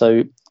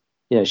 So,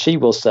 she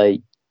will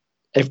say,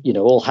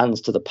 all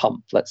hands to the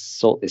pump. Let's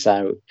sort this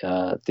out.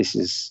 This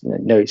is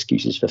no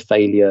excuses for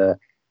failure.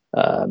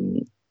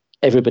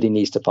 Everybody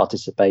needs to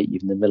participate,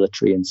 even the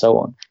military and so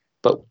on.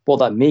 But what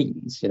that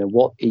means,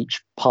 what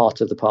each part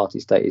of the party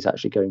state is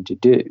actually going to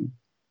do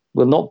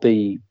will not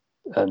be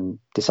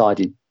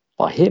decided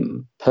by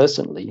him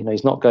personally.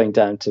 He's not going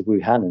down to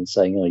Wuhan and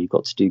saying, oh, you've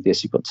got to do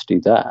this, you've got to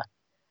do that.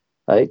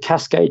 It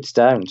cascades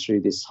down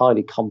through this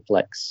highly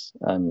complex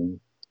and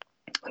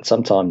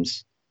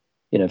sometimes,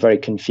 very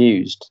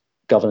confused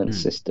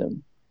governance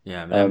system.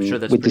 Yeah, I'm sure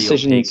that's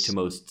pretty opaque to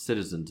most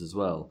citizens as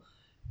well,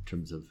 in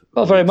terms of...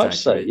 Well, very much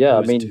so,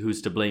 yeah.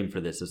 Who's to blame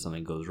for this if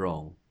something goes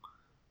wrong?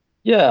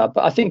 Yeah,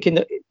 but I think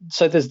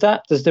there's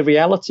the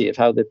reality of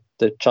how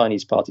the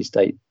Chinese party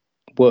state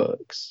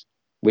works,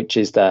 which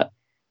is that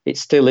it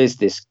still is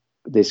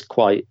this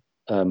quite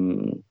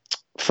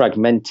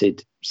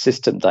fragmented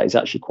system that is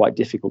actually quite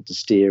difficult to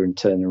steer and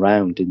turn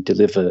around and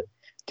deliver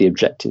the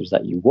objectives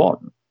that you want.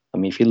 I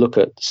mean, if you look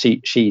at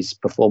Xi's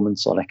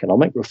performance on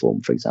economic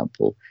reform, for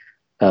example,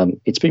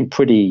 it's been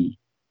pretty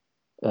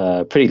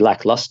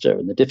lackluster,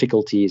 and the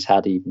difficulty he's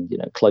had even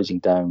closing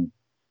down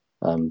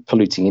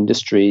polluting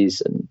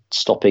industries and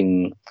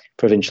stopping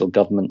provincial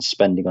governments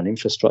spending on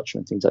infrastructure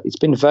and things like that. It's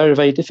been very,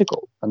 very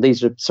difficult. And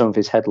these are some of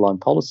his headline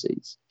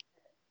policies.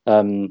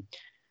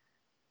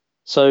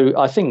 So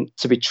I think,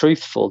 to be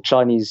truthful,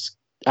 Chinese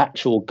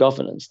actual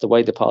governance, the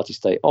way the party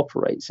state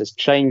operates, has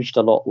changed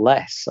a lot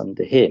less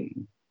under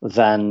him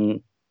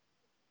than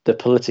the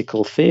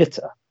political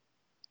theatre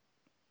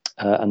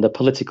and the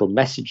political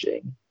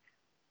messaging.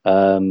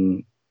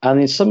 And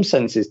in some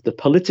senses, the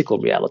political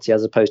reality,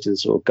 as opposed to the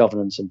sort of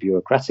governance and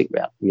bureaucratic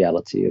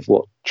reality of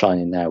what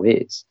China now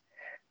is,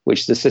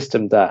 which is a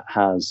system that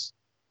has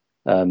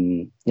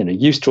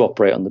used to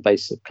operate on the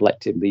basis of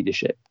collective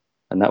leadership.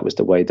 And that was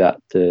the way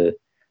that the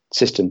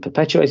system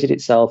perpetuated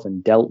itself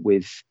and dealt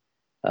with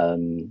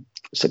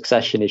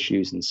succession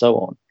issues and so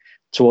on,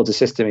 towards a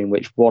system in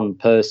which one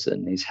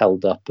person is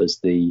held up as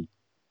the,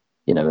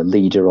 a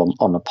leader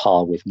on a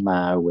par with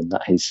Mao, and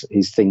that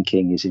his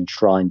thinking is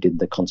enshrined in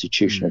the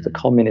constitution of the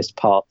Communist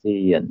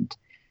Party, and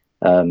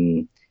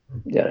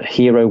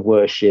hero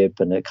worship,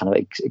 and a kind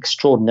of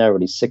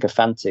extraordinarily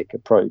sycophantic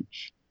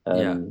approach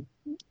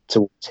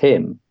towards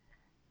him.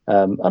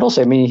 And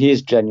also, he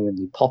is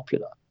genuinely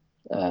popular,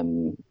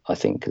 I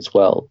think, as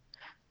well.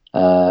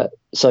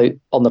 So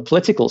on the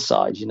political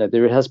side,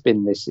 there has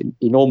been this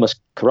enormous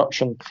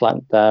corruption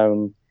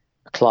clampdown,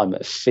 a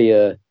climate of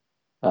fear,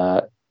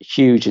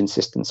 huge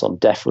insistence on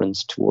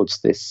deference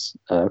towards this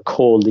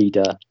core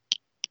leader.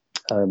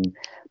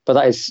 But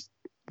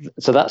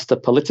that's the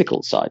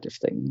political side of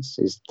things,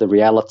 is the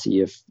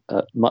reality of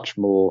much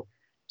more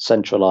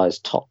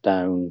centralized,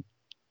 top-down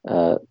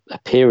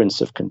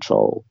appearance of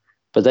control.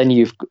 But then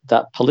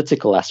that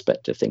political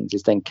aspect of things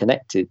is then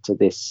connected to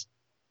this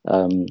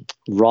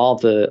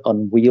rather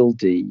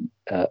unwieldy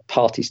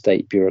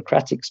party-state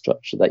bureaucratic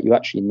structure that you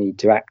actually need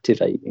to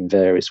activate in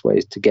various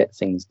ways to get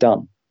things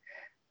done.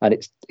 And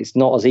it's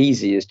not as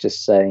easy as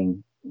just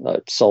saying,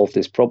 solve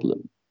this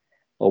problem,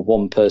 or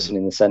one person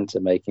in the center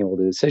making all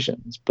the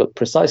decisions. But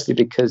precisely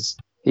because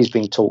he's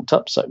being talked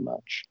up so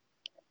much,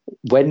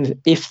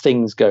 if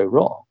things go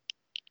wrong,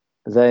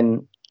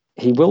 then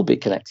he will be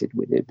connected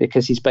with it,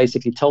 because he's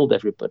basically told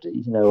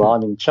everybody,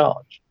 I'm in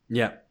charge.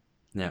 Yeah.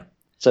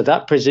 So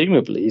that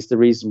presumably is the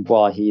reason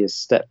why he has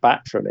stepped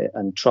back from it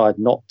and tried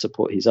not to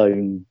put his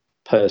own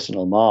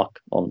personal mark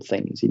on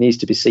things. He needs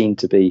to be seen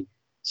to be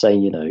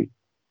saying,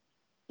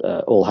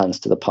 all hands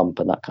to the pump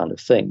and that kind of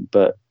thing.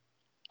 But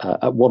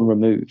at one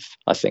remove,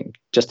 I think,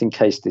 just in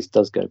case this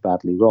does go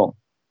badly wrong.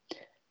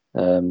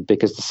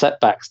 Because the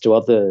setbacks to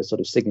other sort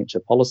of signature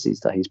policies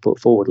that he's put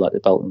forward, like the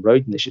Belt and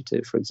Road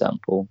Initiative, for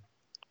example,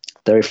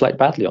 they reflect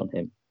badly on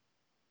him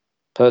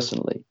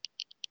personally.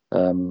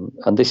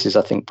 And this is,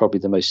 I think, probably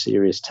the most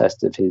serious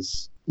test of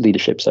his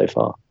leadership so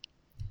far.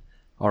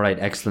 All right,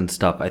 excellent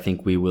stuff. I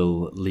think we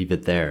will leave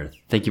it there.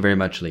 Thank you very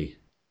much, Lee.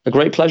 A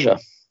great pleasure.